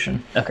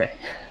revolution. Okay.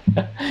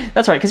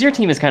 That's right, because your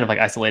team is kind of like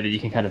isolated. You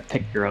can kind of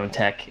pick your own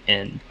tech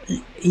and...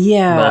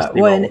 Yeah,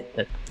 well,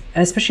 and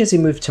especially as we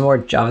move to more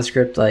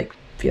JavaScript, like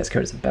VS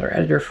Code is a better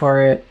editor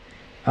for it.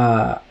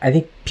 I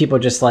think people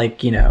just like,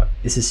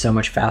 this is so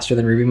much faster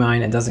than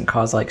RubyMine and doesn't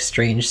cause like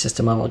strange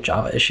system level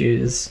Java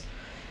issues.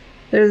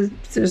 There's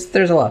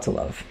a lot to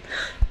love.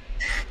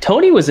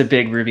 Tony was a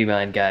big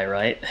RubyMine guy,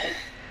 right?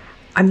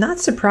 I'm not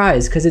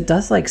surprised because it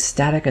does like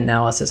static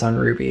analysis on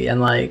Ruby and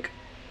like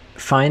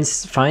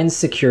finds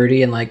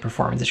security and like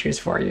performance issues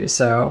for you.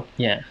 So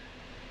yeah,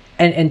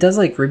 and does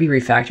like Ruby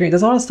refactoring. It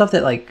does a lot of stuff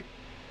that like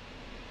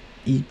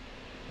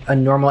a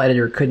normal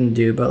editor couldn't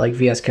do, but like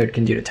VS Code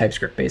can do to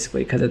TypeScript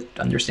basically because it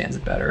understands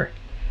it better.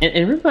 And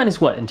RubyMine is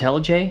what,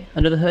 IntelliJ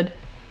under the hood?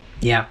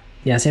 Yeah,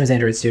 same as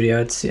Android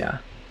Studio. It's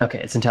Okay,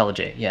 it's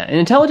IntelliJ. Yeah,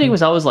 and IntelliJ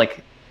was always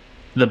like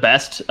the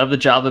best of the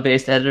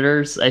Java-based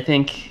editors. I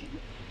think,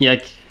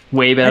 like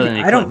way better than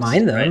Eclipse. I don't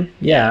mind them. Right?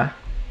 Yeah,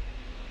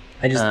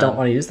 I just don't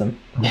want to use them.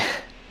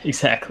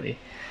 Exactly.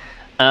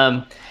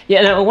 Yeah,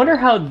 and I wonder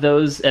how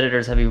those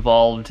editors have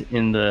evolved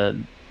in the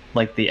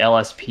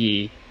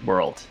LSP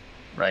world,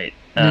 right?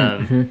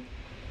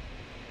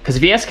 Because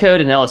VS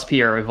Code and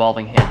LSP are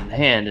evolving hand in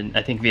hand, and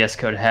I think VS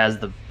Code has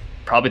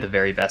probably the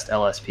very best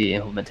LSP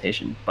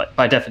implementation. But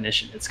by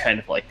definition, it's kind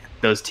of like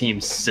those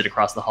teams sit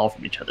across the hall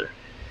from each other.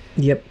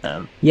 Yep.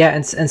 Yeah,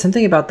 and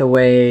something about the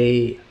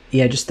way,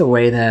 just the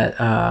way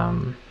that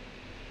I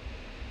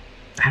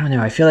don't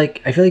know. I feel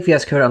like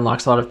VS Code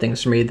unlocks a lot of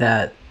things for me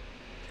that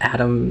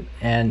Atom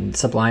and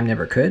Sublime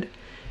never could,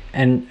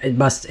 and it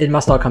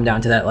must all come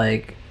down to that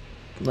like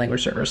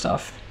language server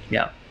stuff.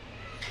 Yeah.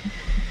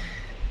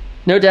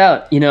 No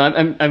doubt.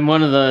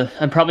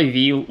 I'm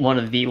probably one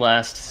of the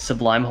last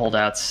Sublime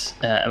holdouts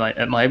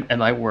at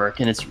my work,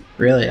 and it's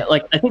really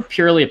like I think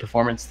purely a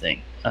performance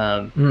thing.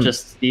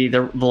 Just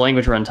the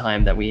language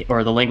runtime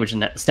the language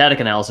static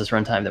analysis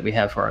runtime that we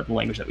have for the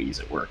language that we use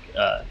at work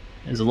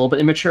is a little bit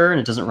immature, and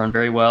it doesn't run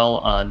very well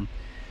on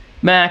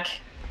Mac,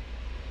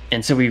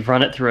 and so we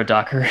run it through a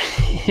Docker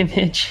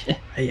image.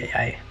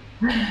 Yeah,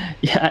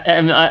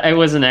 I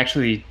was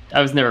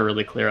never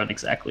really clear on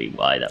exactly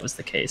why that was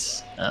the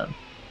case.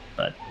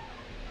 But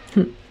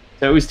so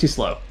it was too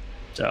slow,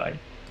 so I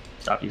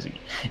stopped using it.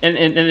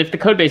 And if the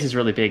code base is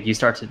really big, you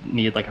start to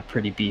need like a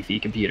pretty beefy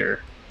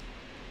computer.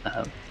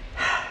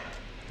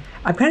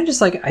 I'm kind of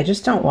just like, I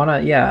just don't want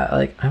to.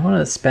 I want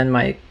to spend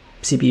my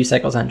CPU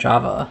cycles on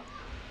Java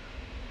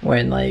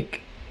when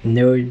like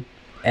Node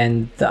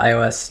and the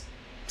iOS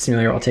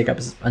simulator will take up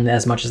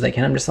as much as they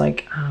can. I'm just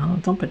like, oh,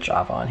 don't put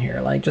Java on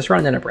here. Like, just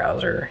run it in a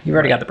browser. You've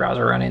already got the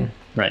browser running.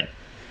 Right.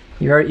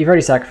 You've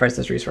already sacrificed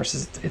those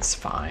resources. It's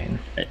fine.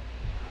 Right.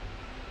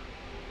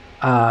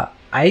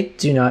 I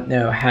do not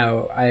know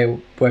how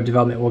web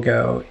development will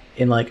go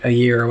in like a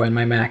year when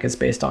my Mac is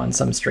based on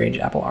some strange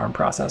Apple ARM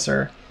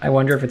processor. I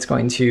wonder if it's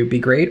going to be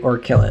great or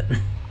kill it.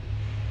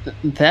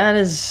 That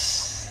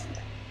is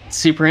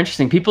super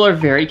interesting. People are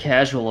very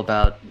casual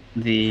about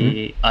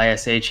the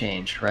ISA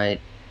change,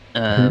 right?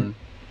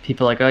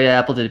 People are like, oh yeah,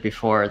 Apple did it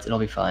before. It'll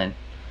be fine.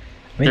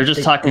 I mean, They're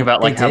just talking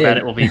about like how did. bad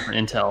it will be for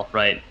Intel,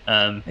 right?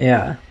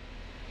 Yeah.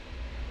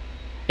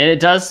 And it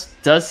does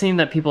seem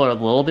that people are a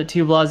little bit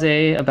too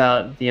blasé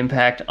about the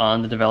impact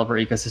on the developer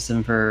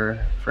ecosystem for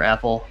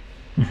Apple,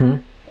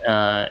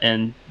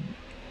 and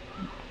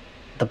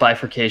the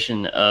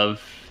bifurcation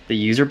of the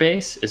user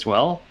base as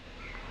well.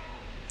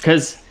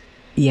 Because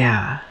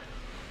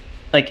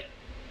like,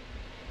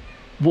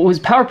 what was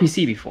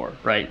PowerPC before,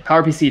 right?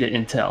 PowerPC to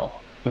Intel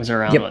was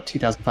around what,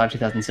 2005,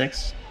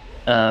 2006.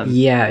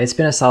 Yeah, it's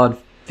been a solid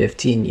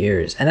 15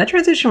 years, and that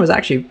transition was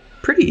actually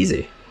pretty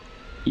easy.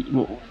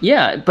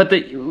 Yeah, but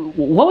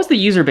what was the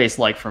user base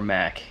like for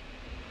Mac?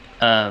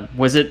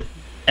 Was it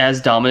as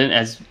dominant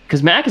as,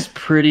 because Mac is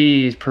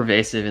pretty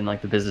pervasive in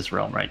like the business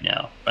realm right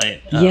now,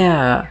 right?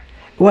 Yeah,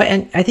 well,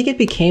 and I think it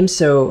became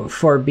so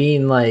for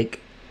being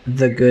like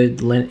the good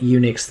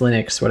Unix,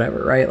 Linux,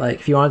 whatever, right? Like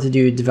if you wanted to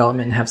do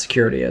development and have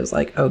security, it was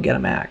like, oh, get a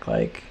Mac.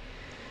 Like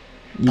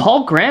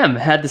Paul Graham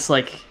had this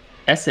like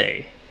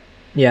essay.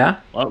 Yeah.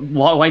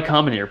 Y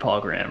Combinator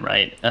Paul Graham,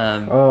 right?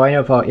 Oh, I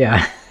know Paul.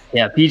 Yeah.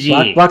 Yeah,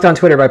 PG. Blocked on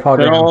Twitter by Paul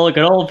Graham.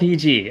 Good old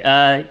PG.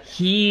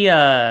 He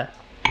had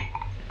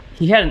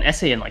an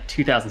essay in like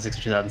 2006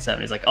 or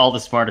 2007. He's like, all the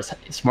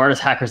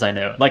smartest hackers I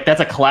know. Like, that's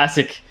a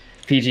classic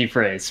PG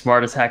phrase,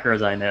 smartest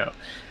hackers I know.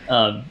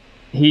 I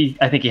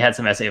think he had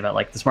some essay about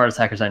like the smartest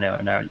hackers I know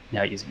are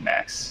now using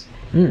Macs,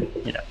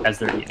 as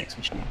their Unix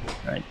machine,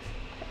 right?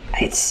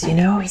 It's,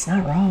 he's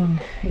not wrong.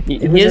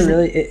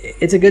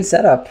 It's a good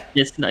setup.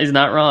 He's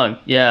not wrong.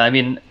 Yeah, I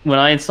mean, when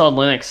I installed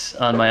Linux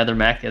on my other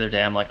Mac the other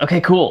day, I'm like, okay,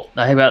 cool.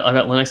 I've got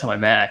Linux on my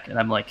Mac, and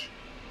I'm like,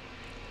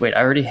 wait,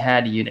 I already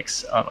had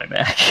Unix on my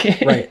Mac.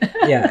 Right.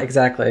 Yeah.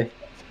 Exactly.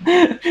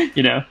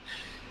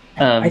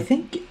 I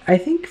think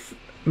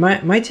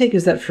my take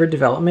is that for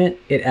development,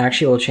 it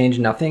actually will change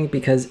nothing,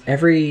 because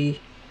every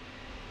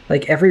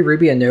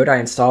Ruby on Node I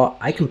install,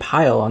 I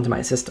compile onto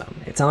my system.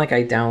 It's not like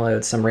I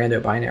download some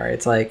random binary.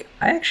 It's like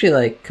I actually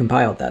like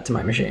compiled that to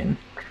my machine.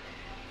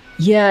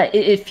 Yeah,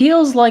 it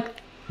feels like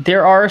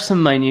there are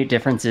some minute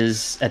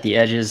differences at the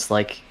edges.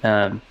 Like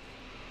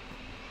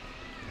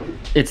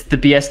it's the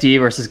BSD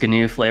versus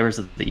GNU flavors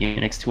of the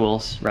Unix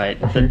tools, right?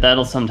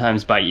 That'll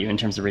sometimes bite you in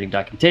terms of reading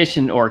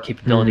documentation or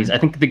capabilities. I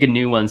think the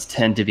GNU ones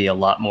tend to be a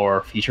lot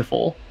more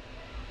featureful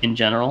in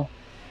general.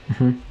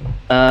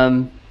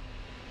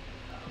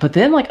 But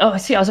then, like, I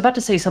was about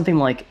to say something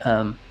like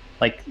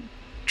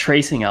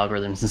tracing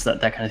algorithms and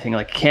stuff, that kind of thing.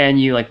 Like, can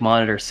you like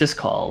monitor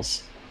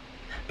syscalls?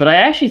 But I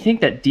actually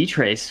think that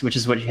dtrace, which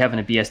is what you have in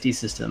a BSD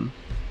system,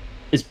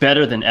 is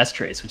better than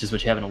strace, which is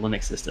what you have in a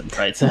Linux system,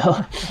 right?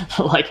 So,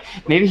 like,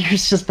 maybe you're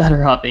just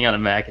better off being on a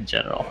Mac in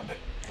general.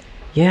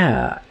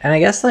 Yeah, and I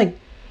guess like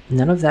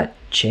none of that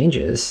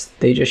changes.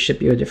 They just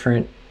ship you a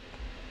different,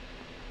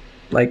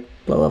 like,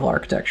 low-level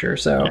architecture.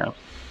 So. Yeah.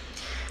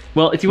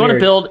 Well, if you want to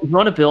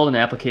build an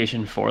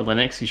application for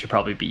Linux, you should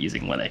probably be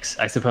using Linux.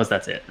 I suppose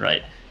that's it,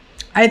 right?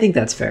 I think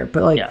that's fair,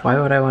 but like, why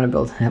would I want to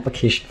build an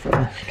application for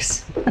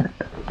Linux?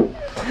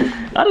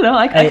 I don't know.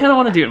 I kind of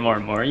want to do it more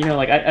and more.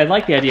 Like I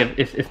like the idea of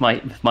if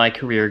my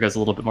career goes a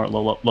little bit more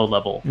low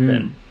level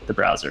than the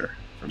browser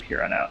from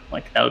here on out.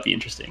 Like, that would be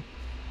interesting.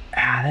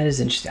 That is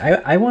interesting.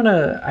 I want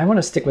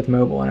to stick with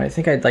mobile, and I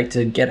think I'd like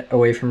to get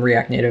away from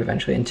React Native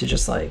eventually into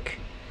just like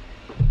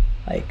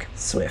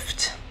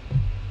Swift.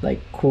 Like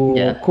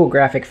cool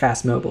graphic,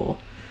 fast mobile.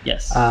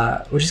 Yes.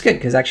 Which is good,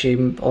 because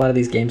actually a lot of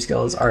these game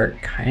skills are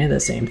kind of the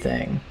same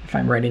thing if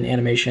I'm writing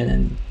animation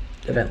and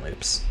event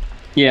loops.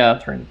 Yeah.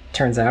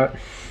 Turns out.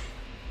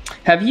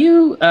 Have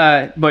you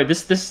boy,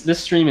 this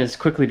stream is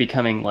quickly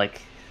becoming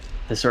like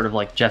this sort of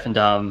like Jeff and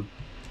Dom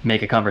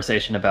make a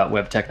conversation about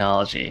web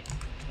technology.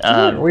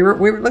 We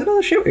were look at all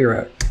the shit we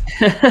wrote.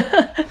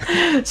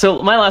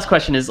 So my last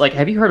question is, like,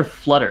 have you heard of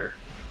Flutter?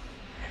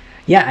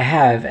 Yeah, I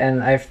have,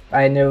 and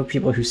I know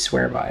people who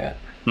swear by it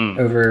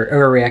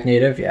over React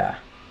Native. Yeah.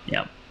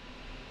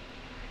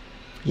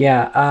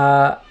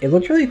 It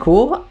looked really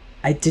cool.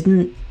 I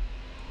didn't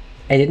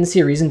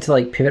see a reason to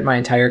like pivot my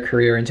entire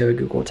career into a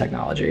Google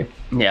technology.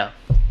 Yeah.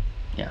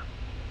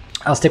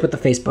 I'll stick with the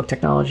Facebook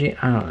technology.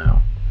 I don't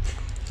know.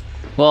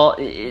 Well,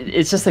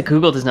 it's just that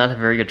Google does not have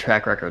a very good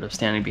track record of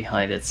standing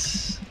behind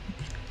its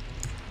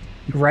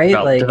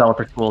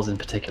developer tools in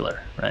particular,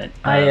 right?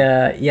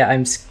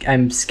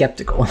 I'm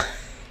skeptical.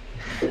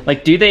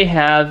 Like, do they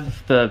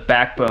have the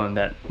backbone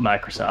that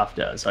Microsoft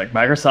does? Like,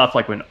 Microsoft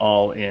went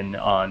all in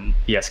on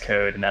VS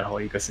Code and that whole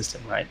ecosystem,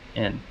 right?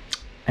 And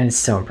it's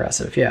so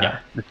impressive. Yeah,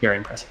 it's very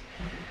impressive.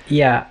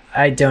 Yeah,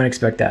 I don't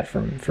expect that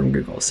from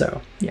Google.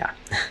 So yeah.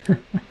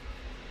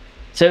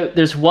 So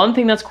there's one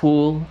thing that's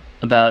cool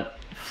about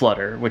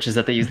Flutter, which is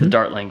that they use the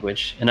Dart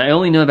language, and I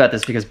only know about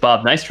this because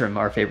Bob Nystrom,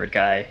 our favorite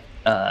guy,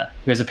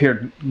 who has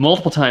appeared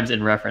multiple times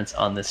in reference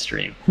on this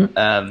stream,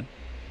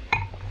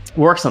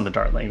 works on the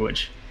Dart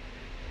language.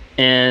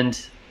 And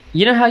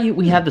you know how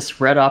we have the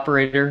spread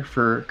operator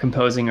for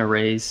composing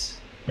arrays,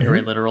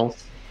 array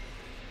literals?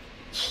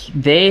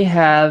 They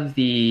have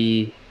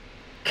the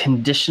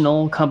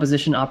conditional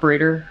composition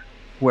operator,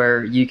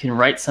 where you can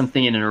write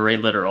something in an array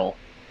literal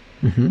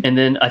and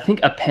then I think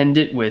append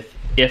it with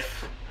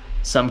if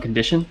some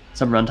condition,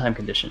 some runtime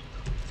condition,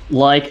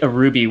 like a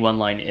Ruby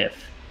one-line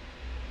if.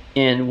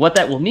 And what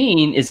that will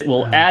mean is it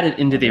will add it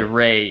into the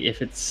array if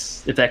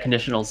that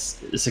conditional is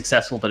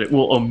successful, but it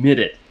will omit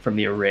it from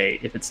the array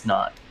if it's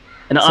not.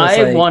 And so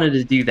I wanted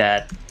to do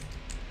that.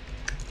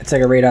 It's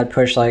like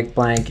array.push like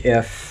blank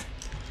if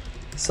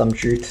some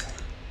truth.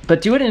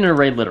 But do it in an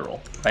array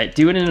literal, right?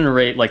 Do it in an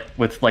array like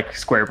with like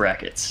square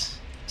brackets.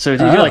 So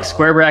if you do like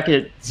square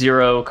bracket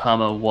 0,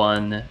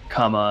 1,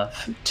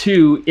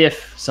 2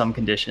 if some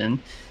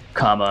condition,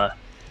 comma.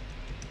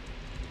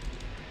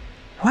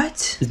 What?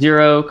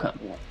 0, 1.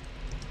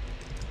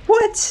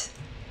 What?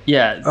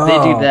 Yeah, they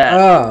do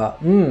that.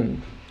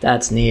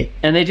 That's neat.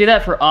 And they do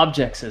that for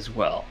objects as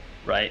well,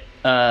 right?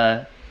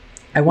 I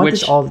want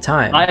this all the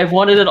time. I've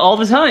wanted it all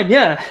the time,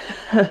 yeah.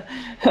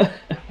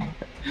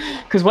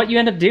 Because what you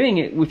end up doing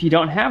if you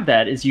don't have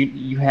that is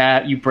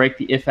you break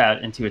the if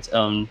out into its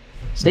own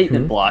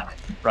statement block,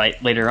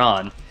 right, later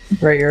on.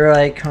 Right, you're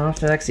like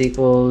const x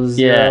equals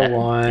 0,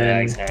 1. Yeah,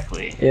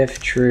 exactly. If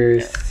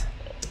truth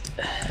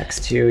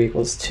x2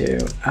 equals 2.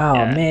 Oh,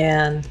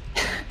 man.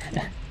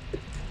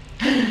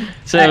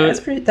 So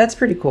that's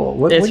pretty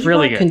cool. It's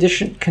really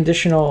good.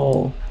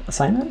 Conditional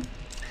assignment?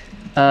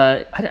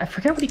 I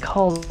forget what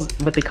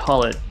they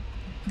call it.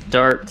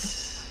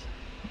 Dart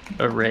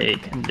array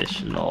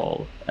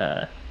conditional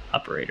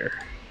operator.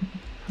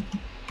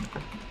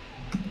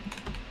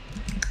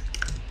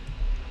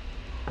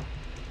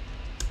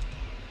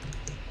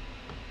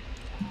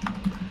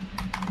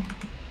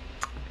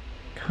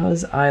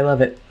 Cause I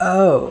love it.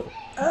 Oh.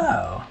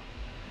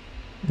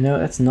 No,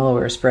 that's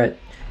null spread.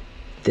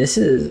 There's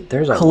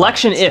a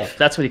collection if.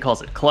 That's what he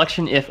calls it.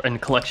 Collection if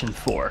and collection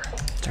for.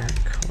 Dart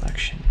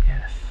collection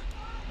if.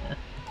 Yeah.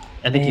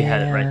 I think you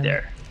had it right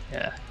there.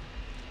 Yeah.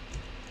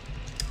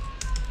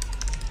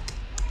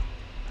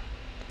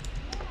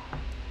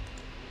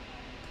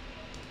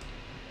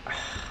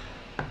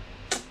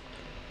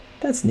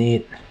 That's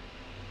neat.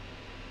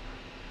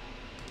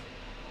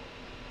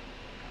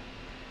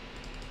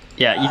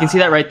 Yeah, you can see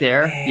that right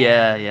there.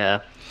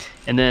 Yeah.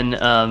 And then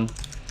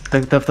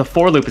the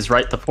for loop is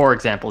right. The for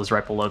example is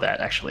right below that,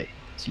 actually.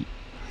 So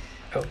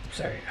oh,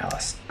 sorry, I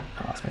lost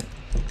it.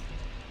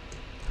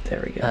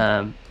 There we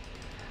go.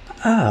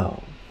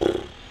 Oh.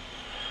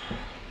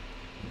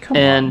 Come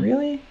on,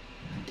 really?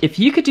 If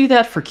you could do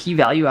that for key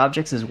value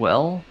objects as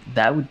well,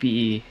 that would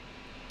be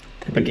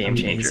a game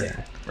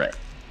changer. Right.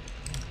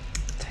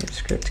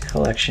 TypeScript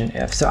collection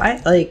if. So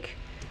the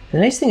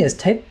nice thing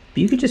is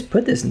you could just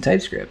put this in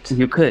TypeScript.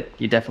 You could.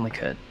 You definitely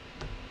could.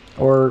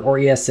 Or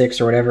ES6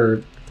 or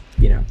whatever,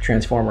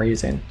 transform we're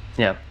using.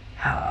 Yeah.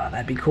 Ah,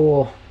 that'd be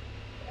cool.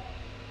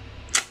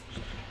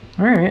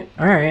 All right.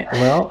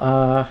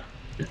 Well,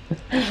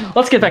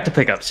 let's get back to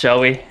pickups,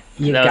 shall we?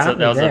 You got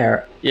me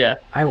there. Yeah.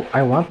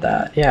 I want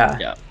that. Yeah.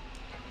 Yeah.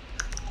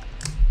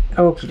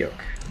 Okie doke.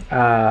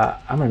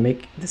 I'm gonna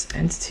make this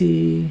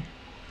entity.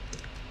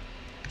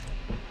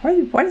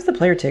 Why does the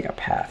player take a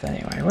path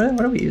anyway? What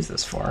do we use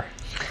this for?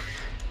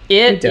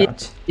 It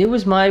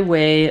was my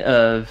way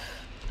of.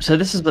 So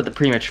this is what the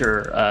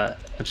premature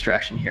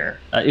abstraction here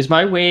is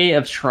my way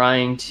of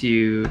trying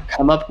to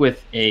come up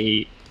with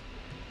a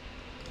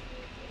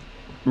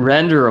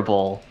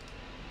renderable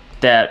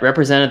that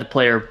represented the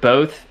player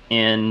both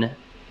in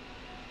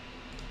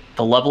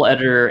the level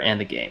editor and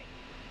the game.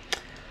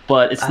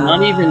 But it's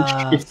not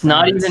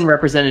even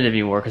representative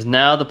anymore, because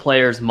now the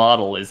player's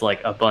model is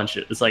like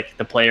it's like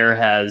the player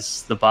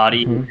has the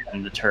body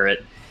and the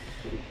turret.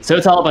 So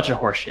it's all a bunch of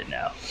horseshit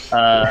now.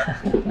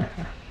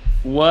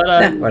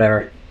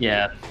 Whatever.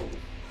 Yeah.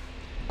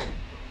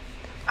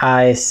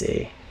 I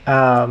see.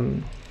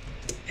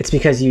 It's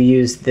because you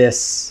use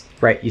this,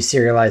 right? You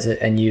serialize it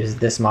and use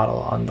this model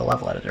on the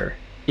level editor.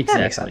 Exactly.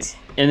 That makes sense.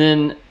 And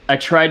then I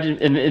tried to,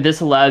 and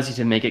this allows you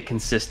to make it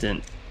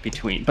consistent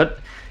between, but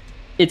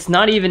it's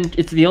not even,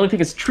 it's the only thing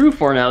it's true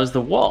for now is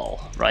the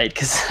wall, right?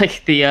 Because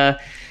like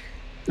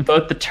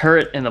both the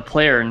turret and the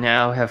player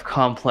now have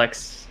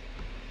complex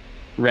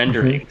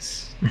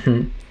renderings.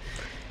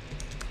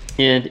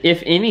 And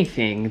if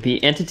anything,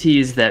 the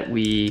entities that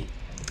we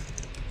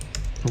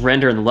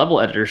render in the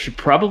level editor should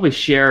probably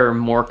share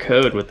more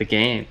code with the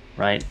game,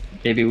 right?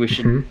 Maybe we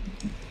should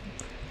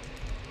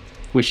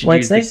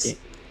use nice.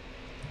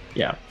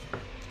 Yeah.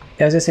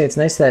 I was gonna say it's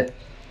nice that,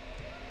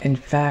 in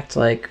fact,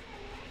 like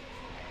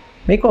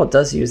Makewell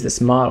does use this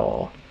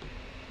model,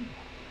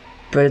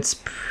 but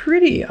it's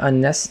pretty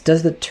unnecessary.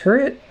 Does the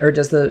turret or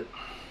does the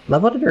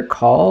level editor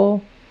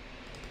call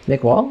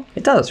Makewell?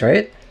 It does,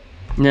 right?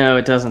 No,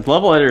 it doesn't. The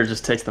level editor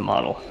just takes the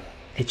model.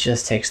 It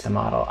just takes the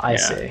model. I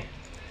see.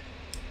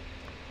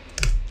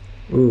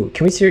 Ooh,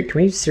 can we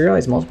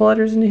serialize multiple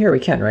letters into here? We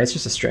can, right? It's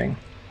just a string.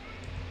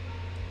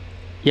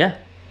 Yeah.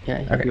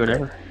 Yeah. You can do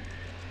whatever.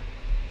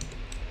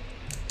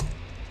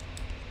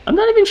 I'm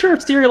not even sure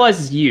if serialize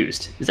is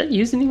used. Is that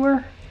used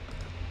anywhere?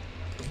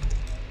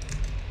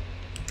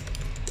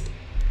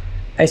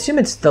 I assume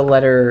it's the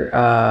letter.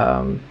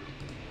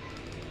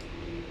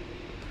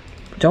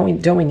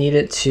 Don't we need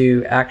it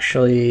to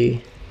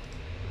actually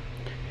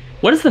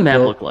What does the map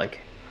Well- look like?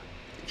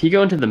 If you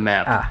go into the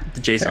map,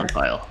 the JSON fair.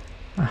 file,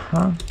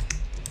 Uh-huh.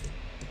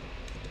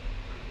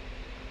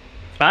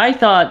 I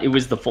thought it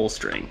was the full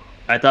string.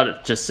 I thought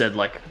it just said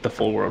like the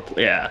full world.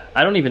 Yeah,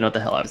 I don't even know what the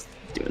hell I was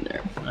doing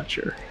there. I'm not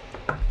sure.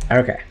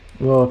 Okay,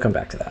 we'll come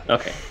back to that.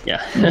 Okay,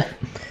 yeah.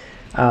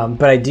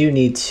 But I do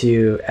need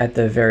to, at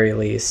the very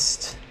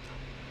least,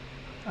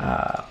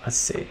 let's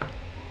see.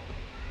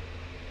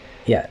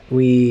 Yeah,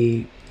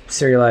 we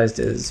serialized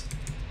as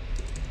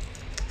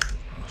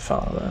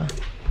follow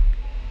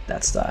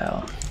that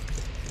style.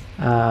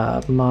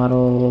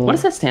 Model. What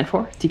does that stand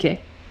for? TK?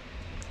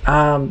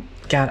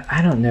 God,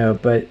 I don't know,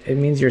 but it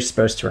means you're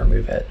supposed to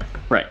remove it.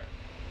 Right.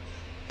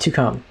 To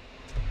come.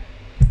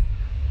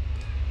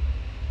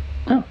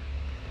 Oh.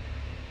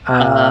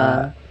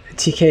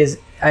 TK's.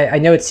 I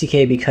know it's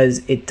TK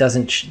because it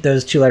doesn't.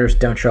 Those two letters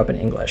don't show up in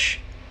English.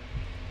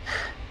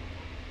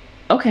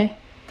 Okay,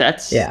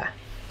 that's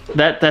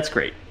That's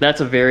great.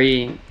 That's a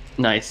very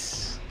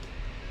nice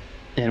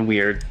and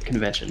weird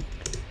convention.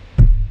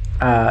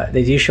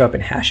 They do show up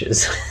in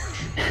hashes,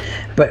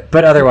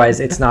 but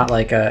otherwise it's not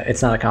like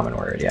it's not a common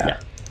word. Yeah.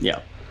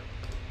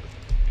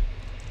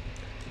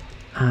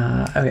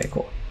 Okay,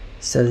 cool.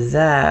 So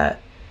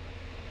that.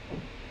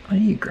 What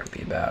are you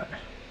grumpy about?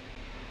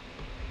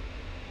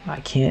 I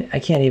can't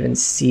even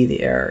see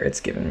the error it's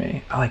given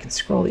me. Oh, I can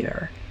scroll the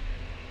error.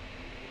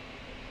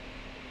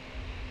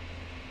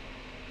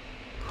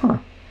 Huh.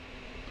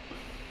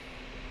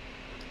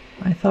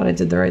 I thought I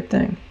did the right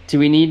thing. Do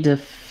we need to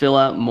fill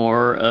out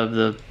more of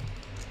the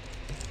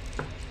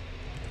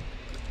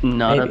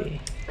not Maybe.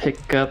 a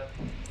pickup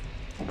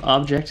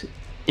object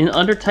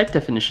under type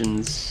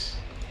definitions?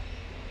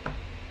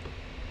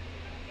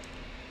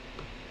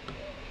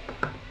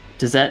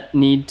 Does that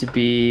need to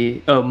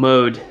be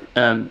mode?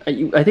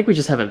 I think we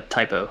just have a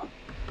typo.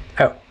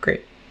 Oh,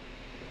 great.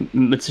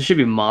 It should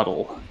be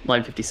model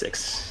line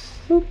 56.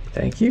 Oop,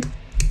 thank you.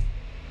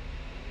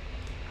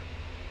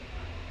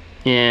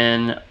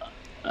 And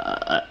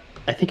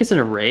I think it's an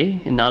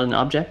array and not an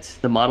object.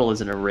 The model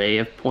is an array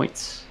of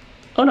points.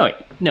 Oh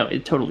no,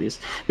 it totally is.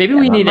 Maybe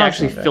we need to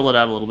actually fill it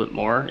out a little bit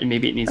more, and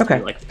maybe it needs to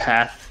be like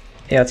path.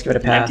 Yeah, let's give it a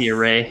path. Empty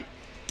array.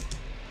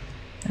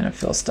 And a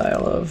fill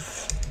style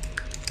of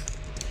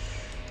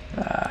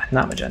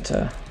not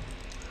magenta,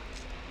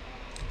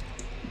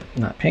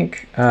 not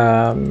pink.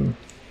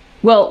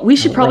 Well, we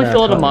should probably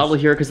fill out a model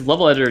here because the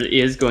level editor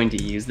is going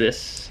to use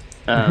this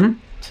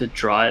to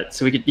draw it.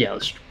 So we could,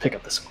 let's pick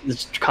up this.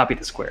 Let's copy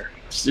the square.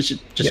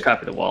 Just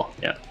copy the wall.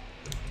 Yeah.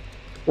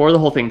 Or the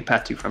whole thing,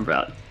 path to from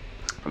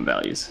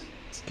values.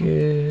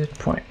 Good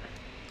point.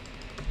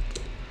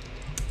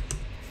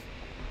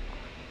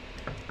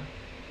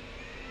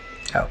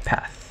 Oh,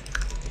 path.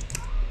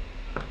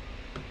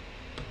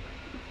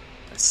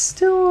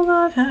 Still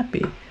not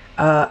happy.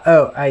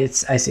 I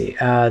see.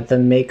 The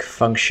make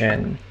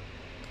function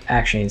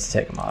actually needs to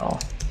take a model.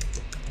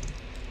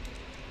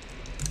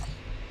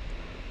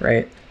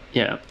 Right?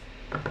 Yeah.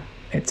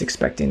 It's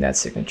expecting that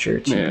signature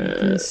to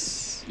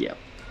this. Yeah.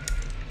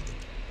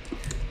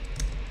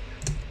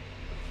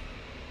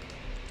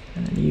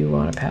 And then you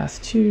want a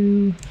path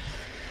to.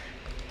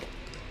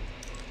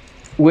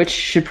 Which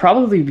should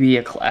probably be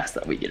a class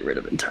that we get rid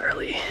of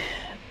entirely.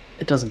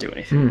 It doesn't do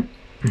anything.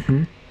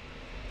 Mm-hmm.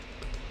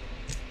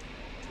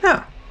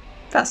 Oh,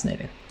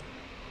 fascinating.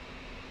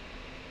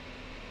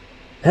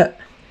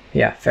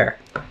 Yeah, fair.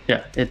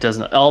 Yeah, it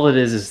doesn't. All it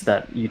is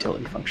that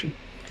utility function.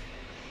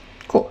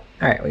 Cool.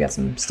 All right, we got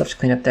some stuff to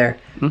clean up there.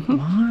 Mm-hmm.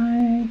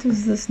 Why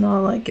does this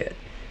not like it?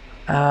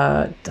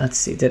 Let's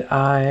see. Did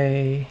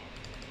I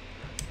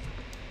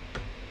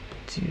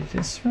do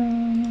this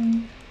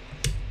wrong?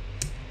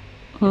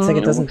 It's like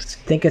it doesn't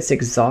think it's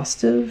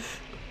exhaustive.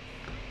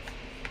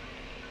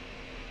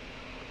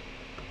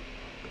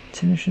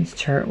 Definitions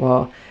turret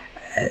wall.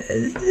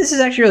 This is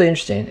actually really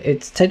interesting.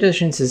 It's type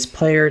definitions is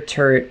player,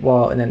 turret,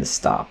 wall, and then the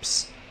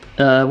stops.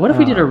 What if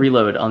we did a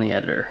reload on the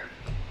editor?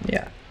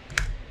 Yeah.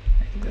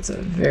 I think that's a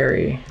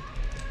very...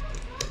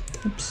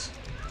 Oops.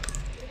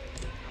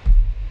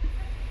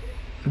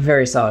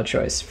 Very solid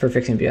choice for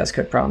fixing VS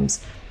Code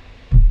problems.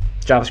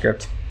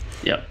 JavaScript.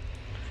 Yep.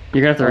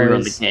 You're going to have to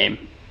rerun the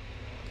game,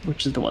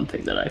 which is the one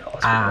thing that I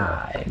also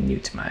I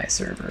mute my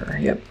server.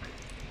 Yep.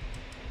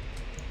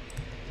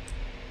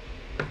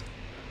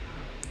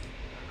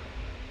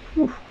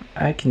 Whew.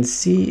 I can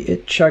see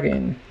it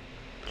chugging.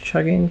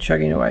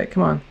 Chugging away.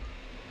 Come on.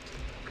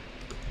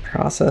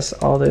 Process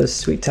all those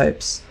sweet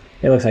types.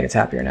 It looks like it's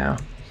happier now.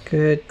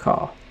 Good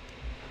call.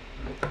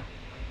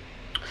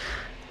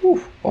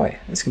 Ooh, boy,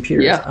 this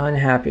computer is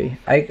unhappy.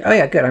 Oh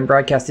yeah, good. I'm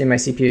broadcasting my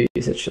CPU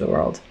usage to the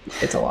world.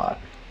 It's a lot.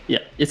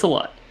 Yeah, it's a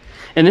lot.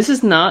 And this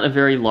is not a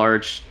very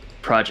large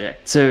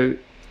project. So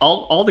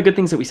all the good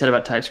things that we said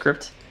about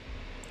TypeScript,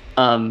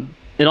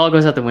 it all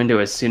goes out the window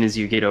as soon as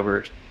you get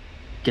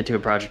to a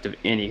project of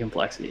any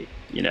complexity,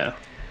 you know.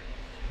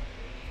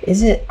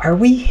 Are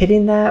we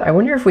hitting that? I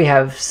wonder if we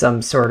have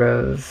some sort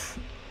of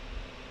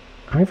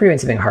I'm wondering if we're doing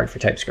something hard for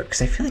TypeScript,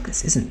 because I feel like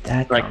this isn't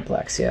that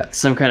complex yet.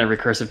 Some kind of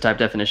recursive type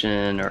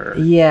definition, or...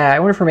 Yeah, I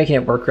wonder if we're making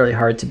it work really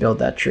hard to build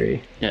that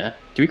tree. Yeah.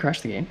 Do we crash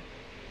the game?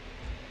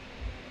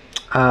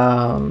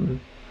 I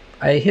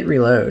hit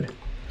reload.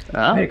 Oh.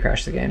 I had to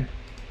crash the game.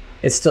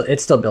 It's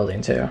still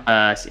building too.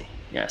 I see.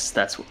 Yes,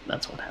 that's what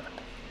happened.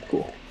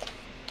 Cool.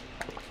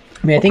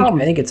 I mean, I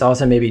think it's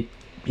also maybe,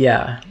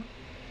 yeah.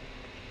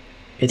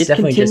 It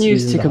definitely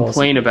continues just to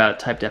complain about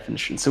type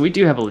definition, so we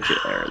do have a legit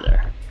error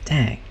there.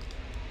 Dang.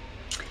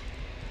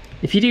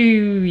 If you do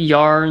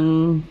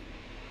yarn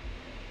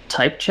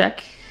type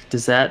check,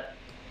 does that...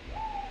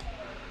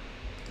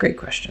 Great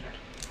question.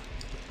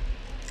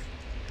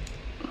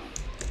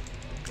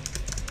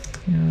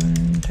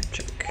 Yarn type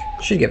check.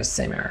 Should give us the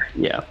same error.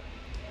 Yeah.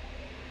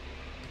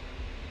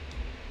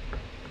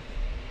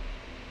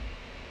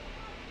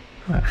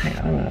 Oh, hang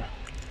on, I'm gonna...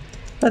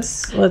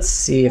 Let's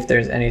see if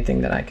there's anything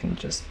that I can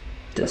just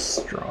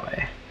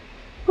destroy.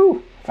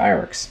 Ooh,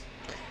 fireworks.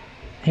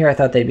 Here, I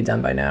thought they'd be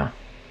done by now.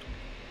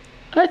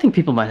 I think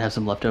people might have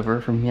some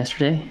leftover from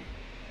yesterday.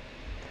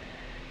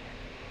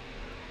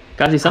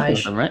 Gotta do something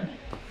with them, right?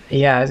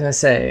 Yeah, I was gonna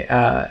say,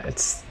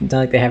 it's not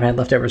like they haven't had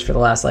leftovers for the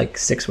last, like,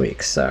 6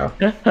 weeks, so...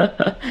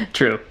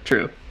 True.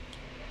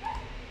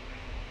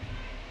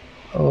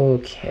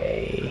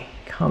 Okay,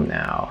 come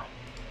now.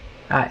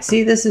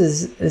 See, this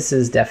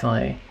is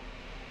definitely...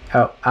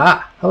 Oh,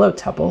 hello,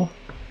 Tuple.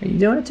 Are you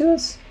doing it to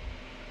us?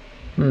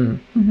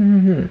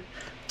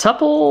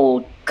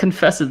 Tuple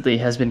confessedly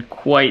has been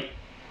quite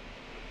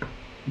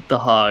the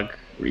hog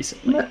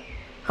recently.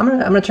 I'm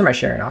gonna turn my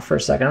sharing off for a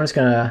second. I'm just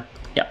gonna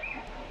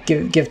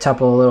give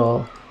Tuple a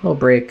little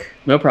break.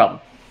 No problem.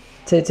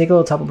 Take a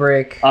little Tuple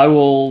break. I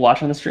will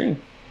watch on the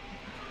stream.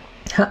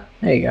 There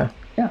you go.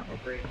 Yeah.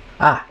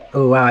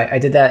 Oh wow! I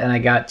did that and I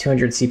got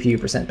 200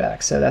 CPU%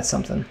 back. So that's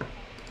something.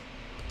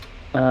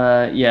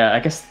 Yeah, I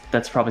guess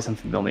that's probably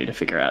something they'll need to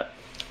figure out.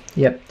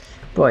 Yep.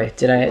 Boy,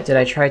 did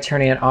I try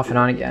turning it off and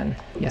on again?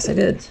 Yes, I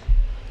did.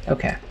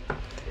 Okay.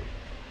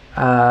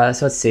 So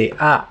let's see.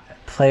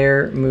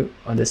 Player move.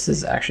 Oh, this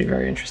is actually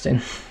very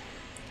interesting.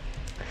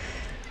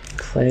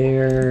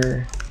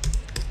 Player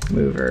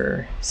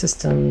mover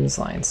systems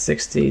line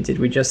 60. Did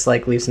we just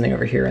like leave something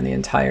over here and the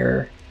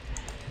entire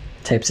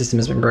type system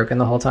has been broken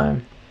the whole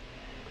time?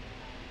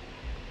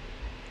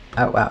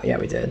 Oh wow, yeah,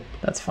 we did.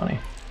 That's funny.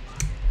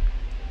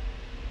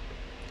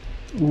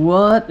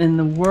 What in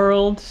the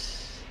world?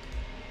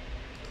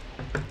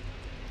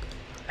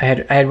 I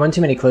had one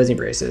too many closing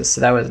braces, so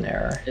that was an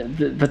error.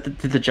 But did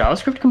the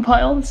JavaScript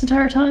compile this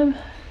entire time?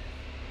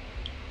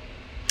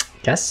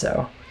 Guess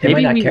so. It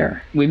might not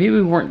care. Maybe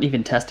we weren't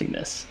even testing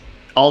this.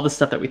 All the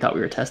stuff that we thought we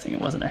were testing, it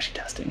wasn't actually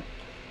testing.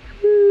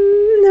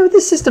 No,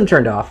 the system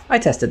turned off. I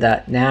tested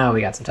that. Now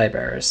we got some type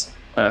errors.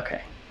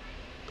 Okay.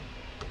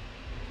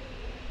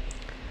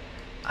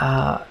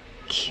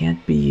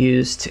 Can't be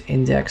used to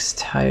index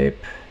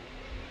type.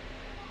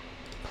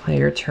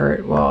 Player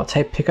turret. Well,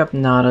 type pickup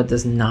nada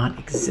does not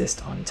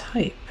exist on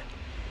type.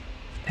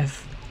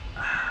 If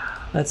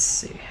let's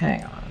see,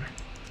 hang on.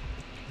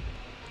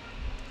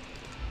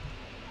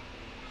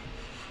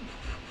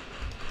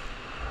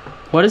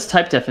 What is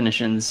type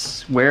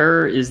definitions?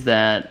 Where is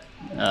that?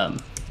 I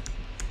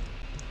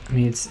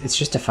mean, it's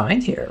just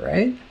defined here,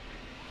 right?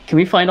 Can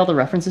we find all the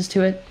references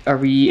to it? Are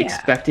we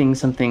expecting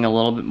something a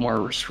little bit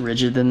more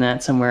rigid than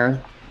that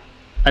somewhere?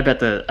 I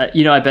bet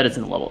I bet it's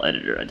in the level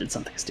editor. I did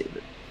something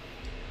stupid.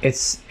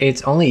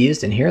 It's only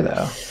used in here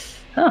though.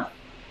 Huh.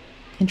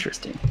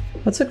 Interesting.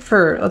 Let's look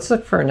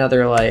for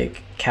another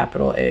like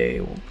capital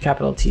A,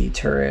 capital T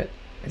turret.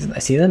 I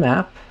see the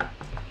map.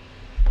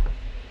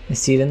 I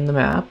see it in the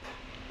map.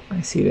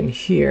 I see it in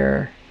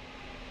here.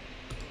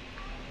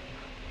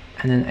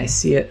 And then I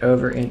see it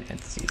over in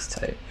entities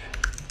type.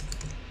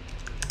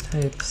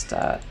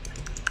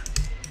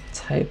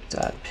 Type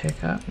dot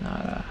pickup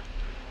nada.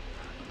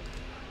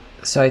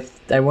 So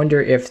I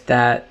wonder if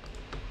that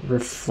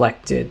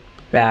reflected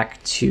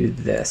back to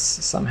this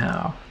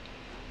somehow.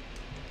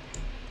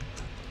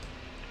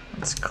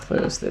 Let's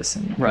close this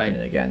and open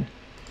it again.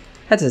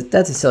 That's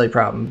a silly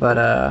problem,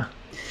 but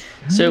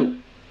so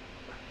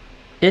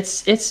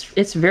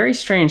it's very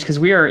strange because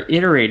we are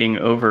iterating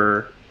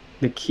over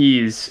the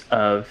keys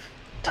of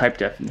type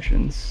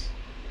definitions.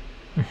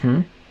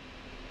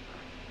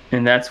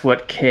 And that's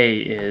what K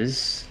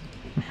is.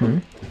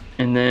 And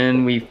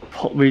then we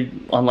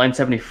on line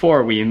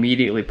 74 we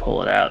immediately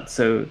pull it out.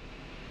 So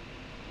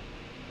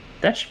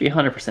that should be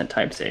 100%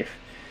 type safe.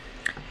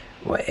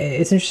 Well,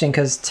 it's interesting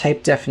because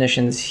type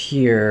definitions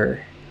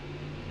here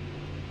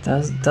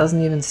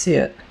doesn't even see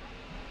it.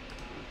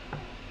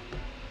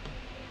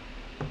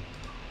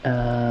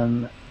 Yeah,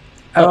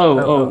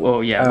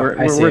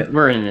 I see it.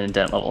 We're in an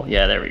indent level.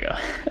 Yeah, there we go.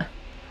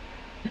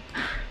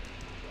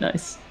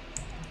 Nice.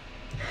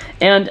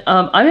 And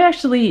I'm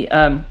actually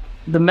the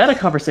meta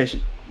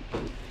conversation.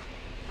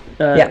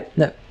 Yeah,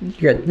 no,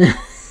 you're good.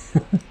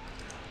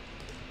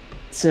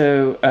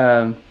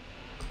 So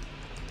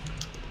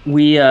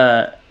we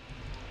have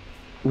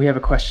a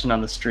question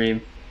on the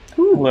stream.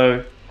 Ooh.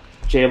 Hello,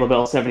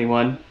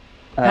 JLabel71.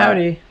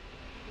 Howdy.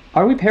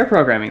 Are we pair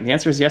programming? The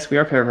answer is yes, we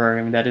are pair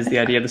programming. That is the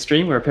idea of the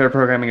stream. We're pair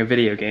programming a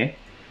video game.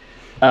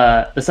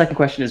 The second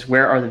question is,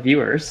 where are the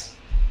viewers?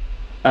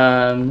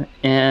 I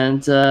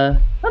don't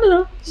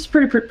know. This is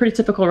pretty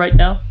typical right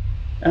now.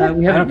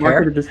 We haven't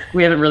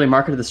really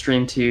marketed the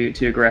stream too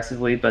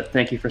aggressively, but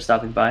thank you for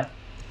stopping by.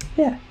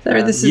 Yeah,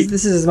 this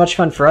is as much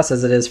fun for us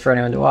as it is for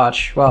anyone to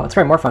watch. Well, it's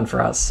probably more fun for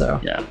us. So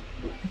yeah.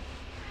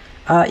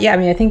 Yeah, I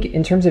mean, I think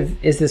in terms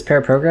of is this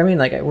pair programming,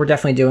 like we're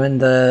definitely doing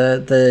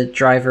the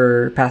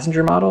driver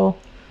passenger model,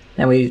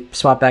 and we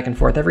swap back and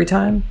forth every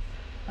time.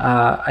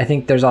 I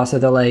think there's also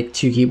the like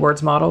 2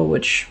 keyboards model,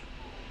 which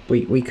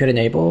we could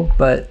enable,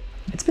 but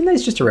it's been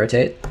nice just to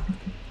rotate.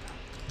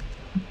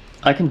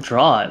 I can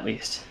draw at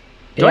least.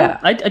 Yeah,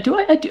 I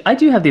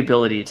do have the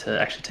ability to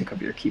actually take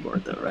over your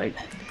keyboard though, right?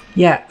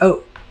 Yeah.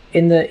 Oh,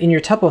 in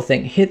your tuple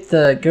thing,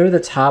 go to the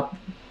top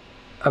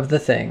of the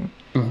thing.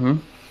 Mm-hmm.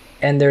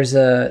 And there's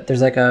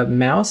like a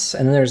mouse,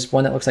 and then there's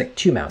one that looks like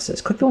 2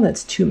 mouses. Click the one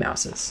that's 2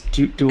 mouses.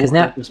 Dual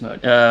purpose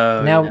mode.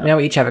 Now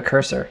we each have a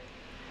cursor.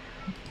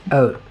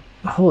 Oh,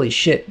 holy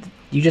shit!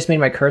 You just made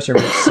my cursor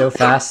move so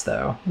fast,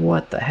 though.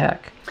 What the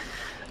heck?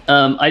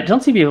 I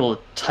don't seem to be able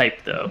to type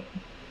though.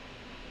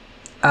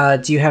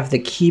 Do you have the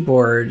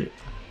keyboard?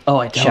 Oh,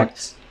 I don't.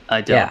 Checked?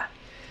 I don't. Yeah.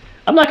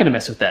 I'm not going to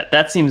mess with that.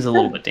 That seems a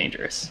little bit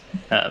dangerous.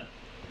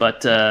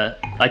 But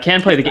I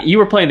can play the game. You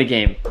were playing the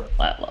game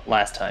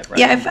last time, right?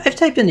 Yeah, I've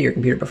typed into your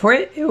computer before.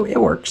 It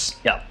works.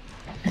 Yeah.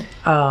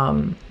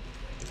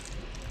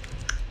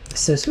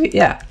 So sweet.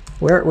 Yeah.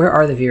 Where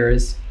are the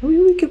viewers?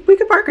 We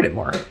could market it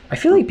more. I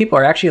feel like people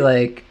are actually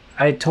like.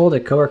 I told a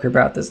coworker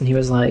about this, and he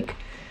was like,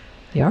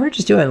 "Y'all are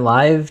just doing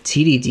live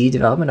TDD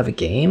development of a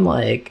game.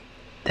 Like,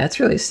 that's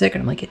really sick."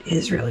 And I'm like, "It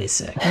is really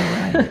sick." All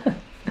right.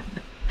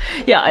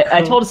 Yeah,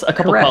 I told a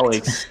couple of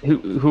colleagues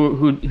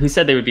who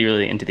said they would be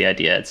really into the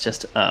idea. It's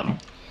just I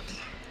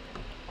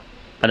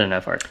don't know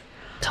if our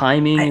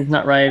timing is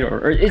not right,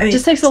 or it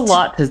just takes a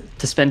lot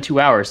to spend 2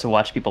 hours to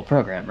watch people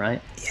program,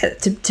 right? Yeah.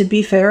 To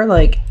be fair,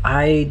 like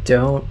I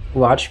don't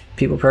watch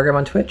people program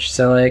on Twitch,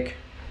 so like,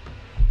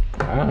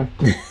 I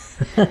don't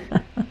know.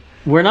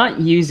 We're not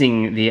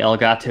using the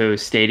Elgato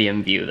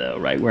Stadium view though,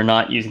 right? We're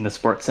not using the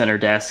Sports Center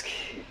desk.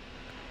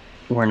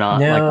 We're not.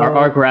 No. Like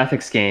our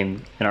graphics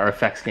game and our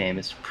effects game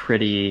is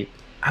pretty.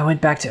 I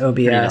went back to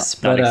OBS,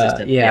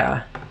 but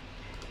yeah.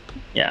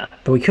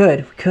 But we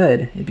could.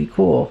 It'd be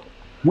cool.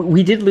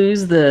 We did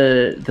lose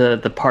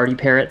the party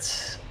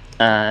parrots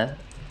that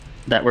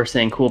were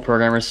saying cool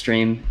programmers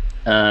stream.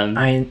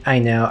 I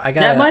know.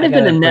 That might have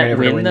been a net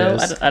win though.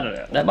 I don't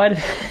know. That might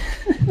have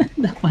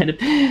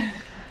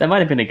that might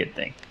have been a good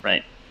thing,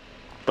 right?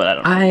 But I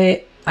don't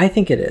know. I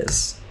think it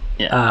is.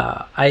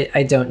 Yeah.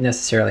 I don't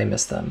necessarily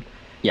miss them.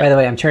 Yeah. By the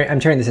way, I'm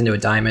turning this into a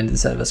diamond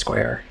instead of a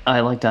square. I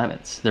like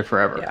diamonds. They're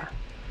forever. Yeah.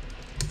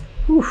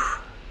 Whew.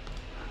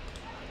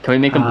 Can we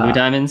make them blue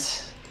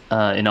diamonds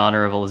in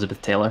honor of Elizabeth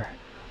Taylor?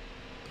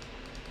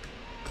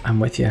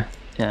 I'm with you.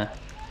 Yeah.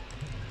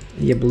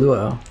 Yeah,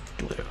 blue.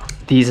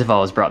 These have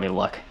always brought me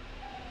luck.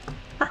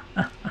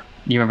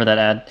 You remember that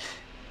ad?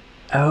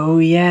 Oh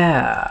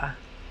yeah.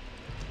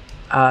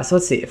 So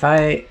let's see. If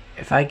I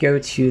go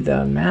to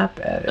the map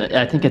editor,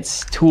 I think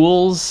it's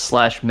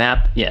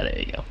tools/map. Yeah, there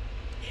you go.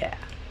 Yeah.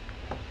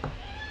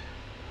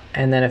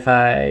 And then if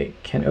I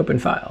can open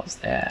files,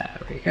 there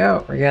we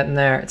go. We're getting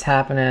there. It's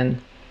happening.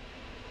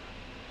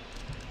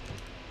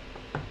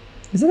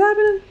 Is it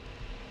happening?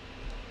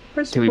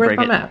 Where's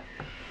my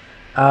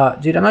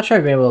map? Dude, I'm not sure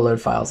I've been able to load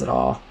files at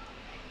all.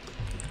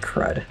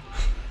 Crud.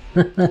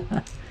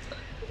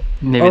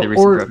 Maybe the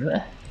reason broke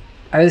that.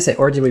 I was gonna say,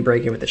 or did we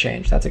break it with the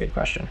change? That's a good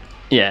question.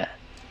 Yeah.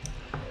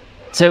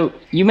 So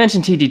you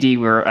mentioned TDD.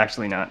 We're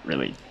actually not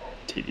really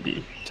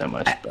TDD so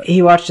much. But...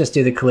 He watched us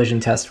do the collision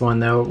test one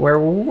though, where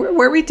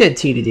we did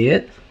TDD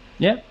it.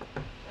 Yeah.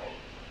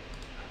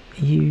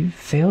 You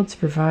failed to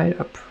provide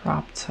a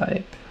prop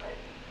type.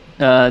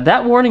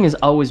 That warning has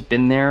always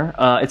been there.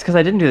 It's because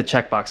I didn't do the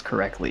checkbox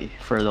correctly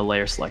for the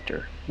layer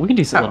selector. We can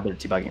do a little bit of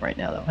debugging right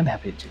now, though. I'm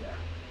happy to do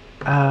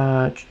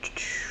that.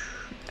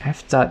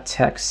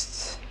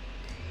 F.text.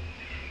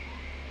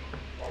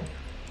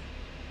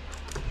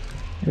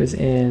 It was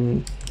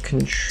in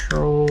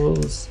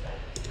controls.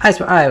 I'm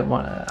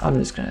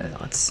just gonna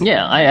let's.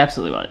 Yeah, I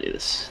absolutely want to do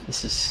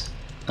this.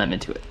 I'm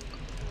into it.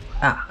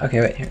 Okay,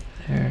 wait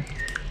here.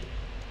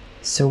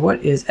 So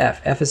what is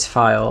F? F is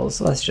files.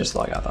 Let's just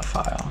log out the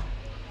file.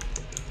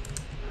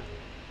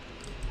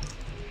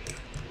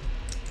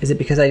 Is it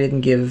because I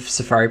didn't give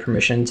Safari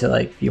permission to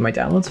like view my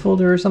downloads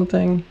folder or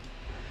something?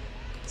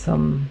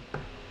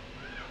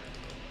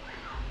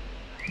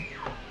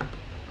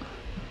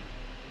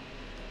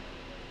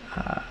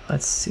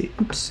 Let's see.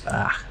 Oops.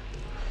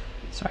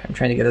 Sorry, I'm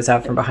trying to get this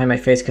out from behind my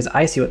face because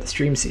I see what the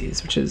stream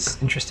sees, which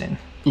is interesting.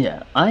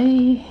 Yeah,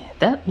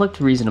 that looked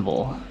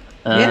reasonable.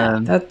 Yeah,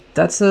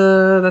 that's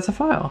a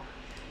file.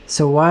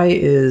 So why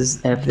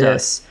is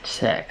this?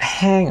 Text.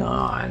 Hang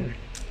on.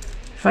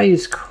 If I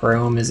use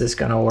Chrome, is this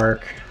gonna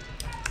work?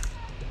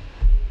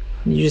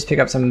 You just pick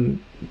up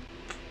some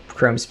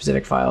Chrome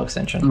specific file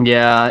extension.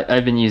 Yeah,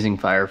 I've been using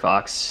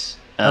Firefox.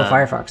 Oh,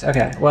 Firefox.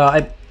 Okay. Well,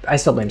 I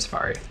still blame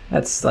Safari.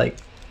 That's like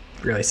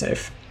really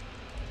safe.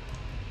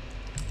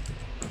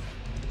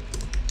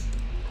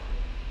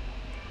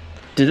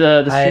 Did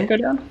the stream go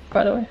down,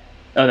 by the way?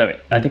 Oh no, wait.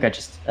 I think it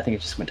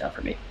just went down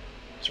for me.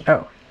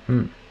 Oh.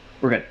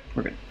 We're good.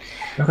 We're good.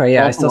 Okay,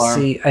 yeah, I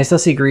still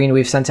see green.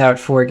 We've sent out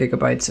 4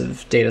 gigabytes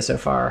of data so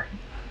far.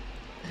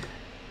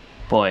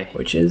 Boy.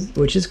 Which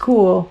is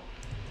cool.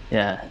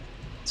 Yeah.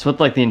 It's what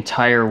like the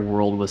entire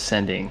world was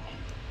sending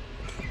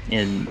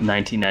in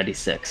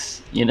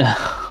 1996, you know.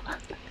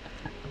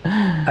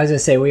 I was gonna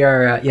say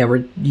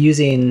we're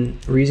using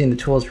the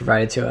tools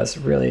provided to us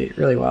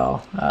really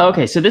well.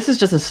 Okay, so this is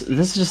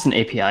just an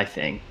API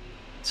thing.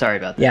 Sorry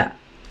about that. Yeah,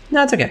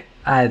 no, it's okay.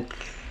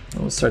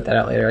 We'll sort that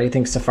out later. I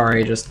think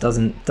Safari just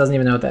doesn't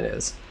even know what that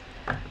is.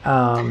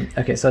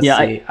 Okay, so let's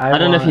see. I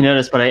don't know if you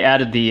noticed, but I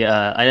added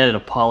a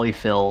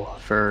polyfill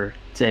for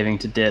saving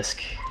to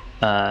disk.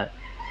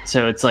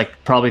 So it's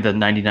like probably the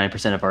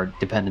 99% of our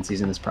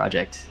dependencies in this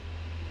project.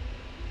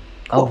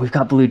 Cool. Oh, we've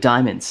got blue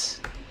diamonds.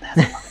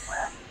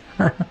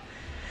 I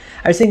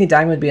was thinking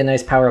diamond would be a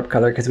nice power-up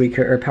color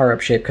or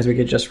power-up shape because we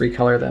could just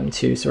recolor them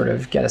to sort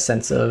of get a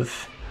sense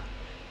of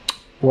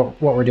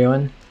what we're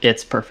doing.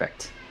 It's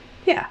perfect.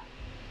 Yeah.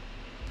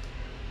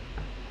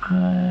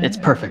 It's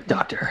perfect,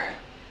 Doctor.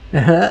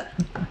 Okay,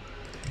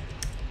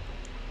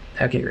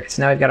 great.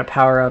 So now we've got a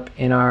power-up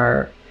in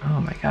our...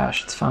 Oh my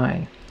gosh, it's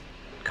fine.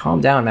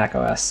 Calm down,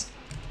 macOS.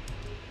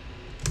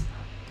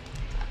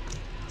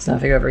 So now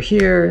if I go over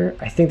here,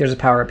 I think there's a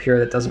power-up here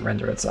that doesn't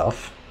render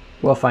itself.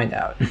 We'll find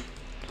out.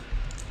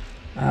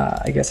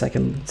 I guess I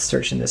can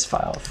search in this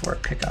file for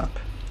pickup.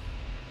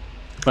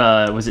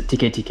 Was it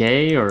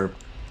TKTK or...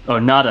 Oh,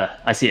 Nada.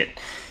 I see it.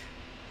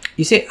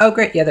 You see it? Oh,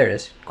 great. Yeah, there it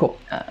is. Cool.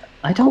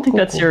 I don't think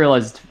that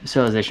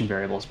serialization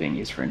variable is being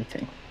used for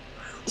anything.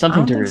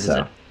 Something to revisit.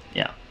 So.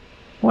 Yeah.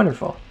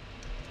 Wonderful.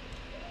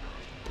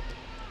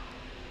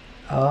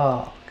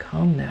 Oh,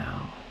 come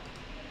now.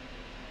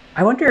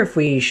 I wonder if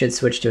we should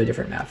switch to a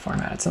different map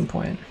format at some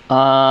point.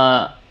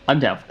 I'm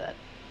down for that.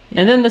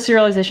 Yeah. And then the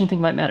serialization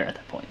thing might matter at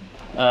that point.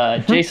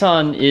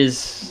 JSON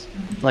is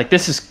like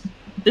this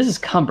is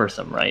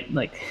cumbersome, right?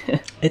 Like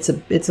it's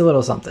a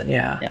little something,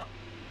 yeah. Yeah.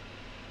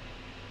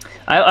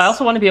 I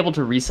also want to be able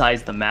to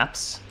resize the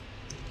maps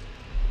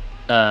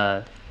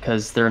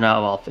because they're not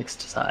all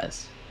fixed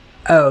size.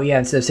 Oh yeah,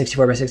 instead of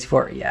 64 by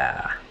 64,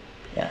 yeah.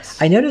 Yes.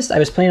 I noticed I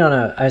was playing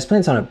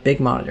this on a big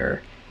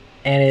monitor,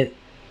 and it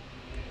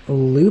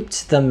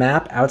looped the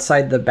map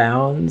outside the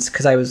bounds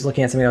because I was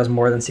looking at something that was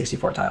more than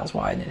 64 tiles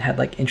wide, and it had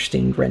like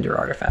interesting render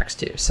artifacts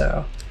too.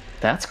 So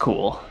that's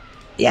cool.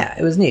 Yeah,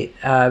 it was neat.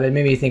 But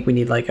maybe you think we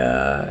need like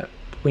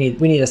we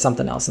need a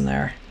something else in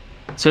there.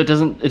 So it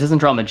doesn't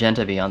draw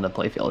magenta beyond the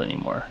playfield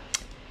anymore.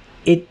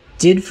 It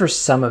did for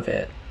some of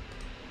it,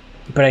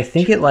 but I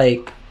think it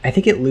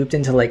looped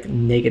into like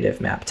negative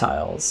map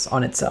tiles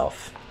on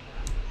itself.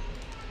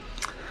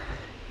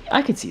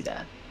 I could see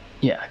that.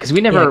 Yeah, because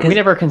we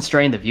never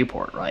constrained the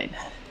viewport, right?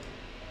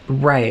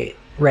 Right,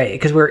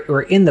 because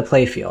we're in the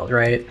playfield,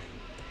 right?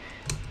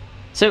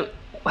 So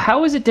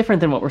how is it different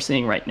than what we're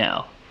seeing right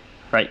now,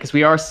 right? Because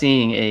we are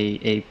seeing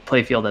a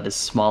playfield that is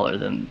smaller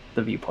than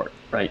the viewport,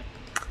 right?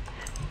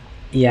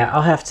 Yeah,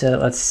 I'll have to.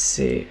 Let's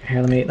see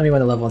here. Let me win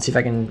the level and see if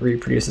I can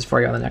reproduce this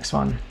for you on the next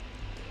one.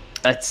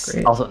 That's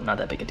great. Also not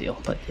that big a deal,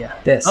 but yeah.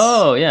 This.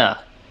 Oh yeah.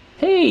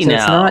 Hey, so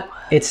now.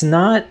 It's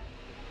not.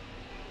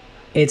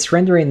 It's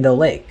rendering the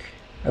lake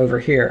over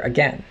here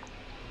again.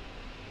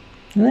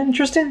 Isn't that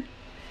interesting?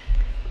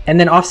 And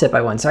then offset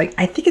by 1. So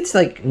I think it's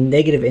like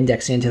negative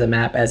indexing into the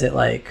map as it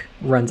like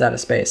runs out of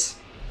space.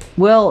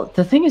 Well,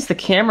 the thing is the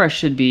camera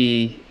should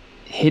be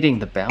hitting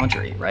the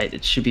boundary, right?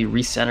 It should be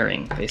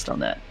recentering based on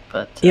that.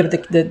 But yeah, but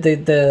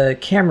the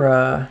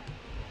camera...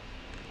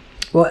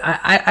 Well,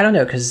 I don't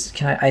know, because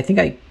I think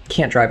I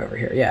can't drive over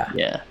here, yeah.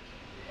 Yeah.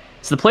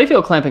 So the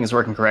playfield clamping is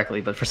working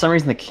correctly, but for some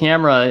reason the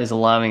camera is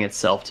allowing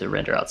itself to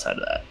render outside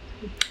of that.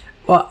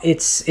 Well,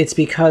 it's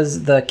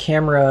because the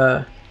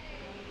camera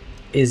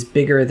is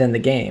bigger than the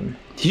game.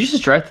 Did you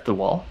just drive through the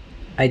wall?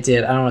 I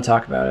did. I don't want to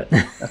talk about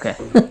it. Okay.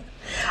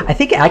 I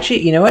think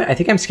actually, you know what? I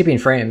think I'm skipping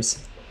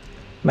frames.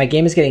 My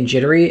game is getting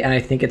jittery, and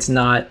I think it's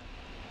not...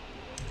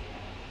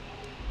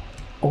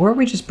 Or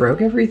we just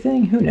broke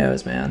everything? Who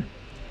knows, man?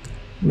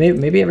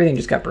 Maybe everything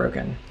just got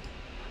broken.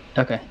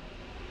 Okay.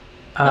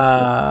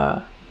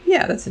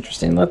 Yeah, that's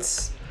interesting.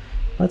 Let's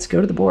go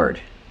to the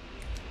board.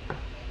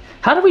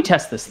 How do we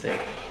test this thing?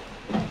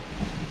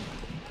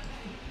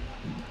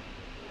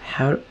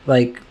 How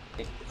like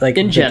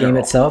in the general, game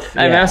itself?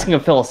 I'm asking a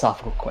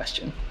philosophical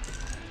question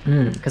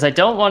because I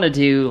don't want to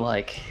do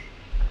like.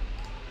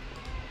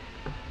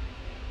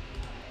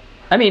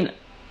 I mean,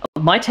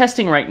 my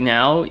testing right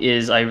now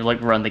is I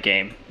like run the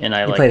game and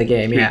I play the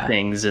game, treat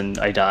things and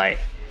I die.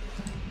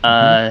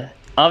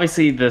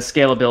 Obviously, the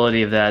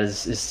scalability of that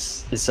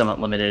is somewhat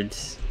limited.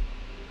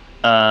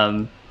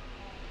 But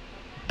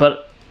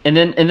and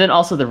then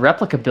also the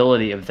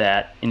replicability of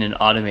that in an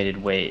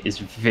automated way is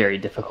very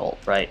difficult,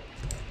 right?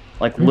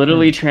 Like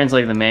literally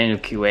translating the manual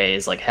QA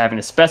is like having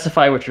to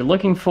specify what you're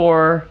looking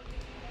for,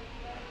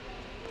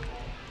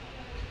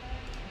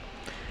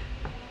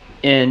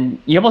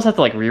 and you almost have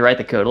to like rewrite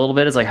the code a little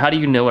bit. It's like, how do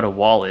you know what a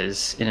wall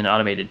is in an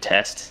automated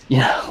test? You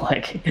know,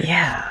 like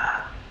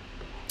Yeah.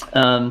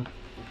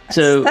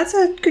 So that's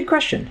a good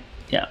question.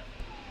 Yeah.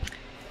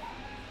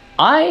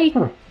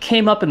 I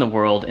came up in the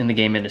world in the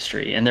game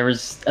industry, and there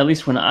was, at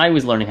least when I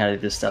was learning how to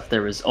do this stuff,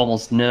 there was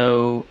almost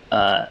no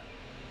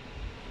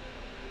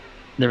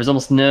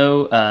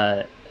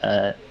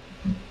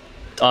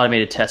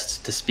automated tests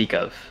to speak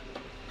of.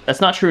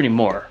 That's not true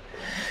anymore.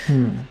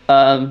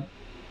 But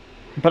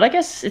I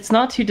guess it's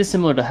not too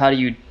dissimilar to how do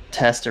you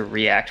test a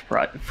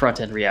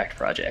front-end React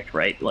project,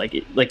 right?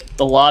 Like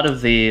a lot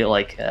of the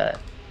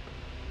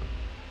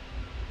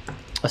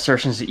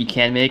assertions that you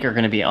can make are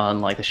going to be on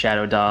like the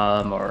shadow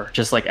DOM or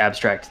just like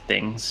abstract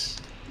things,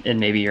 and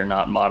maybe you're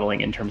not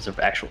modeling in terms of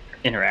actual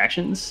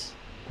interactions.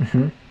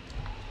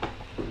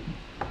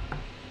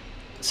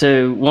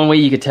 So one way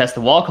you could test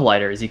the wall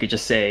collider is you could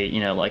just say,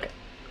 you know, like,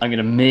 I'm going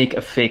to make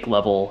a fake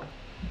level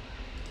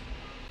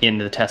in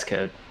the test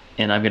code,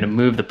 and I'm going to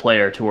move the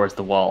player towards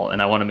the wall,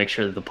 and I want to make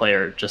sure that the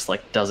player just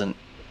like doesn't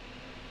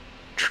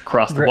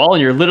cross the wall,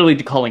 and you're literally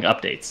calling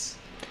updates.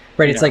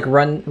 Right, it's like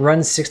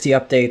run 60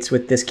 updates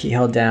with this key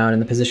held down,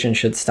 and the position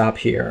should stop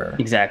here.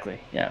 Exactly.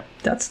 Yeah.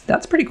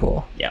 That's pretty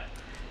cool. Yeah.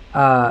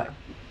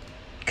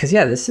 Because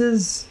yeah, this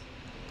is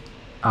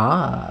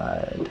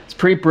odd. It's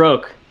pretty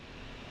broke.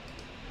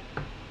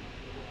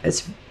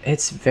 It's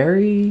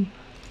very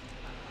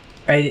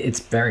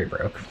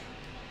broke.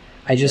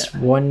 I just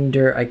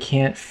wonder. I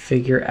can't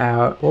figure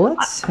out. Well,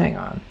 let's hang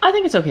on. I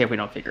think it's okay if we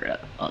don't figure it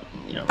out.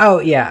 You know. Oh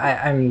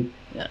yeah, I'm.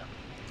 Yeah.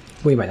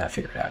 We might not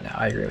figure it out now.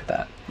 I agree with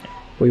that.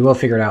 We will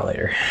figure it out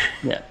later.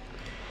 Yeah.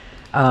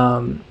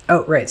 Oh,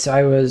 right.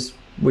 So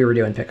we were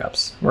doing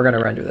pickups. We're going to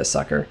render this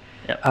sucker.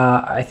 Yep.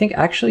 I think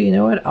actually, you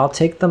know what? I'll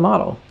take the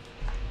model.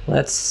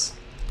 Let's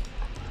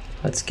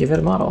give it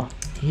a model.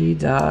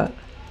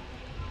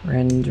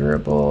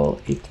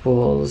 E.renderable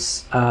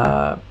equals,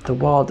 the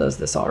wall does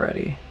this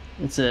already.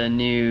 It's a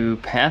new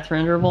path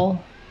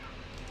renderable.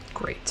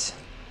 Great.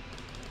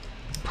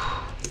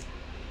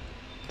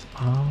 That's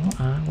all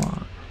I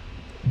want.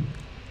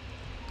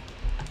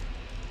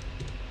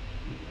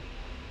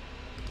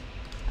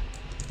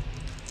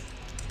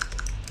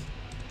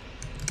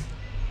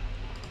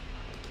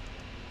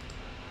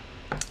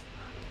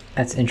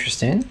 That's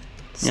interesting.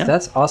 So yeah.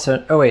 That's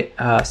also. Oh wait,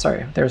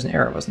 sorry. There was an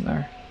error, wasn't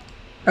there?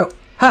 Oh,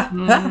 ha!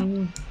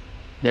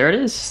 There it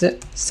is.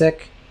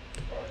 Sick.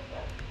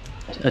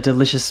 A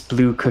delicious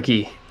blue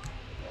cookie.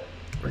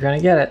 We're gonna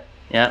get it.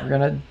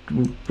 Yeah.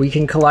 We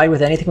can collide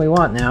with anything we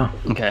want now.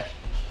 Okay.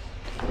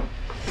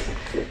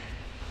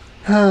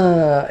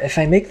 If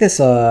I make this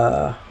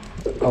a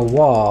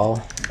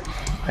wall,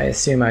 I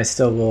assume I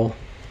still will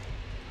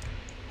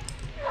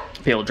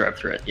be able to drive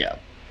through it. Yeah.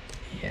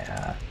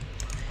 Yeah.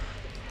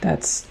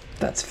 That's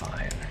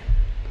fine.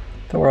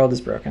 The world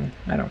is broken.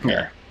 I don't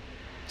care.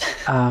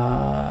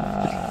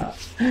 Yeah.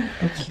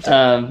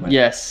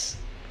 Yes.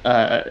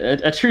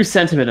 A true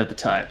sentiment of the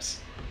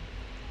times.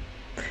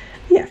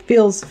 Yeah,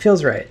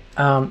 feels right.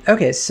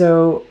 Okay,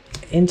 so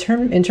in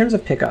terms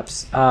of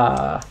pickups,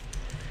 I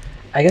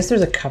guess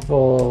there's a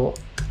couple.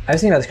 I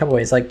was thinking about this a couple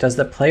ways. Like, does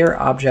the player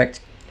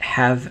object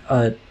have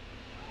a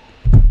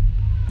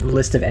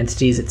list of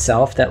entities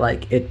itself that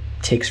like it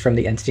takes from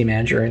the entity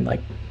manager and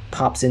like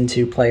pops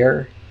into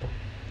player?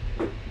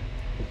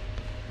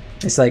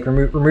 It's like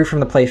remove from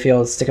the play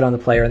field, stick it on the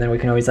player, and then we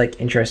can always like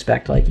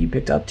introspect like you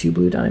picked up 2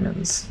 blue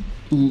diamonds.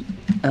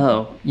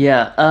 Oh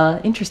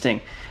yeah,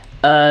 interesting.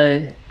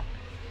 That's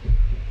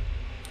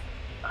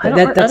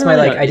my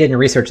like. I didn't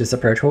research this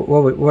approach.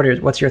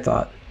 What's your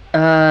thought?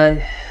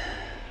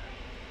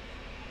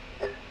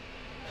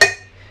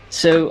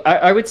 So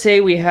I would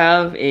say we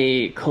have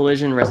a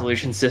collision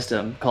resolution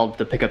system called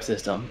the pickup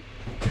system.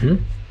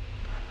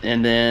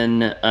 And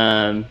then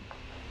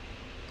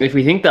if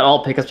we think that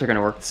all pickups are going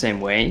to work the same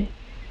way,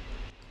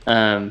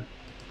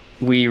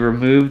 we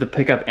remove the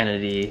pickup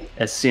entity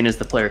as soon as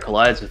the player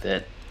collides with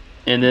it.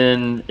 And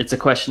then it's a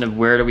question of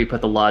where do we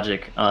put the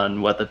logic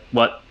on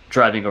what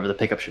driving over the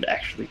pickup should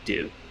actually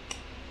do,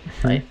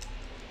 right?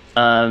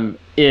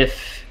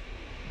 If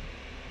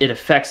it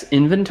affects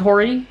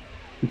inventory,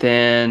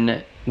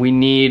 then we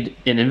need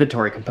an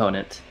inventory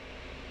component,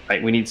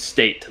 right? We need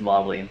state to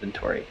model the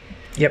inventory.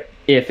 Yep.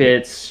 If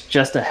it's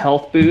just a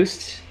health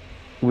boost,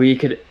 we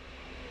could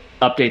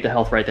update the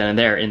health right then and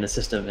there in the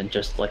system and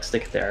just like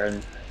stick it there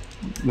and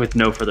with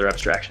no further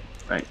abstraction,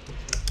 right?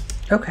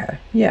 Okay.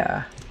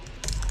 Yeah.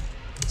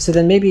 So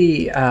then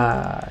maybe,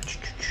 then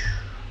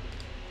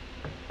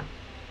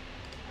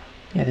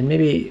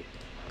maybe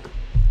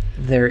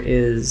there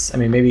is. I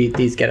mean, maybe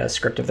these get a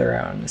script of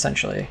their own,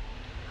 essentially.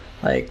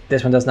 Like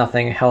this one does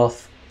nothing.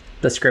 Health,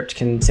 the script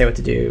can say what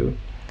to do.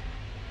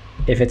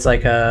 If it's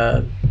like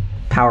a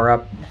power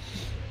up,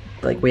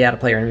 like we add a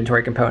player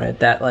inventory component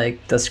that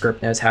like the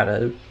script knows how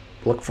to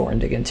look for and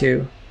dig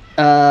into.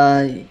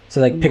 So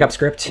like pickup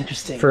script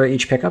for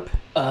each pickup.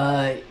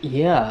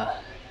 Yeah.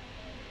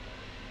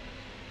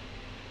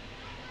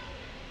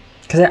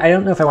 Because I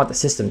don't know if I want the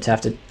system to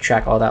have to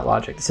track all that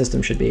logic. The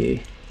system should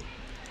be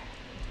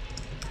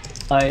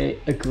I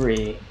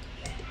agree.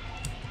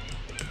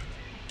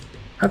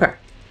 Okay.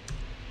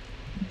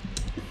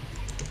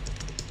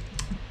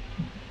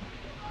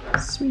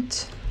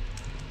 Sweet.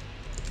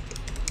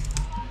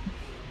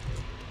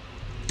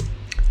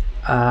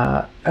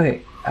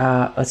 Okay.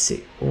 Let's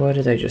see. What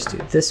did I just do?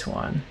 This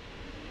one.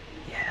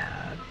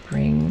 Yeah.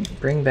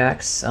 Bring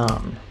back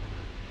some.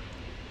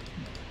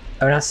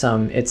 Oh, not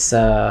some. It's we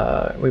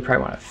probably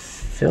want to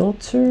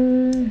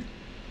filter.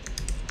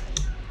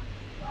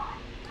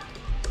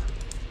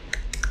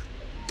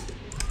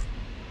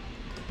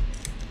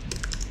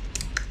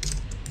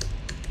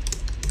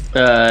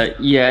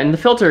 Yeah, and the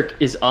filter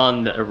is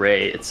on the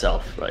array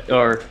itself, right?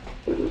 Or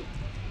oh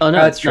no,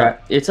 that's it's not. right.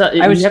 It's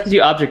you have to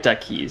do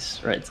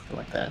object.keys, right? Something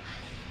like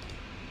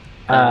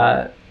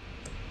that.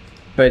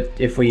 But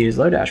if we use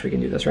Lodash, we can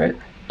do this, right?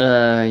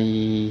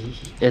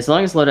 As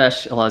long as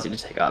Lodash allows you to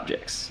take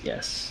objects,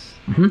 yes.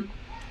 Mm-hmm.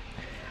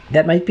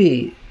 That might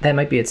be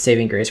its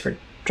saving grace for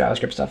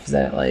JavaScript stuff, is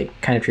that it,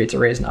 like, kind of treats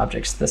arrays and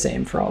objects the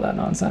same for all that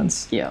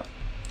nonsense. Yeah.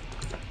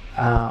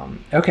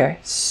 Okay,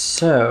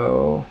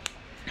 so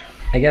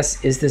I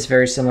guess, is this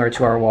very similar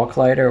to our wall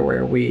collider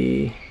where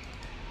we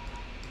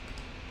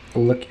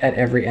look at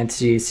every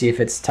entity, see if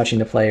it's touching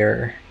the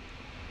player?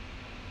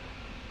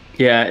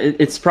 Yeah,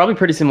 it's probably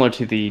pretty similar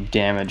to the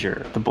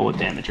damager, the bullet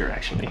damager,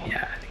 actually.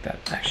 Yeah, I think that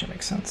actually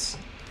makes sense.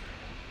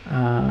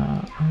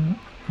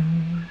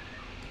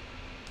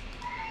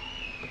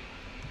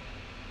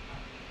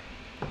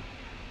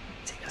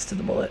 Take us to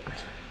the bullet.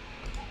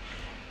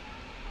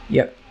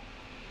 Yep.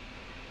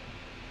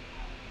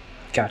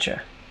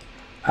 Gotcha.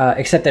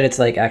 Except that it's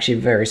like actually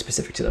very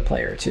specific to the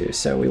player too,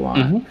 so we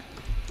want. Mm-hmm.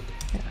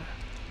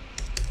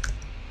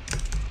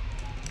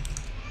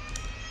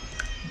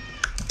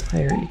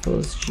 Player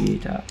equals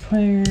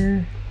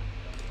g.player,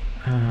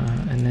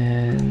 and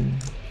then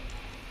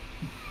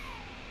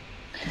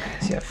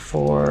so you have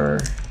for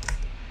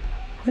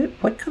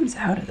what comes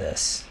out of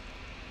this?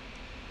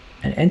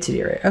 An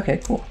entity array.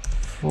 Okay, cool.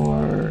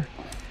 For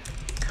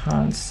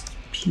const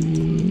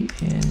p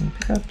in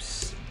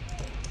pickups,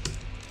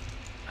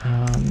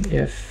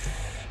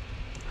 if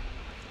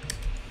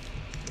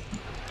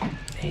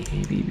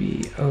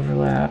AABB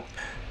overlap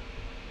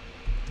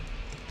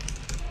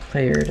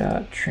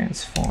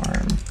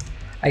player.transform.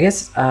 I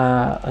guess,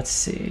 let's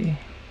see.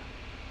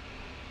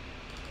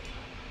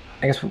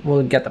 I guess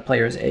we'll get the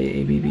player's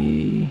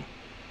AABB.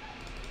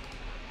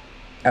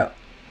 Oh.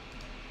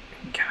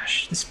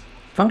 Gosh, this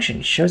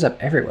function shows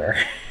up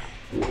everywhere.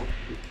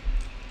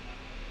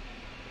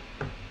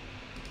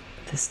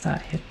 This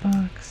dot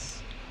hitbox.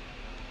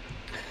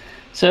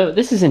 So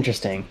this is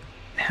interesting.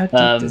 How deep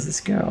does this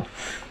go?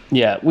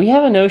 Yeah, we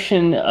have a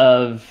notion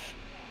of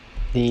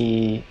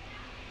the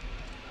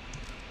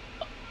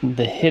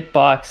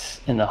hitbox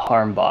and the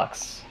harm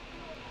box.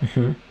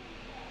 Mm-hmm.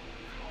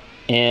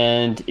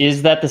 And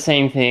is that the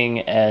same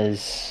thing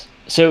as...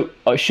 So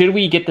should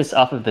we get this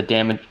off of the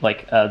damage,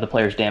 like the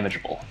player's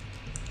damageable?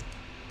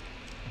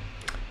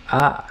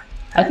 I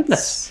think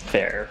that's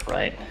fair,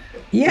 right?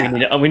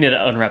 Yeah. We need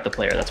to unwrap the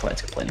player. That's why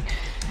it's complaining.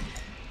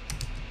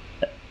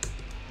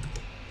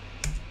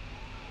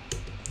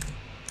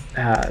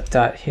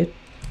 Dot hit.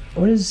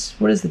 What is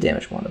the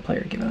damageable on the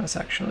player given us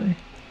actually?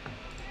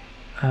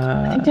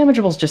 I think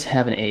damageables just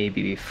have an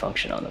AABB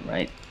function on them,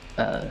 right?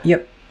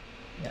 Yep.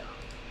 Yeah.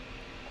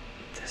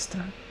 This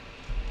dot.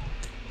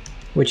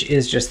 Which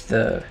is just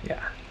the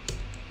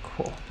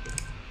Cool.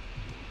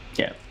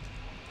 Yeah.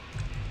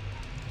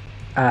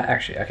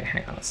 Actually, okay,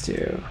 hang on. Let's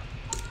do.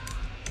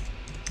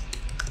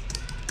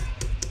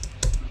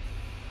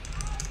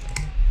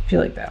 I feel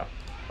like that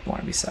would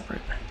want to be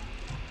separate.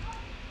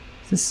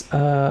 Is this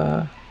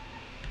oh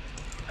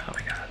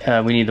my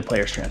god. We need the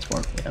player's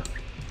transform. Yeah.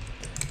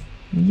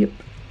 Yep.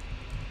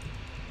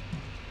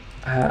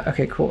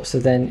 Okay, cool. So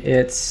then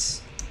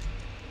it's.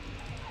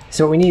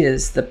 So what we need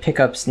is the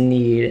pickups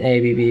need an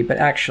ABB, but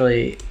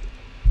actually,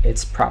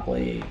 it's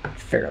probably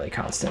fairly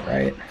constant,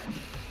 right?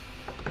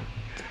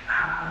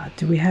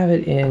 Do we have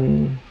it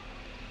in?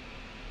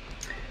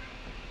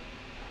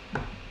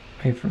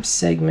 Maybe from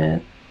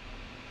segment.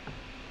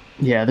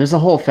 Yeah, there's a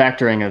whole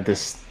factoring of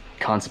this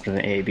concept of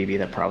an AABB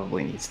that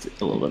probably needs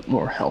a little bit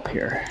more help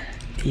here.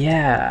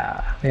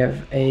 Yeah, we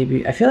have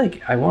AABB. I feel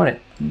like I want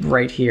it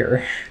right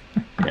here.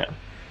 Yeah.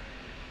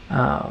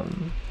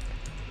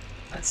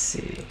 Let's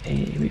see,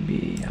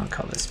 AABB. I'll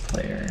call this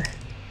player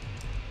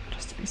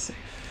just to be safe.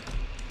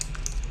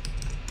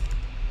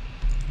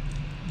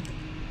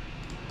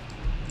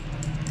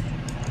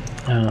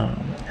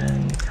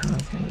 And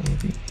constant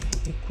AABB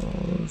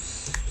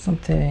equals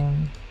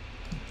something.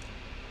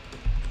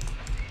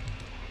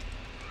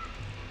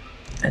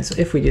 And so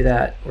if we do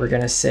that, we're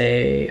going to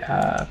say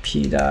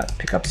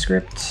p.pickup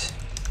script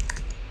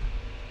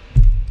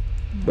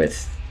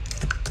with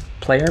the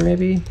player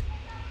maybe?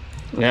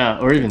 Yeah,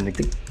 or even the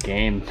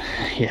game.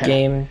 Yeah.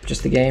 Game,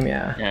 just the game,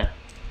 yeah. Yeah.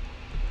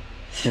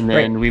 And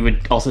then we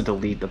would also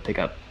delete the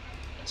pickup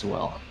as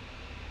well.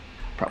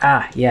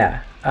 Probably.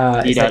 Yeah.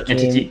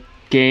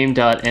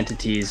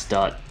 Game.entities.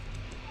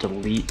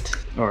 delete,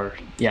 or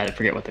yeah, I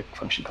forget what the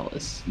function call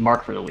is.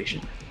 Mark for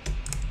deletion.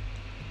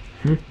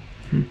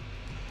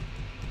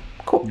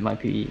 Cool. It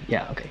might be,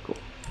 yeah, okay, cool.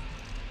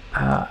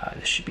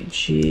 This should be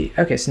G.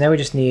 Okay, so now we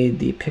just need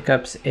the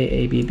pickups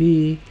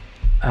AABB.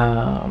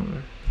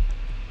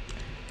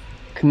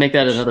 Can make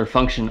that another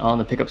function on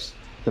the pickup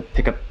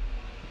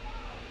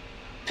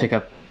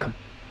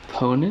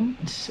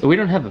component. We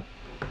don't have a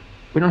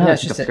pickup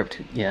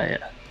script. Yeah.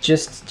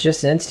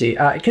 Just an entity.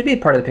 It could be a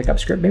part of the pickup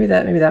script. Maybe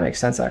that makes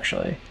sense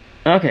actually.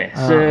 Okay,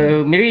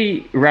 so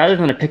maybe rather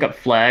than a pickup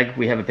flag,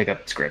 we have a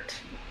pickup script.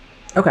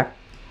 Okay.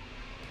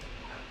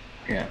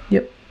 Yeah.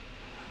 Yep.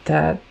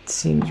 That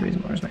seems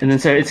reasonable. And then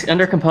so it's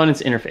under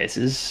components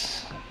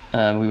interfaces.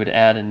 We would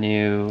add a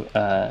new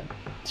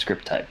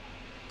script type.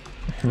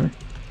 And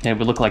it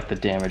would look like the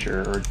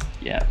damager, or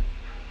yeah.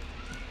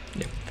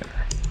 Yep, fair.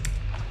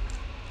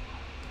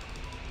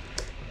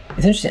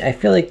 It's interesting. I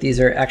feel like these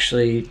are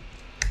actually,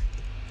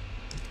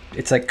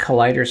 it's like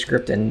collider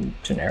script and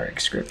generic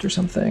script or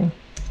something.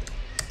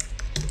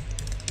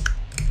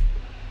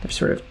 They're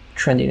sort of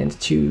trending into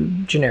two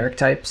generic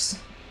types.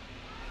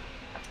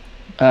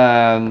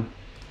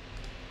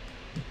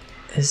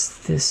 Is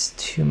this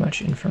too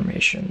much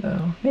information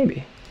though?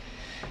 Maybe.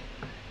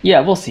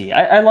 Yeah, we'll see.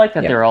 I like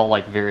that they're all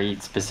like very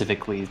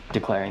specifically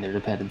declaring their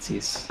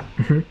dependencies.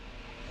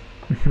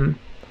 And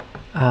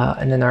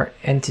then our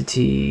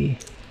entity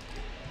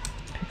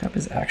pickup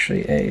is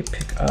actually a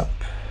pickup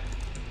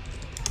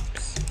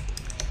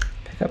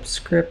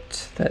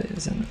script. That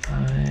is an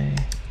I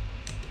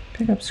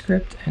pickup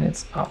script, and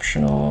it's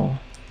optional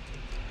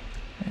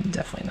and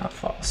definitely not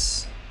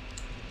false.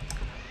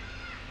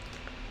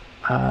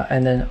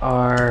 And then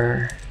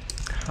our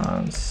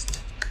const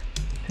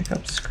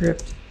pickup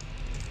script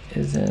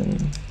is an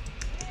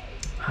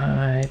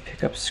I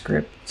pickup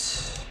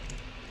script.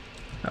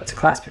 Oh, it's a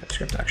class pickup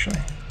script actually.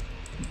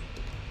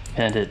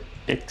 And it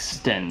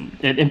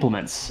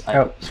implements I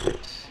pickup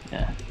script.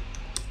 Yeah.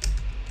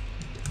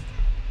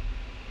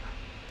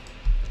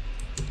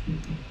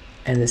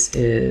 And this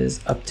is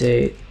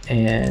update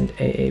and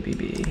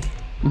AABB.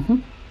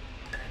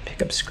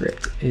 Pickup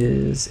script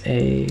is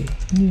a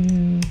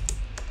new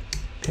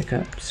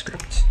pickup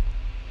script.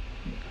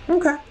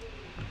 Okay.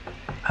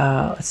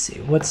 Let's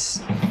see.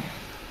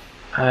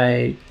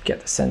 I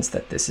get the sense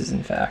that this is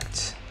in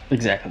fact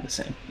exactly the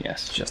same.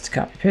 Yes. Just a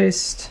copy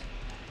paste,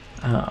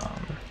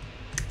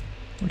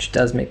 which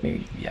does make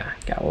me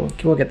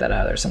we'll get that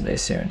out of there someday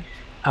soon.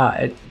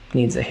 It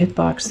needs a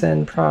hitbox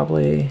then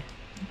probably,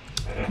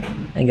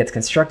 and gets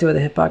constructed with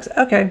a hitbox.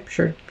 Okay,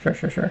 sure.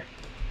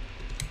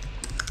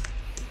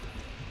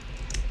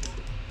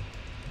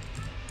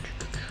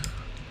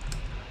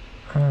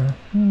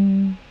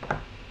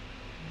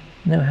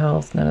 No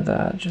health, none of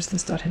that. Just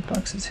this dot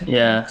hitbox is hitbox.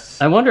 Yeah,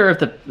 I wonder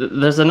if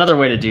there's another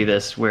way to do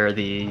this where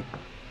the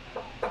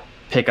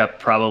pickup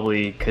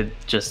probably could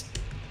just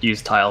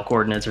use tile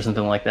coordinates or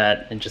something like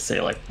that, and just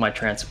say like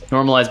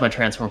normalize my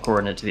transform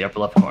coordinate to the upper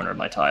left corner of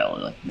my tile,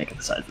 and like make it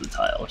the size of the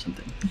tile or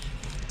something.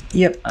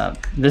 Yep.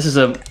 This is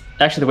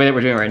actually the way that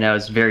we're doing it right now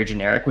is very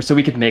generic, so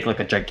we could make like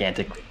a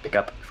gigantic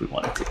pickup if we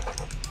wanted to.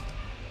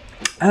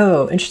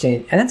 Oh,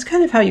 interesting. And that's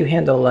kind of how you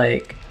handle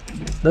like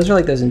those are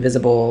like those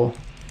invisible.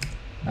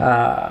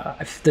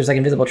 There's like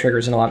invisible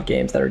triggers in a lot of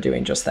games that are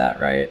doing just that,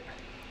 right?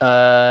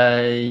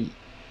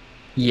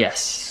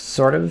 Yes.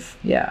 Sort of,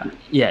 yeah.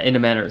 Yeah, in a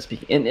manner of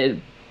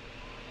speaking.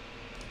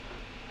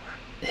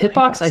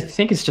 Hitbox, I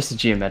think, is just a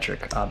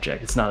geometric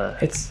object. It's not a.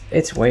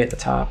 It's way at the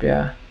top,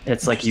 yeah.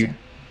 It's like you.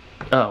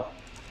 Oh,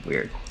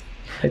 weird.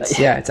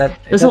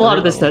 There's a lot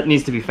of this that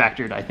needs to be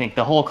factored. I think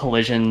the whole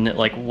collision,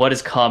 like what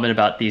is common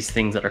about these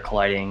things that are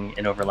colliding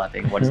and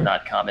overlapping, what is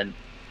not common,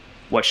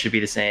 what should be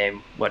the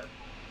same, what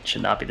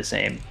should not be the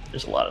same.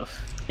 There's a lot of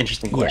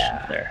interesting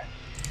questions there.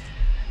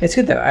 It's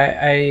good though.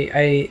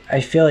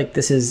 I feel like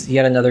this is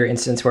yet another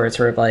instance where it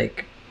sort of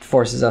like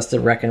forces us to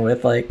reckon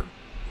with like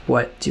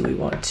what do we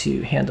want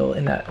to handle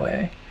in that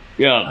way.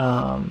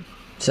 Yeah.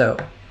 So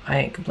I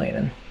ain't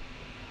complaining.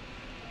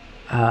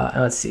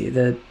 Let's see,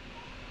 the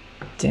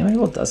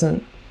damageable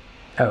doesn't.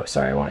 Oh,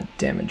 sorry, I wanted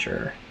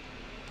damager.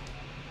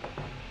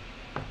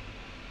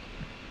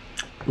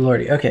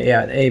 Lordy. Okay,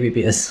 yeah, the ABB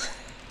is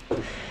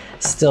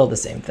still the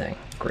same thing.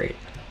 Great.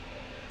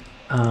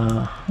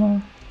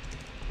 And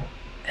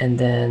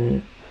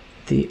then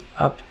the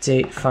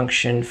update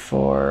function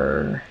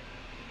for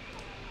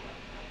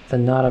the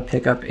nada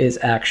pickup is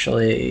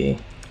actually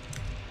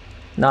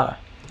nada.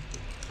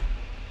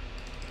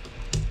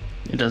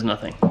 It does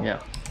nothing,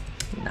 yeah.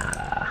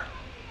 Nada.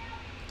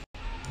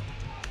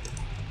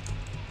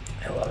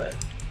 I love it.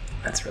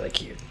 That's really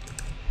cute.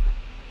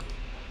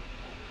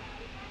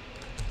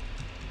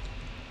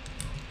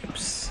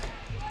 Oops.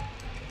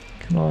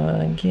 Come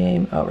on,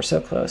 game. Oh, we're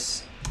so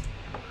close.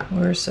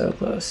 We're so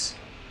close.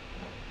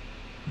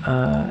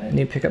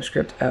 New pickup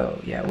script. Oh,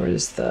 yeah, what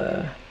does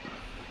the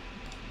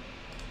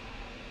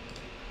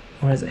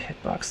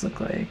hitbox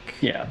look like?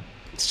 Yeah,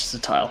 it's just a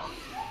tile.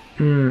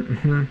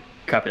 Mm-hmm.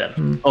 Copy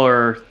that.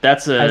 Or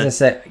that's a... As I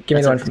said, give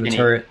me the one from the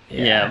turret.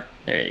 Yeah,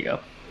 there you go.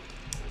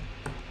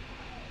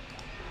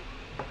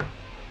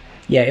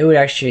 Yeah,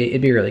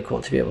 it'd be really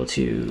cool to be able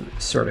to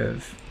sort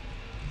of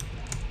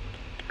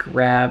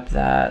grab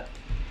that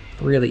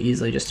really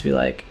easily, just to be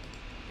like,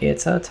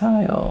 it's a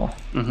tile.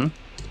 Mm-hmm.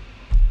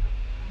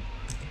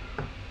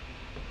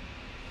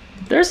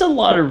 There's a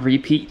lot of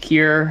repeat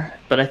here,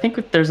 but I think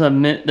I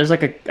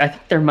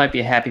think there might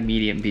be a happy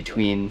medium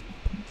between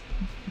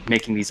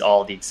making these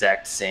all the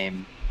exact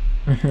same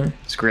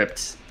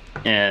script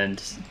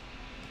and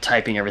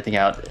typing everything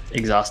out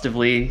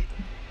exhaustively.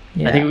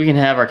 Yeah. I think we can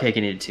have our cake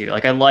and eat it too.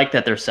 Like, I like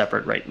that they're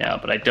separate right now,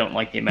 but I don't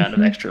like the amount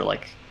of extra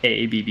like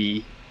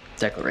AABB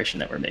declaration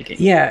that we're making.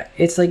 Yeah,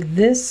 it's like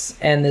this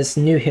and this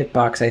new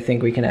hitbox. I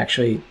think we can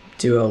actually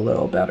do a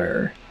little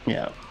better.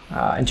 Yeah.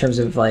 In terms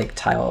of like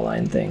tile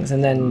aligned things,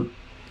 and then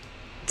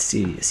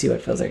see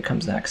what feels like it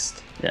comes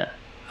next. Yeah.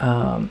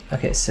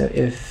 Okay, so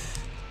if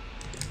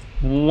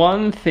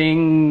one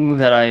thing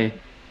that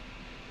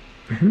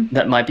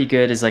that might be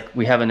good is like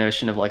we have a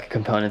notion of like a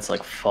components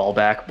like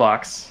fallback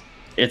box.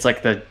 It's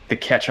like the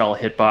catch-all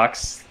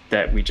hitbox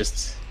that we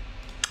just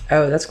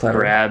that's clever.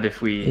 Grab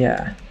if we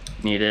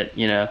need it,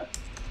 you know.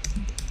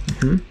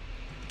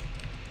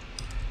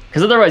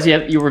 Because otherwise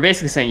you were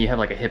basically saying you have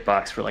like a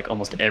hitbox for like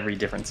almost every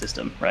different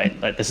system, right?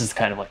 Like this is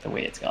kind of like the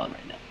way it's gone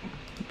right now.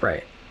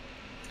 Right.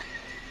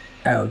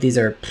 Oh, these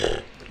are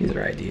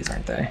IDs,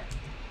 aren't they?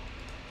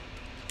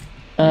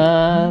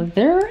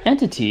 They're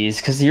entities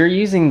because you're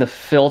using the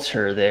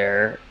filter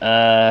there.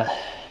 But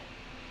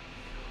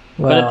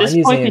at this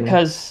point,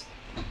 because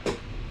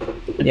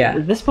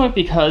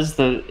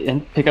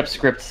the pickup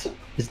script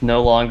is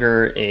no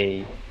longer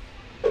a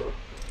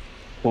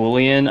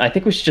Boolean, I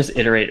think we should just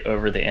iterate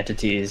over the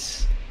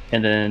entities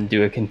and then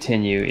do a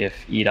continue if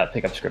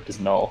e.pickupscript is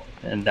null,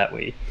 and that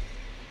way.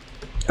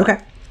 Okay.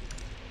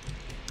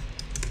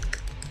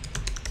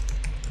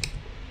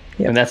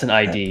 Yep. And that's an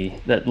ID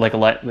that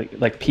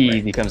like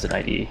P becomes an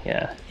ID.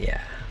 Yeah.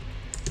 Yeah.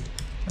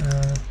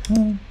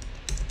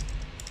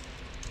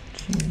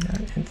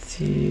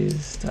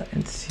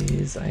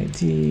 Entities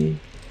ID.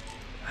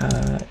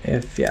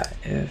 If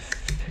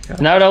pickup.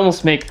 And I would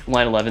almost make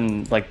line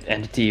 11 like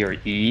entity or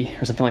E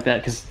or something like that,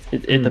 because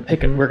the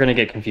pickup we're gonna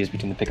get confused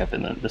between the pickup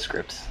and the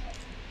scripts.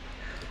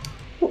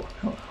 Oh,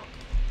 hello.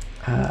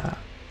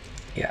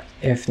 Yeah.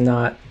 If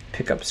not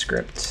pickup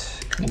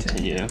script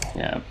continue.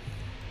 Yeah.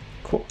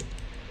 Cool.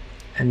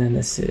 And then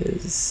this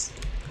is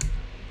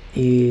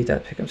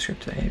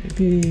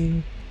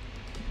e.pickupscript.abb,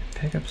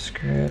 pickup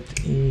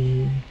script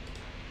e.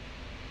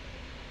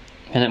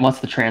 And it wants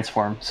the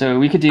transform. So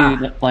we could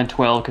do line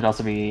 12 could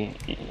also be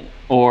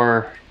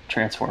or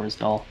transform is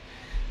null.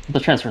 The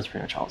transform is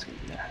pretty much always going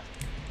to be there.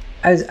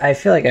 I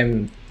feel like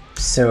I'm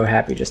so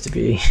happy just to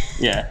be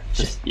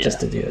just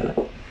to do that.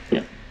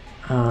 Yeah.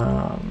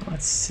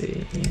 Let's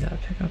see,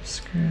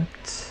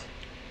 e.pickupscript.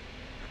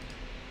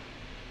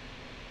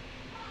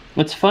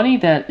 What's funny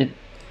that it...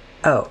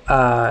 dot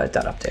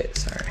update,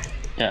 sorry.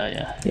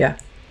 Yeah.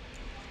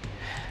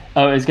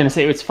 Oh, I was going to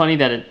say, it's funny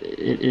that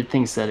it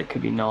thinks that it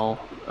could be null.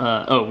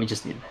 We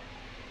just need...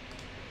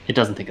 It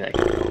doesn't think that.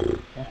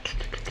 Yeah.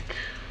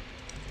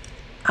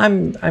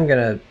 I'm going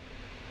to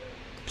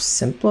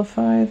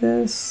simplify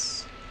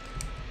this.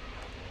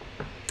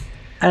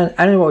 I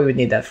don't know what we would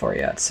need that for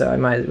yet, so we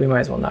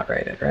might as well not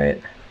write it,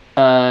 right?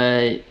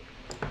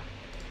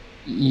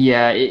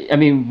 Yeah, I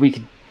mean, we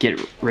could get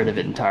rid of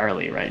it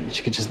entirely, right?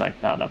 You could just like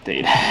not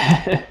update.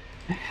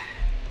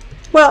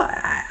 Well,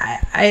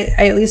 I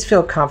at least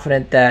feel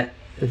confident that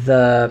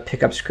the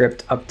pickup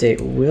script update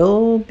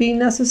will be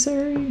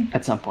necessary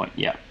at some point.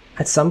 Yeah.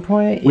 At some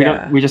point,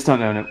 we just don't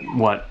know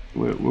what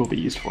it will be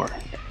used for.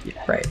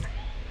 Yeah. Right.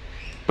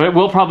 But it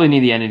will probably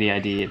need the entity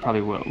ID. It probably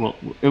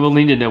it will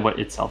need to know what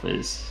itself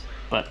is.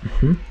 But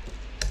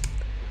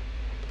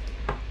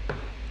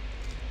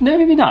no,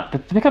 maybe not. The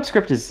pickup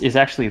script is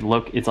actually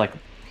it's like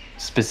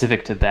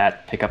specific to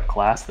that pickup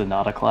class, the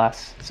Nada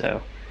class.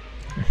 So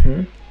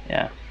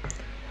yeah.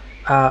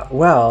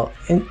 Well,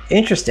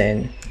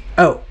 interesting.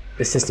 Oh,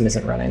 the system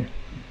isn't running.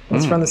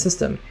 Let's run the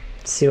system.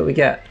 See what we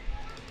get.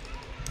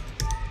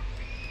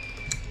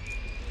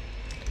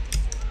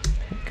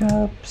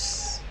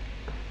 Pickups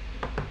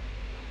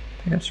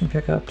from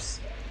pickups.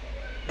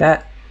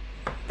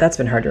 That's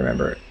been hard to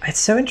remember. It's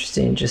so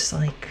interesting. Just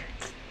like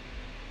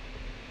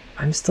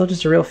I'm still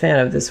just a real fan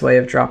of this way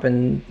of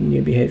dropping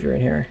new behavior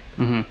in here.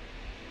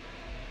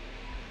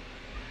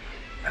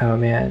 Oh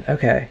man.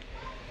 Okay.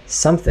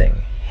 Something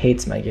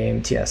hates my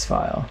game TS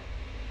file.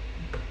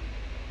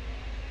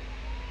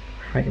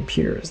 My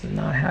computer is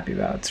not happy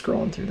about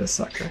scrolling through this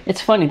sucker. It's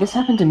funny. This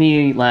happened to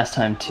me last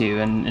time too,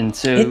 and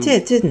so it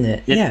did, didn't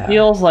it? It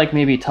feels like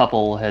maybe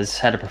Tuple has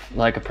had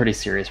a pretty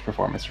serious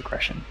performance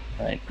regression,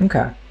 right?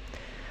 Okay.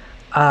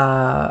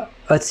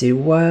 Let's see.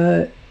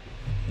 What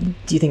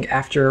do you think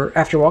after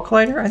Wall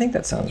Collider? I think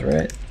that sounds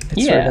right.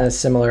 It's sort of in a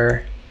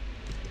similar.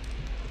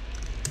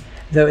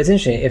 Though it's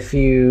interesting if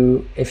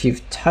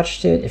you've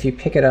touched it, if you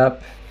pick it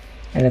up,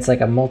 and it's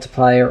like a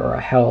multiplier or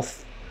a health.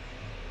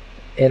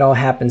 It all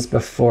happens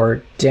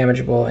before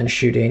damageable and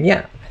shooting.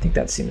 Yeah, I think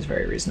that seems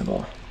very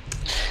reasonable.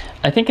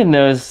 I think in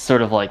those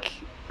sort of like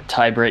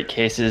tie break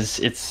cases,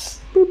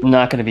 it's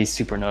not going to be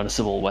super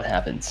noticeable what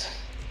happens.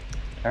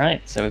 All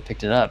right, so we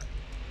picked it up.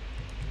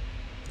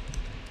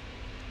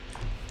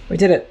 We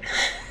did it.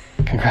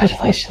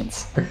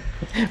 Congratulations.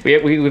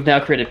 We've now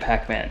created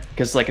Pac-Man,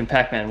 because like in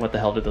Pac-Man, what the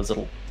hell did those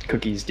little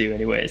cookies do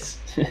anyways?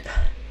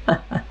 I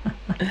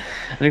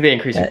think they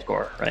increase your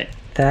score, right?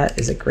 That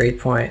is a great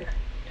point.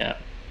 Yeah.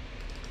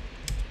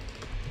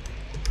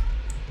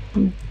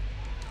 Boop.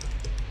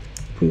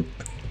 Boop.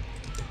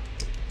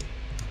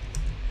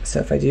 So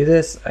if I do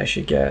this, I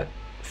should get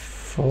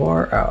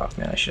 4. Oh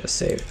man, I should have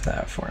saved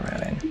that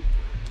formatting.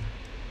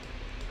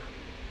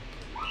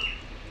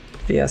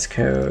 VS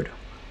Code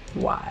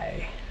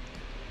Y.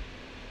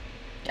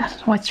 I don't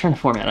know why it's trying to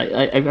format.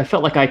 I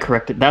felt like I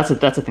corrected. That's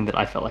a thing that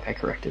I felt like I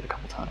corrected a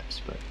couple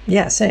times. But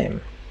yeah,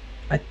 same.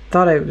 I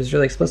thought I was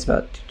really explicit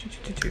about.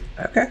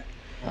 Okay.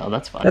 Oh,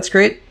 that's fine. That's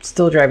great.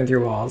 Still driving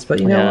through walls, but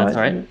you know what? That's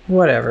all right.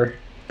 Whatever.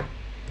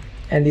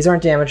 And these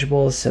aren't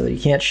damageable, so you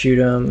can't shoot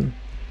them.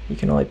 You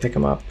can only pick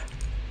them up.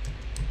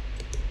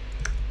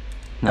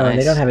 Nice. Oh, and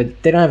they don't have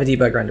a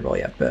debug renderable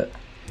yet, but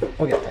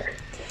we'll get there.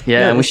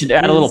 Yeah, and we should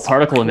add a little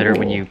particle emitter cool.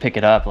 when you pick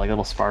it up, like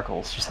little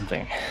sparkles or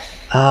something.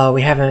 Oh,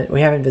 we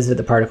haven't visited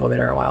the particle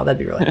emitter in a while. That'd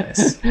be really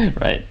nice.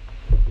 Right.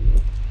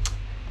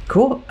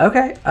 Cool.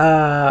 Okay.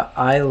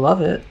 I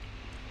love it.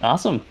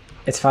 Awesome.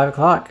 It's 5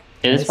 o'clock.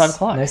 It is 5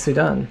 o'clock. Nicely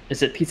done.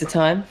 Is it pizza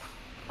time?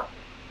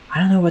 I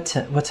don't know what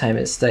time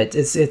it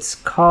is. It's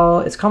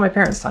called my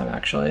parents' time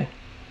actually.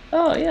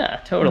 Oh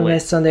yeah, totally. A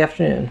nice Sunday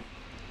afternoon.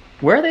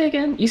 Where are they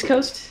again? East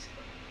Coast?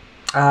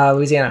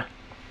 Louisiana.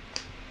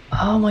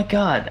 Oh my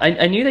god,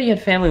 I knew that you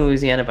had family in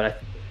Louisiana,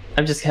 but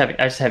I just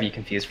have you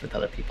confused with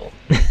other people.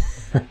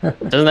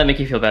 Doesn't that make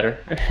you feel better?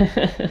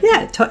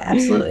 Yeah,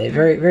 absolutely.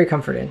 Very, very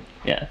comforting.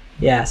 Yeah.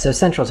 Yeah. So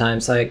Central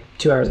Time's like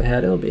 2 hours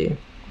ahead. It'll be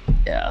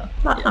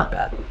not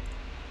bad.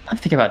 I'm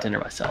thinking about dinner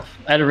myself.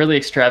 I had a really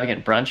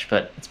extravagant brunch,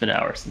 but it's been an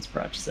hour since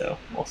brunch, so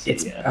we'll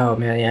see. Oh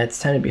man, yeah, it's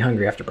time to be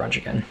hungry after brunch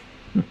again.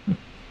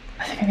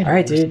 I think I'm gonna all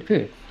right, dude.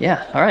 Food.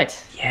 Yeah. All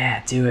right.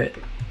 Yeah, do it.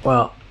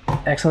 Well,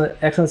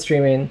 excellent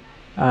streaming.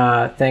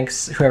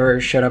 Thanks whoever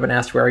showed up and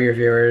asked where are your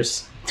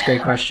viewers. It's a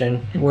great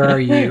question. Where are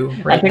you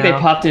right now? I think they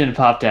popped in and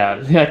popped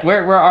out. Like,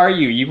 where are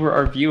you? You were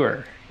our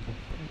viewer.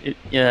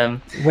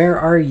 Where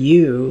are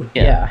you?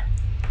 Yeah.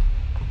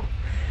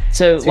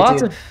 So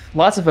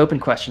lots of open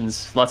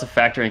questions, lots of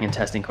factoring and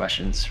testing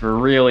questions. We're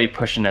really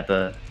pushing at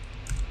the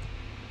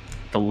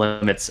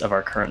limits of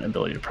our current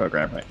ability to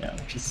program right now,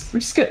 which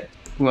is good.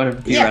 We want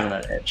to be around on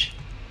that edge.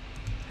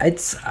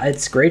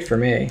 It's great for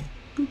me.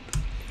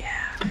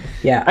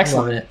 Yeah. I'm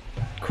loving it.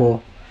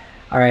 Cool.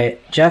 All right,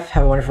 Jeff,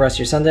 have a wonderful rest of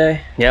your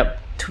Sunday. Yep.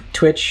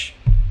 Twitch,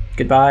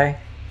 goodbye.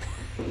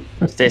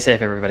 Stay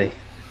safe, everybody.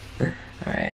 All right.